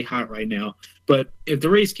extraordinarily hot right now. But if the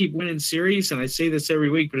Rays keep winning series, and I say this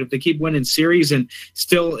every week, but if they keep winning series, and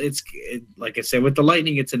still like I said, with the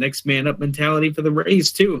Lightning, it's a next man up mentality for the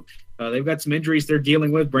Rays too. They've got some injuries they're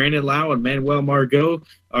dealing with. Brandon Lau and Manuel Margot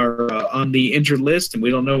are on the injured list, and we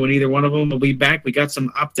don't know when either one of them will be back. We got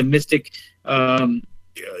some optimistic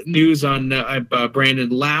news on Brandon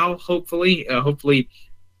Lau. Hopefully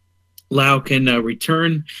Lau can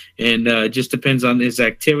return, and just depends on his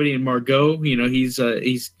activity. And Margot, he's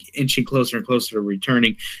inching closer and closer to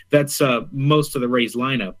returning. That's most of the Rays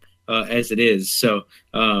lineup as it is. So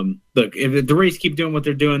look, if the Rays keep doing what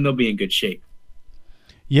they're doing, they'll be in good shape.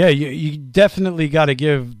 Yeah, you definitely got to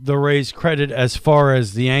give the Rays credit as far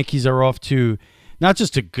as the Yankees are off to not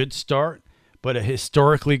just a good start, but a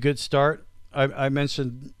historically good start. I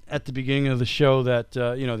mentioned at the beginning of the show that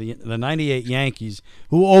the 98 Yankees,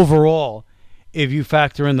 who overall, if you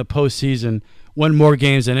factor in the postseason, won more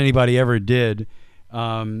games than anybody ever did.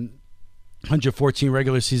 114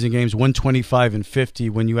 regular season games, 125 and 50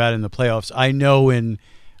 when you add in the playoffs. I know I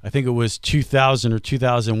think it was 2000 or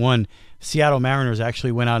 2001, Seattle Mariners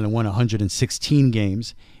actually went out and won 116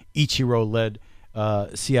 games. Ichiro led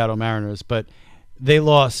Seattle Mariners, but they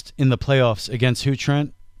lost in the playoffs against who,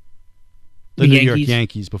 Trent? The New York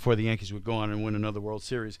Yankees, before the Yankees would go on and win another World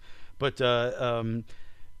Series. But,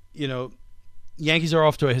 Yankees are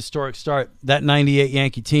off to a historic start. That 98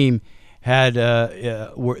 Yankee team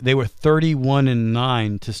they were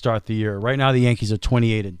 31-9 to start the year. Right now the Yankees are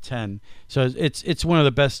 28-10. So it's one of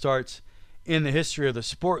the best starts in the history of the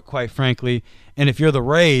sport, quite frankly. And if you're the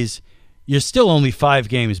Rays, you're still only 5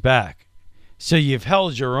 games back. So you've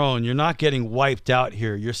held your own. You're not getting wiped out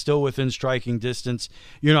here. You're still within striking distance.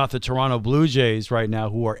 You're not the Toronto Blue Jays right now,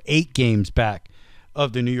 who are 8 games back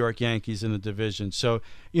of the New York Yankees in the division. So,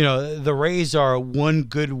 the Rays are one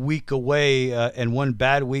good week away and one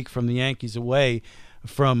bad week from the Yankees away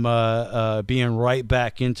from being right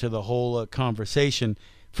back into the whole conversation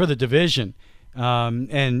for the division.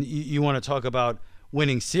 And you want to talk about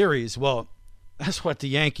winning series. Well, that's what the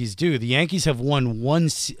Yankees do. The Yankees have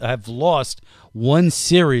lost one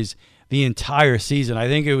series the entire season. I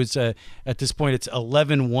think it was at this point it's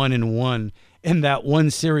 11-1-1, and that one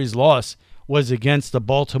series loss was against the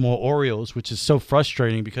Baltimore Orioles, which is so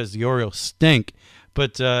frustrating because the Orioles stink.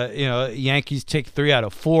 But Yankees take 3 out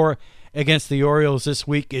of 4 against the Orioles this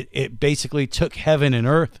week. It basically took heaven and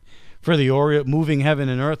earth for the Orioles, moving heaven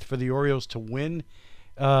and earth for the Orioles to win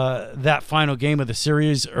that final game of the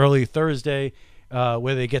series early Thursday,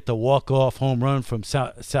 where they get the walk-off home run from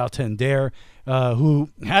Santander, who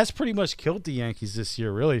has pretty much killed the Yankees this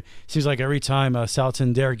year, really. Seems like every time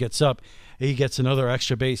Santander gets up, he gets another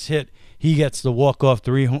extra base hit. He gets the walk-off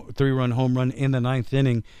three-run home run in the 9th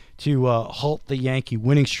inning to halt the Yankee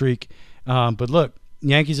winning streak. But look,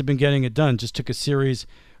 Yankees have been getting it done. Just took a series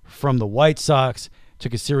from the White Sox,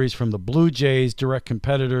 took a series from the Blue Jays, direct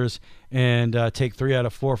competitors, and take 3 out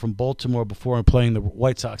of 4 from Baltimore before playing the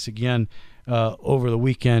White Sox again over the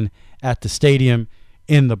weekend at the stadium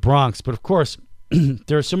in the Bronx. But, of course,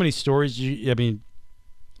 there are so many stories.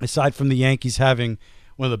 Aside from the Yankees having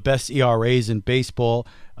one of the best ERAs in baseball,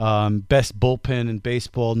 best bullpen in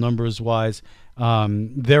baseball numbers wise.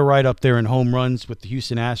 They're right up there in home runs with the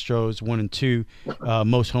Houston Astros, 1 and 2,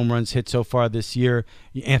 most home runs hit so far this year.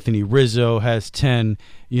 Anthony Rizzo has 10,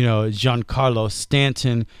 Giancarlo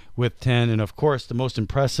Stanton with 10, and of course the most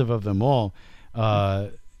impressive of them all,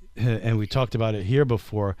 and we talked about it here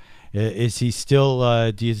before, is he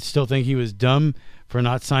still, do you still think he was dumb for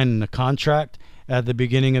not signing a contract at the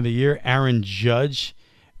beginning of the year? Aaron Judge,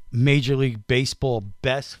 Major League Baseball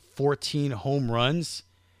best, 14 home runs.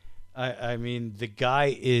 I mean, the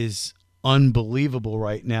guy is unbelievable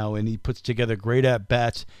right now, and he puts together great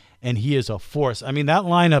at-bats, and he is a force. I mean, that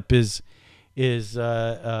lineup is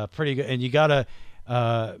pretty good. And you got to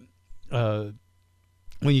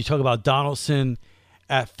when you talk about Donaldson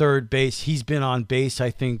at third base, he's been on base,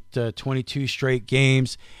 I think, 22 straight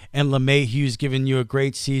games, and LeMahieu's given you a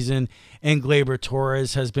great season, and Gleyber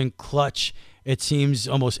Torres has been clutch, it seems,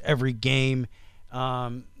 almost every game.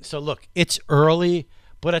 So, look, it's early,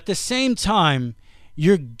 but at the same time,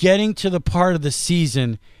 you're getting to the part of the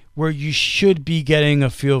season where you should be getting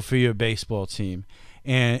a feel for your baseball team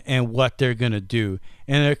and what they're going to do.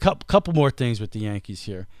 And there are a couple more things with the Yankees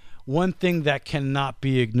here. One thing that cannot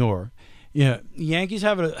be ignored. The Yankees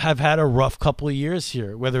have had a rough couple of years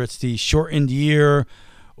here, whether it's the shortened year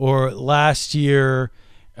or last year.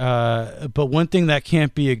 But one thing that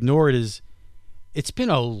can't be ignored is it's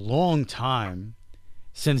been a long time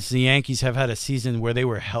since the Yankees have had a season where they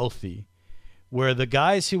were healthy, where the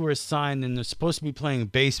guys who were signed and they're supposed to be playing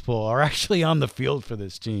baseball are actually on the field for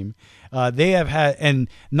this team. They have had, and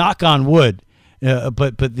knock on wood,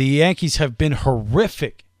 but the Yankees have been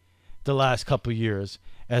horrific the last couple of years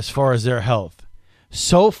as far as their health.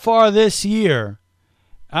 So far this year,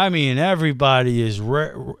 I mean, everybody is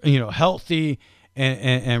healthy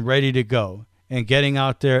and ready to go and getting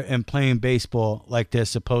out there and playing baseball like they're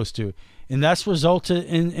supposed to. And that's resulted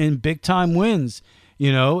in big-time wins,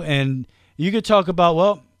 and you could talk about,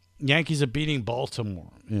 well, Yankees are beating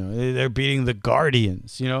Baltimore. They're beating the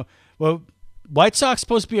Guardians, Well, White Sox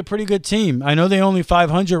supposed to be a pretty good team. I know they're only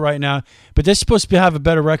 500 right now, but they're supposed to have a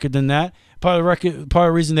better record than that. Part of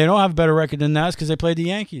the reason they don't have a better record than that is because they played the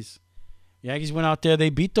Yankees. The Yankees went out there, they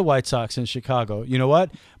beat the White Sox in Chicago. You know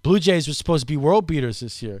what? Blue Jays were supposed to be world beaters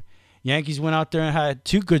this year. Yankees went out there and had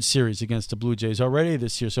 2 good series against the Blue Jays already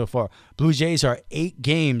this year so far. Blue Jays are 8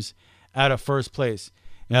 games out of first place.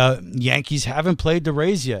 Yankees haven't played the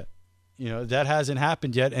Rays yet. That hasn't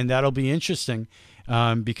happened yet, and that'll be interesting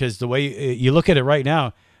because the way you look at it right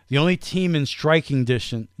now, the only team in striking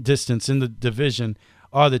distance in the division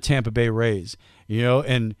are the Tampa Bay Rays.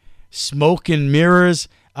 And smoke and mirrors,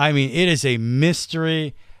 I mean, it is a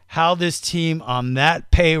mystery how this team on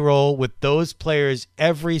that payroll with those players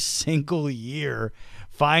every single year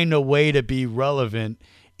find a way to be relevant.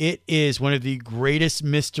 It is one of the greatest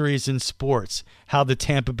mysteries in sports, how the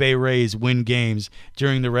Tampa Bay Rays win games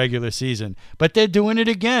during the regular season. But they're doing it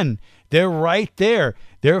again. They're right there.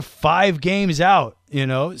 They're 5 games out,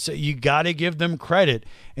 so you got to give them credit.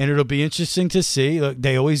 And it'll be interesting to see. Look,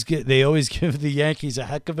 they always give the Yankees a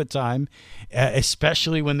heck of a time,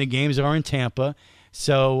 especially when the games are in Tampa.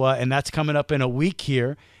 So, and that's coming up in a week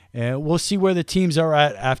here. And we'll see where the teams are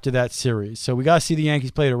at after that series. So we got to see the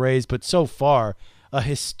Yankees play the Rays. But so far, a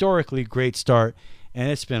historically great start. And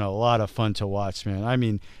it's been a lot of fun to watch, man. I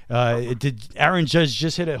mean, did Aaron Judge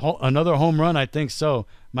just hit another home run? I think so.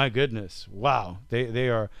 My goodness. Wow. They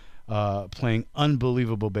are playing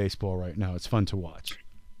unbelievable baseball right now. It's fun to watch.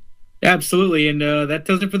 Absolutely. And that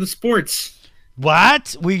does it for the sports.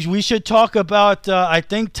 What? We should talk about, I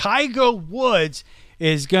think Tiger Woods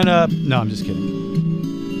is going to... No, I'm just kidding.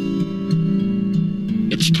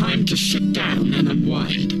 It's time to sit down and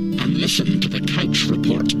unwind and listen to the Couch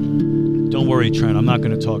Report. Don't worry, Trent. I'm not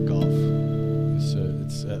going to talk golf.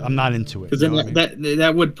 I'm not into it.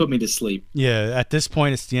 That would put me to sleep. Yeah, at this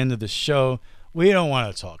point, it's the end of the show. We don't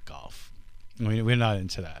want to talk golf. We're not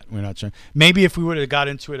into that. We're not trying. Maybe if we would have got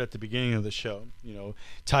into it at the beginning of the show,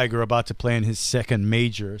 Tiger about to play in his second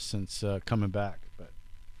major since coming back. But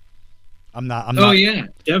I'm not. Yeah,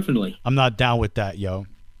 definitely. I'm not down with that, yo.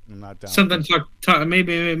 I'm not down. Something talk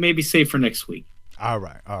maybe save for next week. All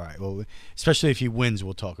right. Well, especially if he wins,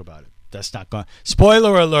 we'll talk about it. That's not going.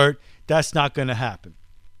 Spoiler alert. That's not going to happen.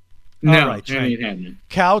 No, all right, that ain't happening.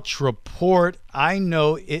 Couch Report. I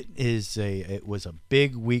know it was a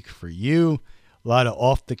big week for you. A lot of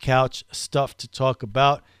off the couch stuff to talk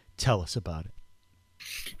about. Tell us about it.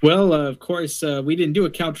 Well, of course, we didn't do a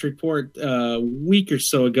Couch Report a week or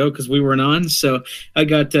so ago because we weren't on. So I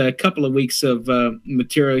got a couple of weeks of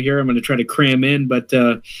material here. I'm going to try to cram in, but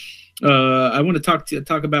I want to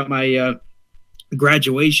talk about my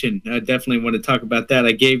graduation, I definitely want to talk about that.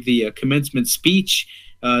 I gave the commencement speech.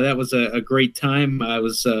 That was a great time. I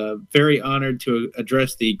was very honored to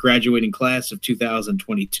address the graduating class of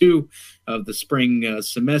 2022 of the spring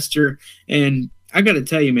semester. And I got to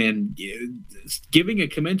tell you, man, giving a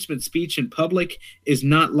commencement speech in public is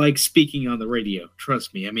not like speaking on the radio.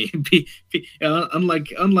 Trust me. I mean,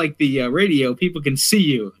 unlike the radio, people can see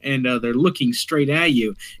you and they're looking straight at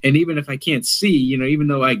you. And even if I can't see, even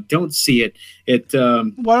though I don't see it,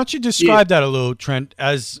 Why don't you describe that a little, Trent,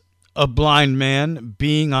 as a blind man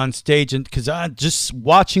being on stage? And because just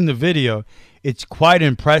watching the video, it's quite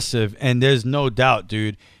impressive. And there's no doubt,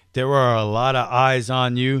 dude, there are a lot of eyes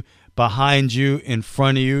on you, behind you, in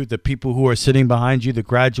front of you, the people who are sitting behind you, the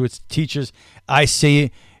graduates, teachers. I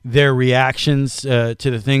see their reactions to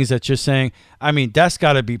the things that you're saying. I mean, that's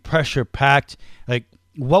got to be pressure packed. Like,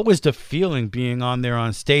 what was the feeling being on there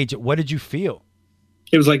on stage? What did you feel?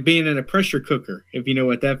 It was like being in a pressure cooker, if you know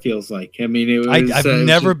what that feels like. I mean, it was. I've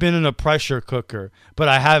never been in a pressure cooker, but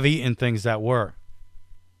I have eaten things that were.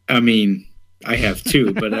 I mean, I have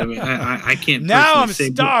too, but I mean, I can't. Now I'm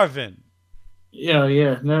starving.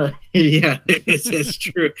 Yeah, no, yeah, it's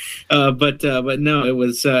true. But no, it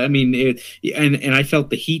was. I mean, and I felt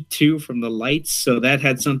the heat too from the lights, so that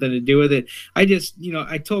had something to do with it. I just,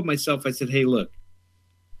 I told myself, I said, hey, look,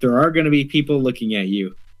 there are going to be people looking at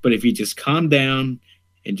you, but if you just calm down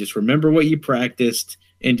and just remember what you practiced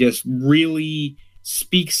and just really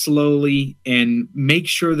speak slowly and make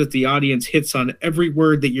sure that the audience hits on every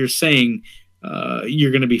word that you're saying,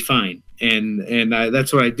 you're going to be fine. And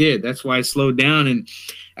that's what I did. That's why I slowed down. And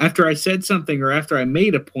after I said something or after I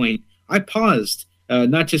made a point, I paused,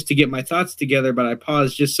 not just to get my thoughts together, but I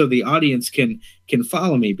paused just so the audience can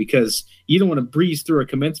follow me, because you don't want to breeze through a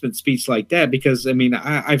commencement speech like that. Because, I mean,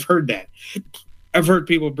 I've heard that. I've heard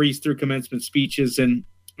people breeze through commencement speeches, and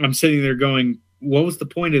I'm sitting there going, what was the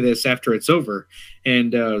point of this after it's over?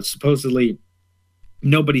 And supposedly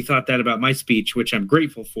nobody thought that about my speech, which I'm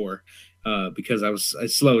grateful for. Because I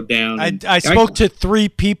slowed down. I spoke to 3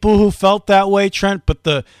 people who felt that way, Trent, but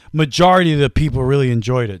the majority of the people really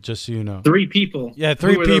enjoyed it, just so you know. 3 people? Yeah,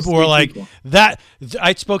 3 people were like, that.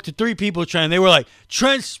 I spoke to 3 people, Trent, and they were like,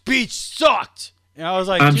 Trent's speech sucked. And I was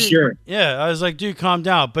like, I'm dude, sure. Yeah, I was like, dude, calm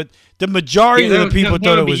down. But the majority of the people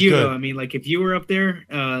thought it was good. Though. I mean, like, if you were up there,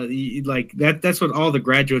 like that's what all the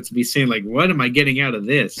graduates would be saying. Like, what am I getting out of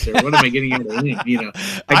this? Or what am I getting out of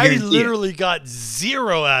this? I literally got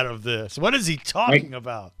 0 out of this. What is he talking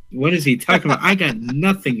about? What is he talking about? I got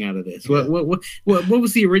nothing out of this. What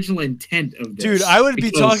was the original intent of this? Dude, I would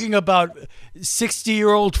be talking about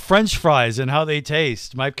 60-year-old French fries and how they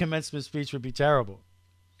taste. My commencement speech would be terrible.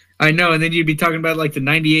 I know, and then you'd be talking about like the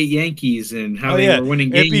 '98 Yankees and how they were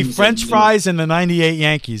winning games. It'd be French fries and the '98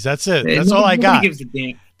 Yankees. That's it. That's all I got. Nobody gives a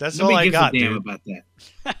damn. That's all I got, damn dude. About that.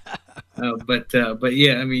 But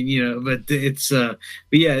yeah, I mean, but it's, but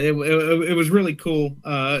yeah, it was really cool.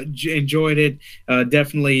 Enjoyed it.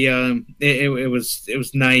 Definitely. It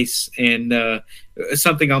was nice and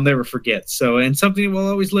something I'll never forget. So, and something that will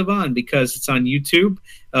always live on because it's on YouTube.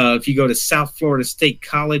 If you go to South Florida State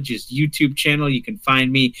College's YouTube channel, you can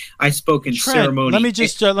find me. I spoke in Trent, ceremony. Let me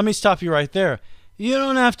just let me stop you right there. You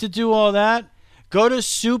don't have to do all that. Go to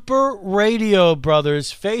Super Radio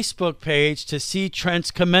Brothers Facebook page to see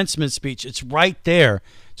Trent's commencement speech. It's right there.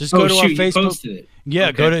 Just go to our Facebook. You posted it. Yeah,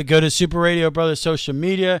 Okay. go to Super Radio Brothers social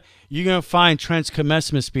media. You're gonna find Trent's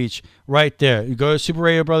commencement speech right there. You go to Super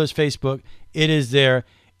Radio Brothers Facebook. It is there.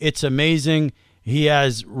 It's amazing. He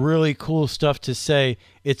has really cool stuff to say.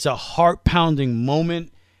 It's a heart-pounding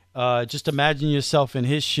moment. Just imagine yourself in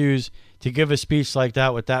his shoes to give a speech like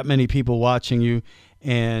that with that many people watching you.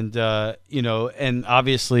 And, and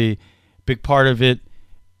obviously big part of it,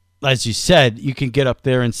 as you said, you can get up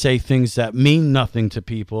there and say things that mean nothing to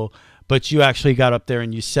people, but you actually got up there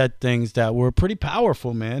and you said things that were pretty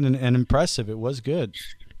powerful, man, and impressive. It was good.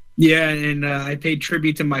 Yeah, and I paid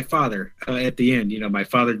tribute to my father at the end. My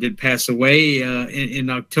father did pass away in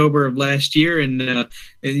October of last year, and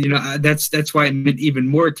that's why it meant even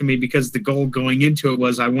more to me, because the goal going into it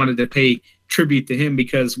was I wanted to pay tribute to him,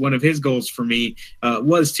 because one of his goals for me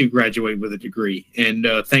was to graduate with a degree, and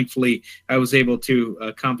thankfully I was able to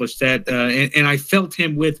accomplish that, and I felt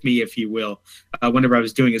him with me, if you will, whenever I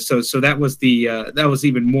was doing it. So that was that was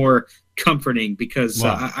even more comforting, because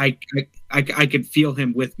wow. I could feel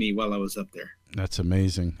him with me while I was up there. That's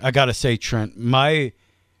amazing. I gotta say, Trent, my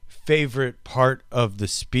favorite part of the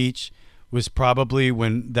speech was probably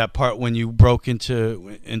when you broke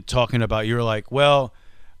into and talking about, you're like, well,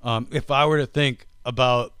 if I were to think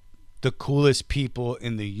about the coolest people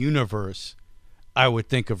in the universe, I would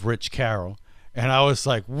think of Rich Carroll. And I was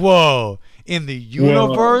like, whoa, in the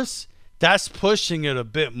universe, that's pushing it a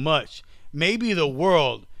bit much. Maybe the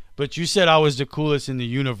world, but you said I was the coolest in the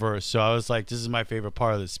universe. So I was like, this is my favorite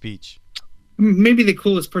part of the speech. Maybe the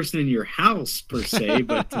coolest person in your house, per se.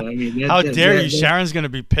 But I mean, how dare you? Sharon's going to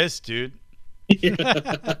be pissed, dude.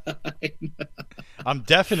 I'm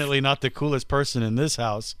definitely not the coolest person in this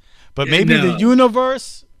house, but maybe the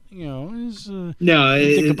universe, you know, is no.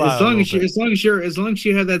 As long as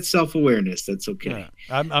you have that self-awareness, that's okay.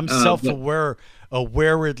 Yeah. I'm self-aware,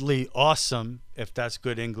 awaredly awesome, if that's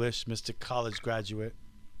good English, Mr. College graduate.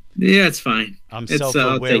 Yeah, it's fine. I'm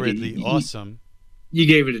self-awaredly awesome. You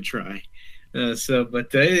gave it a try. But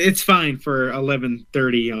it's fine for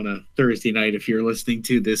 11:30 on a Thursday night if you're listening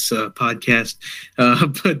to this podcast.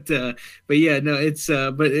 But yeah, no, it's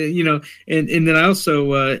you know, and then I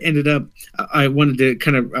also ended up. I wanted to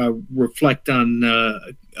kind of reflect on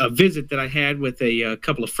a visit that I had with a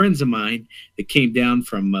couple of friends of mine that came down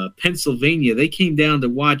from Pennsylvania. They came down to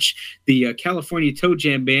watch the California Toe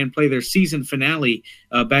Jam Band play their season finale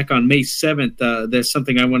back on May 7th. There's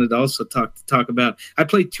something I wanted to also talk about. I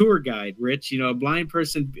played tour guide, Rich, you know, a blind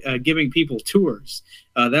person giving people tours.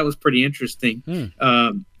 That was pretty interesting.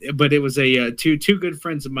 But it was two good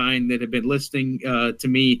friends of mine that have been listening to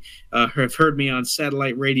me, have heard me on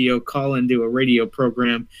satellite radio, call into a radio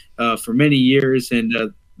program for many years, and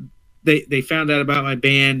they found out about my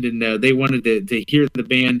band, and they wanted to hear the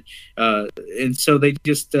band, and so they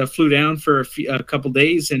just flew down for a couple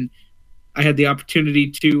days, and I had the opportunity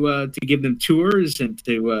to give them tours and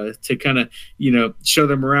to kind of, you know, show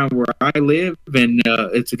them around where I live. And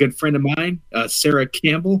it's a good friend of mine, Sarah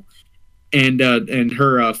Campbell, and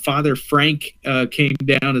her father Frank came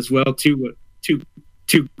down as well.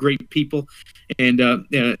 Two great people, and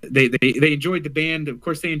they enjoyed the band. Of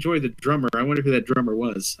course, they enjoyed the drummer. I wonder who that drummer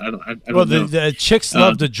was. I don't know. The chicks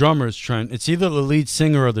love the drummers, Trent. It's either the lead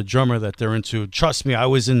singer or the drummer that they're into. Trust me, I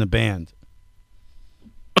was in the band.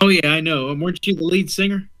 Oh, yeah, I know. Weren't you the lead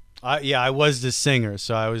singer? Yeah, I was the singer,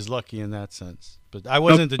 so I was lucky in that sense. But I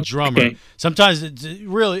wasn't the drummer. Okay. Sometimes,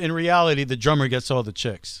 really, in reality, the drummer gets all the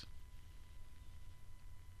chicks.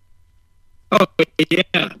 Oh,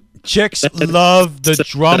 yeah. Chicks love the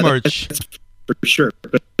drummer. For sure.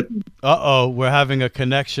 Uh-oh, we're having a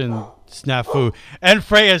connection snafu. And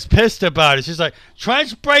Freya's pissed about it. She's like,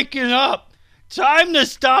 Trent's breaking up. Time to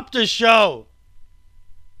stop the show.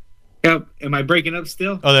 Yep. Am I breaking up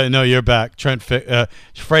still? Oh no, you're back.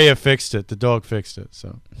 Freya fixed it. The dog fixed it.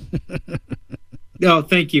 So. No,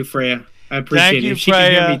 thank you, Freya. I appreciate it. If she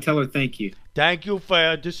can hear me, tell her thank you. Thank you,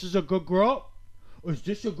 Freya. This is a good girl. Is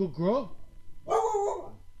this a good girl?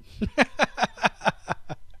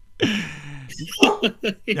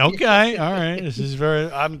 Okay, all right. This is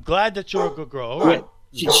I'm glad that you're a good girl. All right.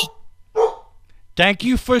 Thank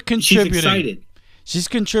you for contributing. She's excited. She's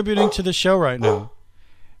contributing to the show right now.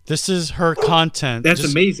 This is her content. That's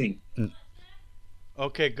amazing.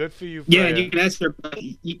 Okay, good for you, Freya. Yeah, you can ask her.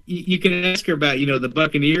 You can ask her about the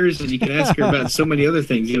Buccaneers, and you can ask her about so many other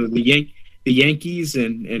things. The Yankees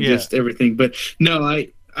and just everything. But no,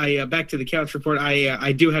 I back to the couch report.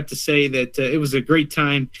 I do have to say that it was a great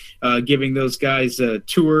time giving those guys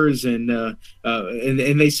tours, and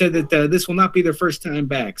they said that this will not be their first time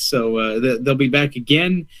back, so they'll be back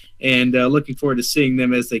again, and looking forward to seeing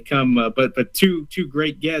them as they come. But two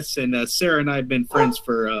great guests, and Sarah and I have been friends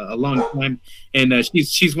for a long time, and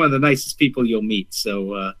she's one of the nicest people you'll meet.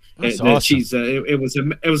 So that's awesome. It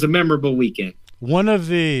was a memorable weekend. One of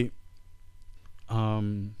the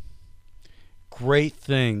great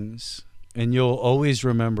things, and you'll always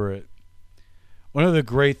remember it. One of the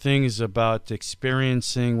great things about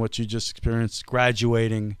experiencing what you just experienced,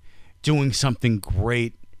 graduating, doing something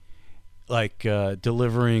great, like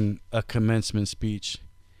delivering a commencement speech,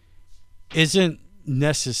 isn't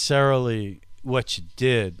necessarily what you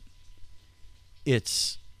did.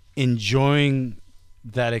 It's enjoying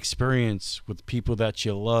that experience with people that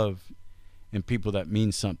you love and people that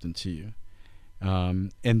mean something to you.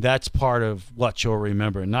 And that's part of what you'll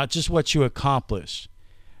remember. Not just what you accomplished,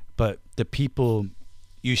 but the people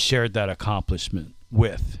you shared that accomplishment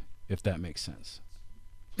with, if that makes sense.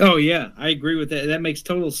 Oh, yeah, I agree with that. That makes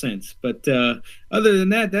total sense. But other than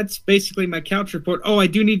that, that's basically my couch report. Oh, I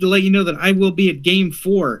do need to let you know that I will be at Game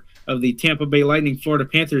 4 of the Tampa Bay Lightning Florida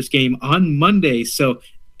Panthers game on Monday. So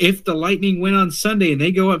if the Lightning win on Sunday and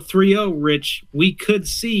they go up 3-0, Rich, we could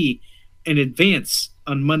see an advance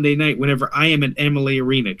on Monday night whenever I am at Emily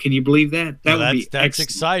Arena. Can you believe that? That's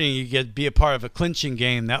exciting. You get to be a part of a clinching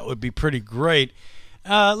game. That would be pretty great.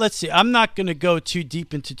 Let's see. I'm not going to go too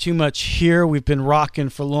deep into too much here. We've been rocking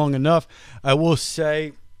for long enough. I will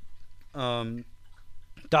say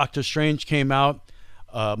Doctor Strange came out,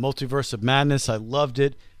 Multiverse of Madness. I loved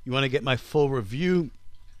it. You want to get my full review?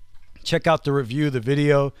 Check out the review, the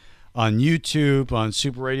video on YouTube, on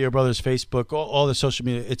Super Radio Brothers Facebook, all the social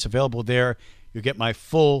media. It's available there. You'll get my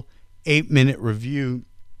full 8-minute review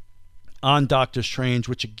on Doctor Strange,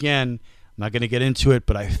 which, again, I'm not going to get into it,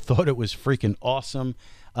 but I thought it was freaking awesome.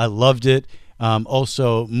 I loved it.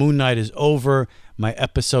 Also, Moon Knight is over. My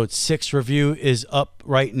episode 6 review is up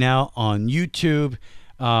right now on YouTube.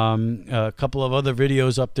 A couple of other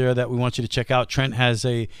videos up there that we want you to check out. Trent has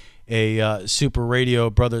a Super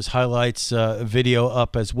Radio Brothers highlights video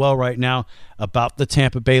up as well right now about the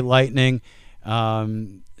Tampa Bay Lightning.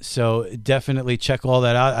 So definitely check all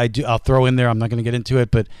that out. I'll throw in there, I'm not going to get into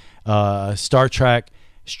it, but Star Trek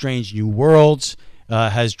Strange New Worlds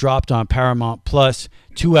has dropped on Paramount Plus.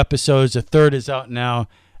 2 episodes. The 3rd is out now.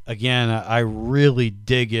 Again, I really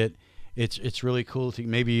dig it. It's really cool.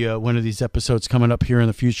 Maybe one of these episodes coming up here in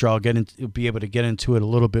the future, I'll be able to get into it a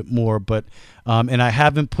little bit more. But and I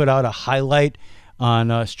haven't put out a highlight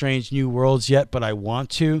on Strange New Worlds yet, but I want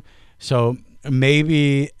to. So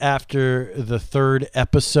maybe after the 3rd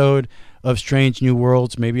episode of Strange New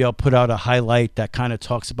Worlds, maybe I'll put out a highlight that kind of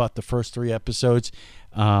talks about the first 3 episodes,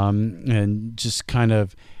 and just kind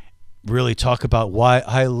of really talk about why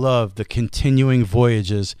I love the continuing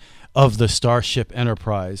voyages of the Starship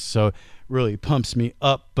Enterprise. So really pumps me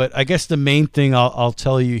up. But I guess the main thing I'll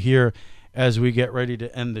tell you here as we get ready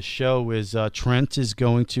to end the show is Trent is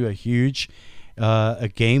going to a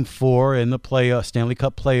Game 4 in the Stanley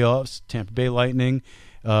Cup playoffs. Tampa Bay Lightning,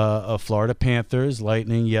 Florida Panthers.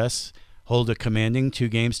 Lightning, yes, hold a commanding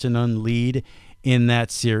 2-0 lead in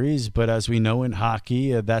that series. But as we know in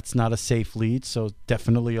hockey, that's not a safe lead. So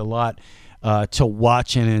definitely a lot to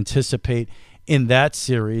watch and anticipate in that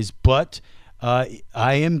series. But I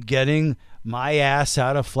am getting my ass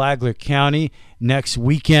out of Flagler County next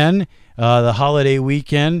weekend, the holiday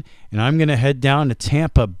weekend, and I'm going to head down to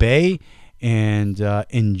Tampa Bay and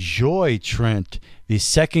enjoy, Trent, the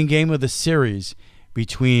second game of the series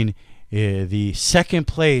between the second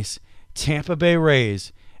place Tampa Bay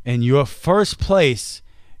Rays and your first place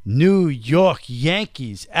New York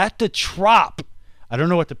Yankees at the Trop. I don't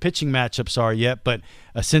know what the pitching matchups are yet, but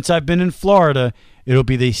since I've been in Florida, it'll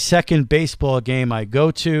be the second baseball game I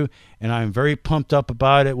go to, and I'm very pumped up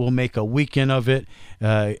about it. We'll make a weekend of it,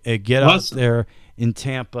 get out there in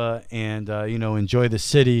Tampa and, enjoy the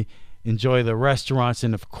city, enjoy the restaurants,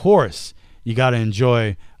 and, of course, you got to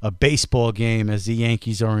enjoy a baseball game as the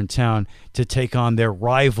Yankees are in town to take on their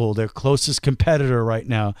rival, their closest competitor right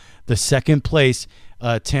now, the second place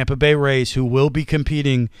Tampa Bay Rays, who will be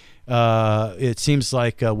competing. It seems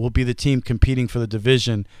like we'll be the team competing for the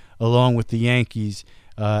division along with the Yankees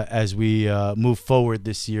as we move forward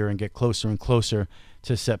this year and get closer and closer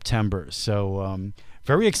to September. So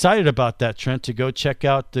very excited about that, Trent, to go check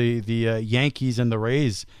out the Yankees and the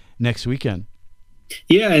Rays next weekend.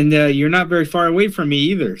 Yeah, and you're not very far away from me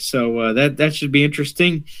either, so that should be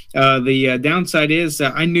interesting. The downside is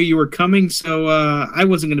I knew you were coming, so I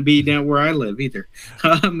wasn't going to be down where I live either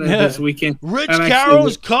this weekend. Rich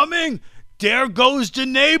Carroll's coming. There goes the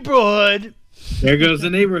neighborhood. There goes the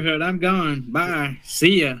neighborhood. I'm gone. Bye.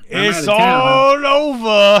 See ya. It's all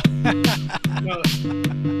over.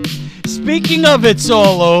 Speaking of it's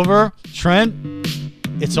all over, Trent,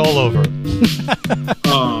 it's all over.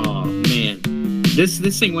 Oh, man.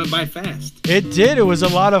 This thing went by fast. It did. It was a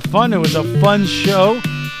lot of fun. It was a fun show.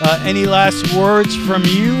 Any last words from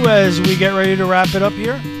you as we get ready to wrap it up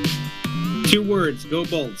here? 2 words. Go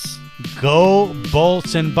Bolts. Go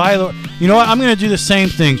Bolts. And by the way, you know what? I'm going to do the same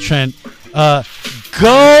thing, Trent.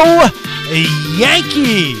 Go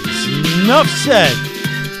Yankees. Enough said.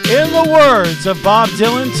 In the words of Bob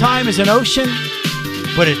Dylan, time is an ocean,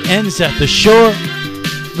 but it ends at the shore.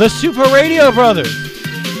 The Super Radio Brothers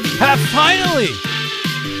have finally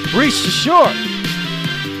reached the shore.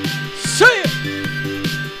 See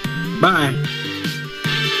ya! Bye.